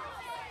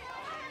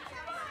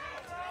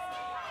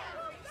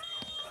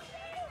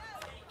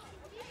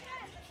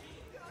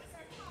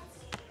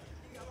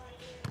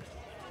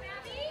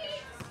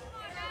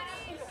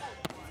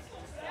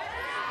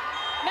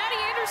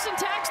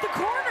 Tags the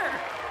corner.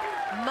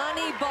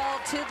 Money ball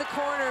to the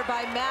corner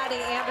by Maddie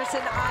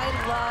Anderson. I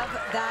love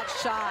that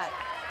shot.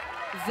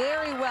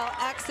 Very well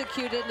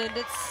executed, and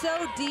it's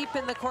so deep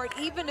in the court.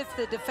 Even if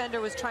the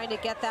defender was trying to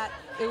get that,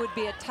 it would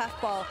be a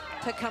tough ball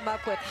to come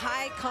up with.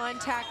 High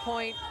contact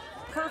point,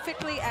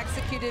 perfectly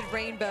executed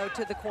rainbow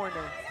to the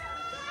corner.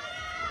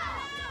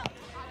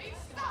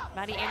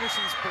 Maddie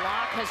Anderson's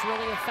block has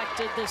really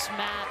affected this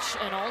match,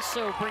 and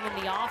also bringing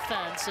the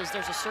offense as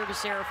there's a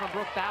service error from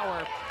Brooke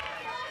Bauer.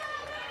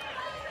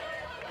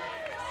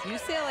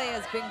 UCLA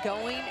has been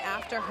going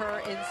after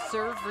her in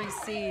serve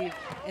receive,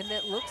 and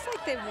it looks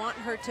like they want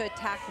her to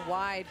attack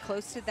wide,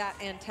 close to that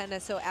antenna,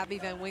 so Abby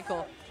Van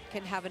Winkle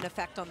can have an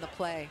effect on the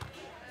play.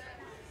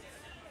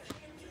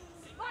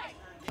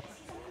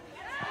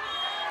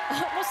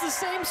 Almost the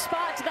same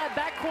spot to that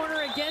back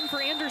corner again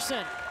for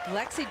Anderson.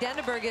 Lexi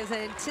Denneberg is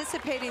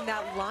anticipating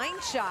that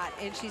line shot,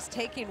 and she's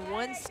taking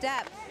one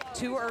step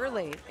too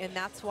early, and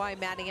that's why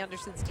Maddie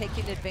Anderson's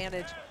taking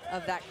advantage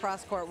of that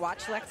cross court.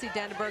 Watch Lexi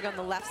Denneberg on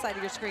the left side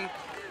of your screen.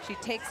 She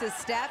takes a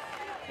step,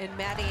 and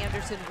Maddie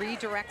Anderson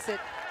redirects it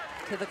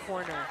to the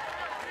corner.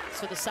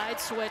 So the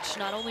side switch,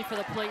 not only for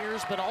the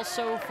players, but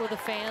also for the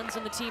fans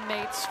and the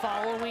teammates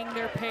following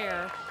their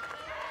pair.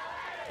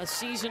 A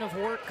season of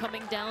work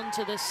coming down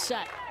to this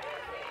set.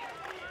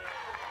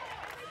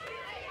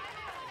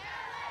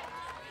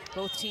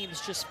 Both teams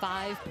just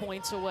 5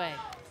 points away.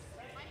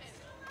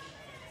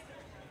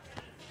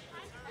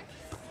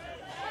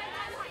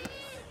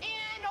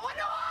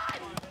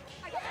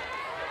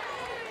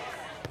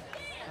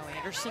 Oh,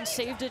 Anderson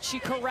saved it. She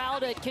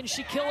corralled it. Can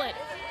she kill it?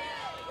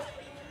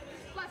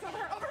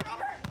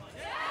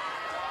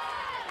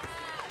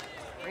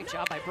 Great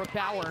job by Brooke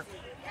Bauer.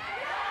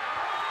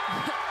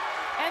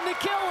 And the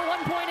kill, a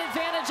 1-point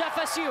advantage,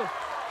 FSU.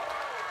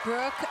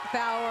 Brooke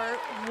Bauer,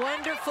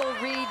 wonderful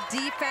read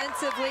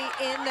defensively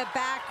in the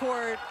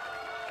backcourt.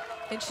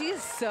 And she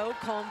is so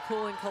calm,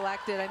 cool, and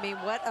collected. I mean,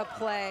 what a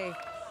play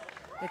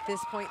at this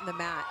point in the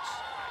match.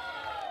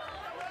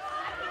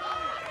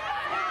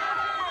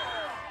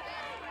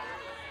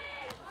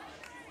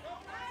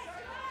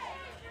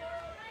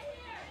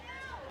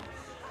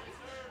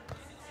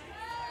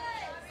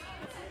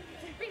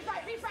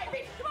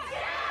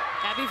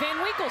 Abby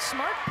Van Winkle,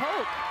 smart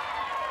poke.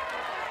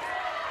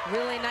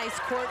 Really nice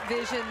court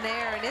vision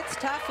there, and it's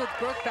tough with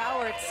Brooke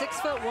Bauer at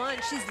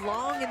 6'1". She's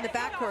long in the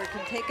backcourt,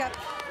 can take up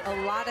a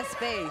lot of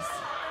space.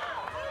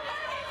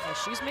 Yeah,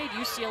 she's made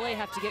UCLA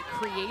have to get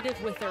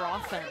creative with their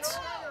offense.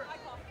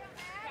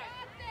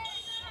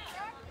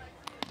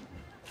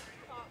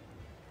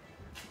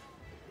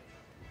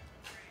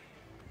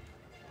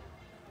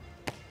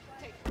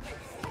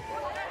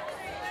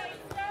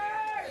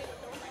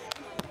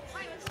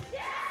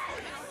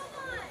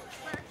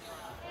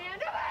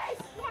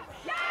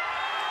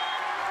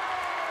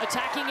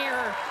 Attacking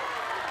error.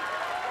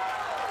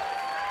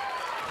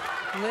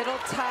 Little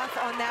tough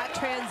on that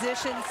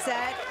transition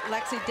set.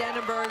 Lexi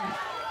Denneberg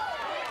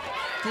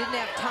didn't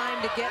have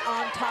time to get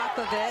on top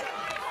of it.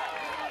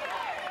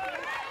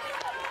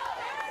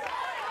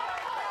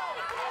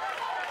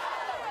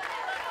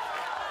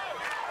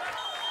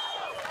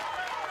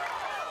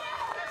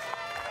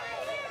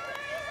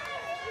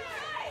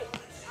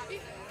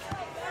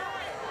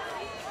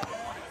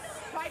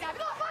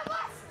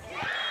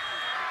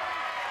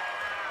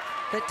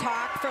 The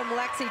talk from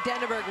Lexi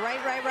Denneberg,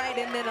 right,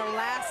 and then a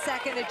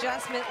last-second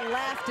adjustment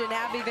left, and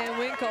Abby Van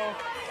Winkle,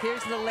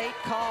 here's the late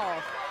call.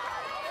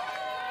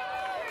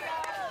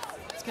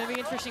 It's going to be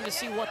interesting to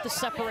see what the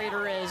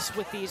separator is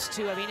with these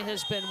two. I mean, it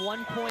has been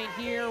 1 point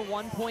here,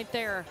 1 point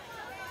there.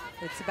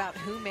 It's about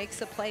who makes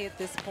a play at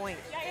this point.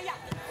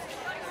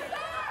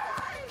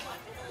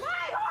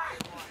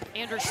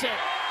 Anderson.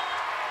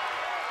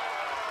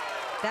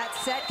 That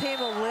set came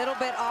a little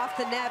bit off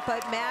the net,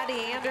 but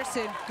Maddie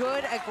Anderson,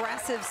 good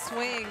aggressive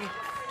swing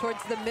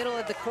towards the middle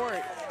of the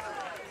court.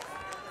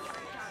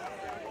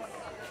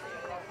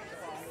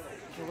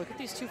 So look at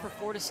these two for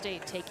Florida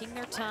State, taking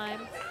their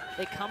time.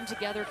 They come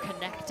together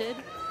connected.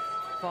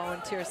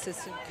 Volunteer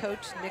assistant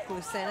coach Nick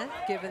Lucena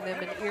giving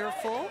them an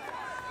earful,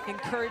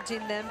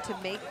 encouraging them to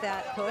make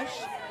that push.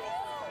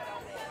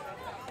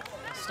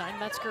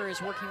 Steinmetzger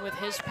is working with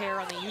his pair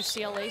on the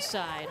UCLA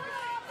side.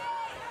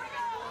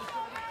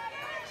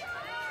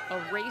 A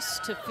race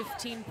to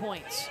 15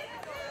 points.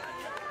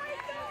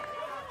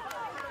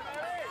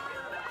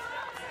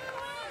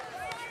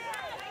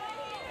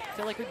 I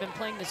feel like we've been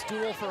playing this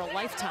duel for a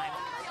lifetime.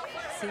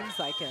 Seems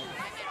like it.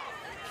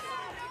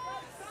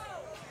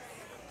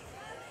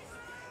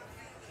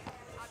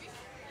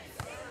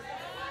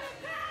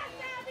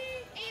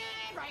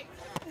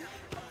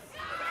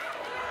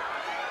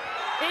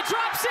 It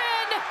drops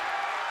in!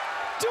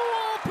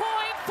 Dual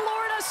point,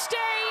 Florida State!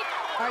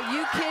 Are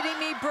you kidding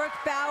me? Brooke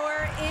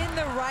Bauer in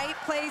the right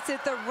place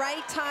at the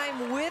right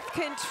time with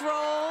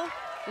control.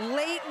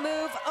 Late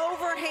move,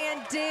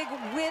 overhand dig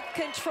with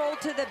control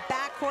to the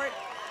backcourt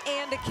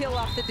and a kill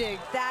off the dig.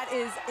 That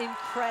is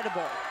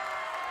incredible.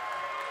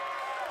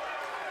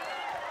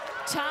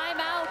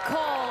 Timeout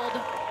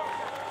called.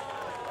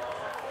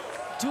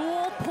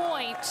 Dual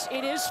point.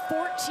 It is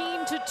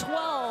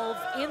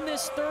 14-12 in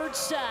this third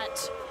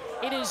set.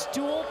 It is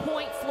dual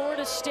point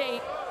Florida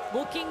State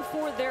looking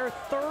for their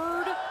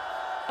third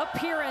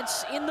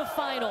appearance in the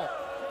final.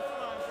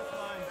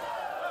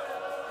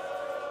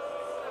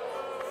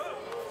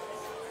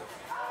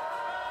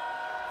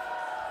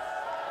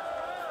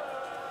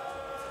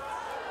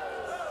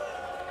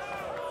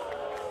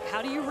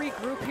 How do you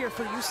regroup here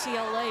for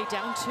UCLA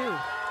down 2?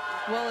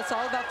 Well, it's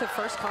all about the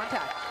first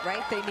contact,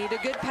 right? They need a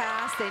good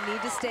pass. They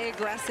need to stay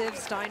aggressive.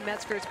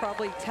 Steinmetzger is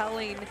probably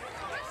telling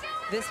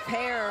this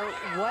pair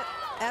what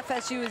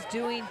FSU is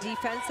doing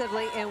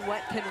defensively and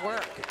what can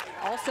work.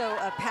 Also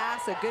a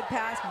pass, a good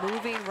pass,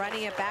 moving,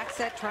 running a back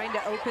set, trying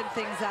to open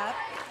things up.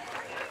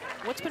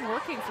 What's been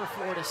working for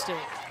Florida State?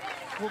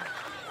 Well,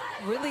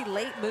 really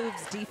late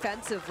moves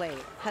defensively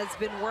has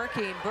been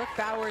working. Brooke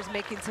Bauer is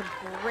making some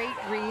great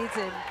reads,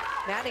 and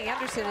Maddie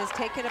Anderson has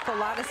taken up a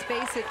lot of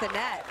space at the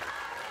net.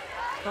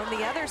 On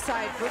the other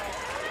side, Brooke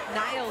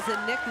Niles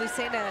and Nick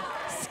Lucena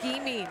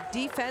scheming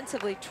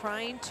defensively,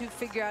 trying to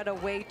figure out a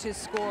way to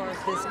score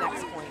this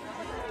next point.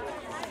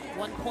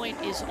 1 point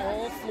is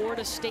all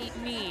Florida State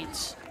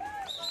needs.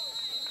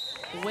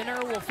 The winner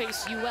will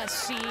face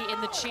USC in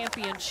the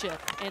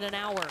championship in an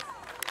hour.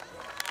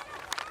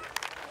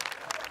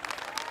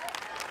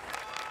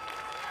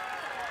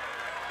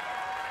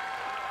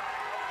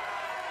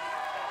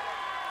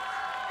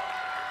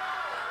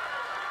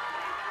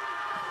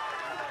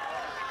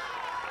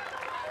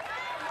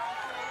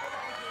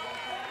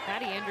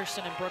 Maddie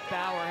Anderson and Brooke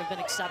Bauer have been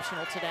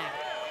exceptional today.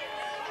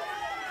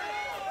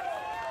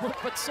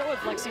 But so have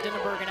Lexi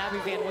Dinneberg and Abby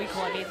Van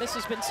Winkle. I mean, this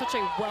has been such a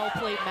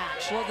well-played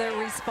match. Well, their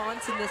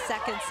response in the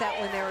second set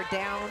when they were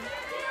down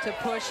to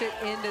push it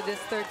into this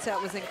third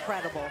set was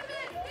incredible.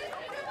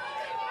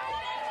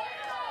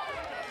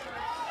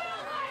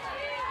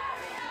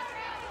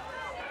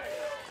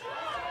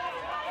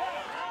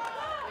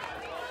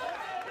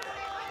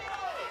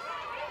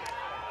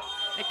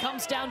 It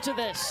comes down to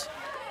this.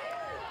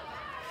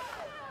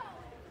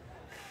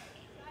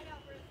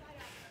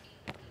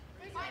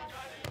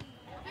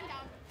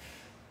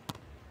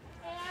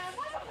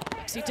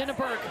 Lexi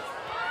Dinneberg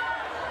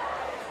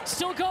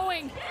still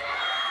going.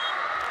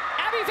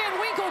 Abby Van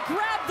Winkle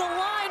grabbed the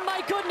line,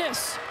 my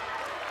goodness.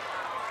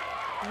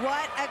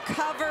 What a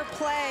cover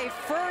play.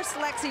 First,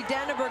 Lexi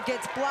Dinneberg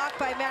gets blocked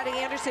by Maddie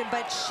Anderson,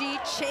 but she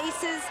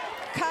chases,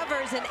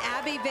 covers, and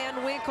Abby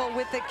Van Winkle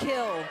with the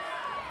kill.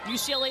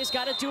 UCLA's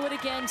got to do it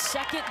again.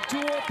 Second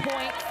dual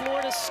point,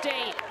 Florida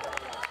State.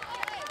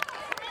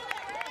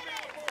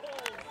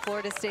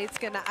 Florida State's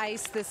gonna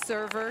ice the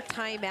server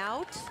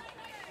timeout.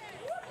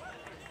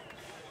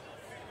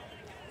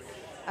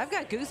 I've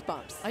got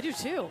goosebumps. I do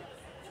too.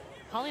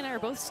 Holly and I are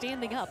both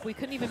standing up. We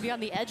couldn't even be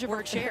on the edge of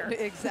our chair.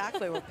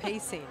 Exactly, we're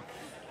pacing.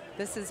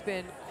 This has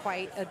been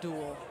quite a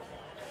duel.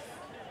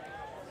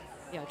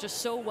 Yeah, just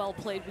so well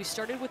played. We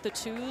started with the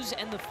 2s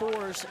and the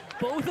 4s.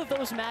 Both of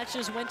those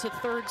matches went to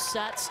third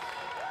sets,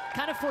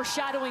 kind of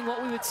foreshadowing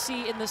what we would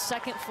see in the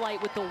second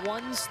flight with the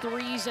 1s,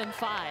 3s, and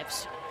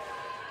 5s.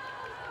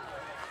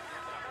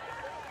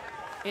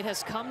 It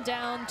has come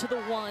down to the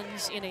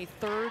 1s in a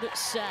third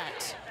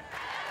set.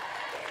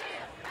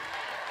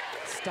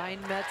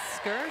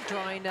 Steinmetzger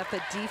drawing up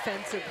a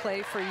defensive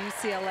play for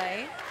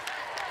UCLA.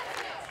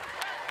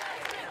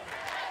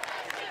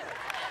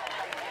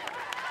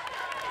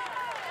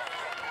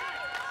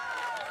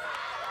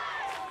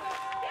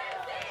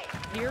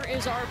 Here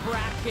is our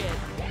bracket.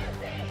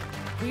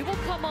 We will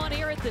come on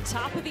air at the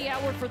top of the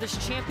hour for this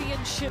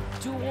championship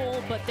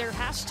duel, but there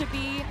has to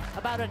be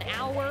about an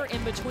hour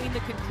in between the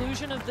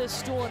conclusion of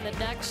this duel and the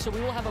next, so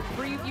we will have a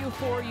preview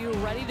for you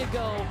ready to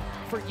go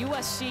for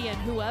USC and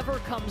whoever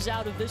comes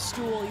out of this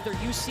duel, either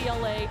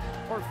UCLA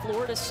or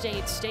Florida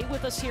State. Stay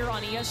with us here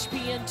on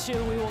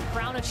ESPN2. We will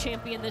crown a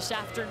champion this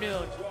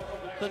afternoon.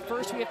 But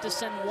first, we have to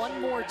send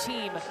one more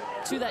team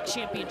to that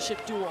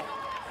championship duel.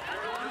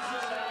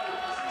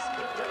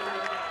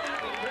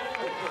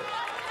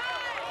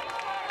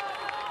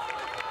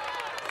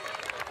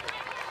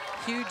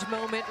 Huge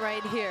moment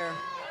right here.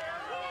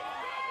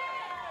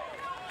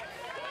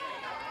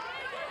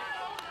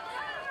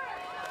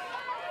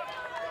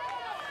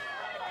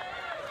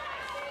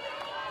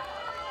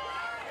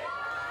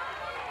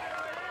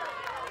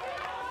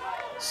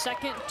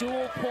 Second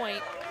dual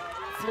point,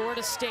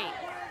 Florida State.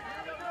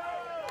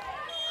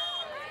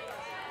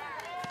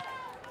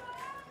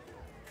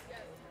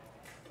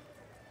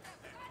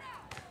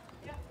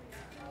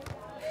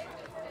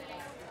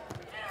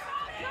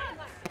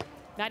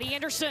 Maddie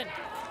Anderson.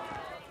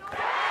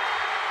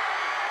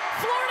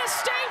 Florida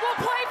State will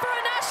play for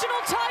a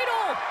national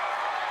title.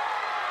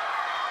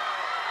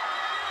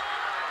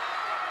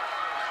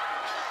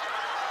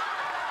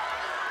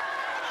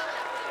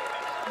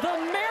 The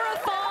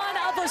marathon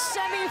of a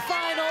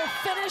semifinal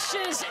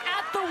finishes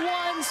at the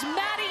ones.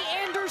 Maddie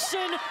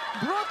Anderson,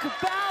 Brooke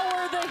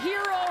Bauer, the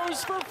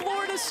heroes for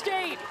Florida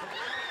State.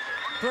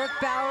 Brooke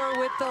Bauer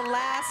with the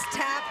last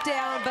tap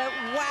down, but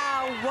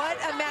wow, what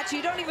a match.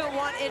 You don't even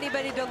want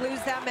anybody to lose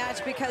that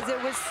match because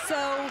it was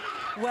so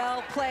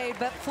well played.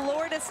 But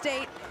Florida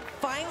State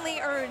finally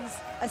earns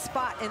a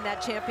spot in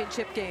that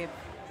championship game.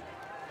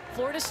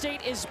 Florida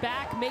State is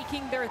back,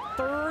 making their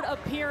third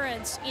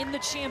appearance in the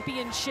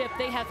championship.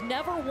 They have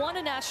never won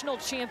a national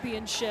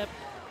championship.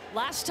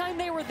 Last time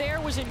they were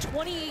there was in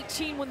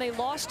 2018 when they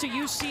lost to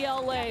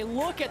UCLA.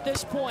 Look at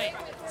this point.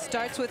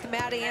 Starts with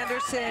Maddie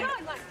Anderson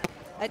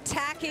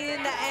attacking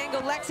in the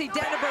angle. Lexi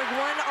Denneberg,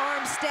 one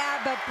arm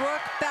stab, but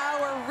Brooke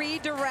Bauer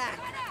redirect.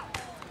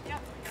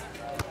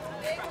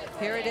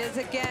 Here it is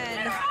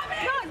again.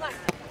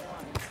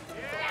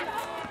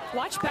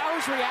 Watch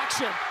Bauer's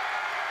reaction.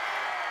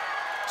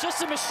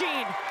 Just a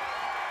machine.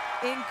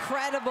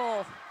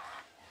 Incredible.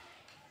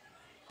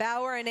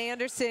 Bauer and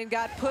Anderson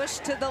got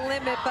pushed to the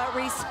limit, but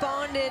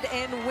responded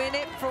and win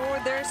it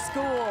for their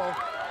school.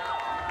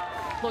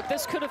 Look,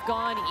 this could have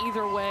gone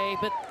either way,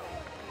 but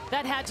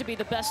that had to be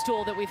the best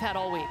duel that we've had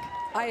all week.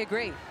 I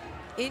agree.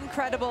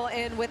 Incredible,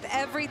 and with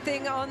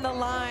everything on the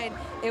line,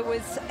 it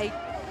was a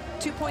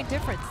 2-point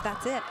difference.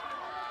 That's it.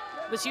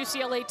 This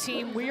UCLA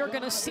team, we are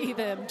going to see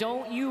them.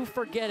 Don't you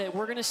forget it.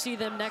 We're going to see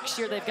them next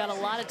year. They've got a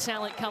lot of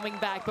talent coming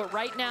back. But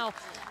right now,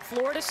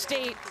 Florida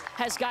State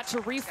has got to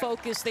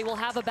refocus. They will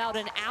have about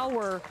an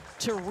hour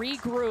to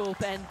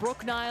regroup, and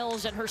Brooke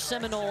Niles and her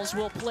Seminoles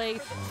will play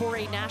for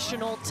a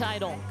national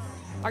title.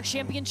 Our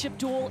championship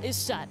duel is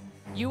set.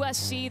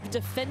 USC, the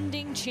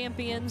defending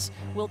champions,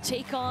 will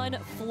take on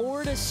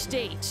Florida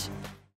State.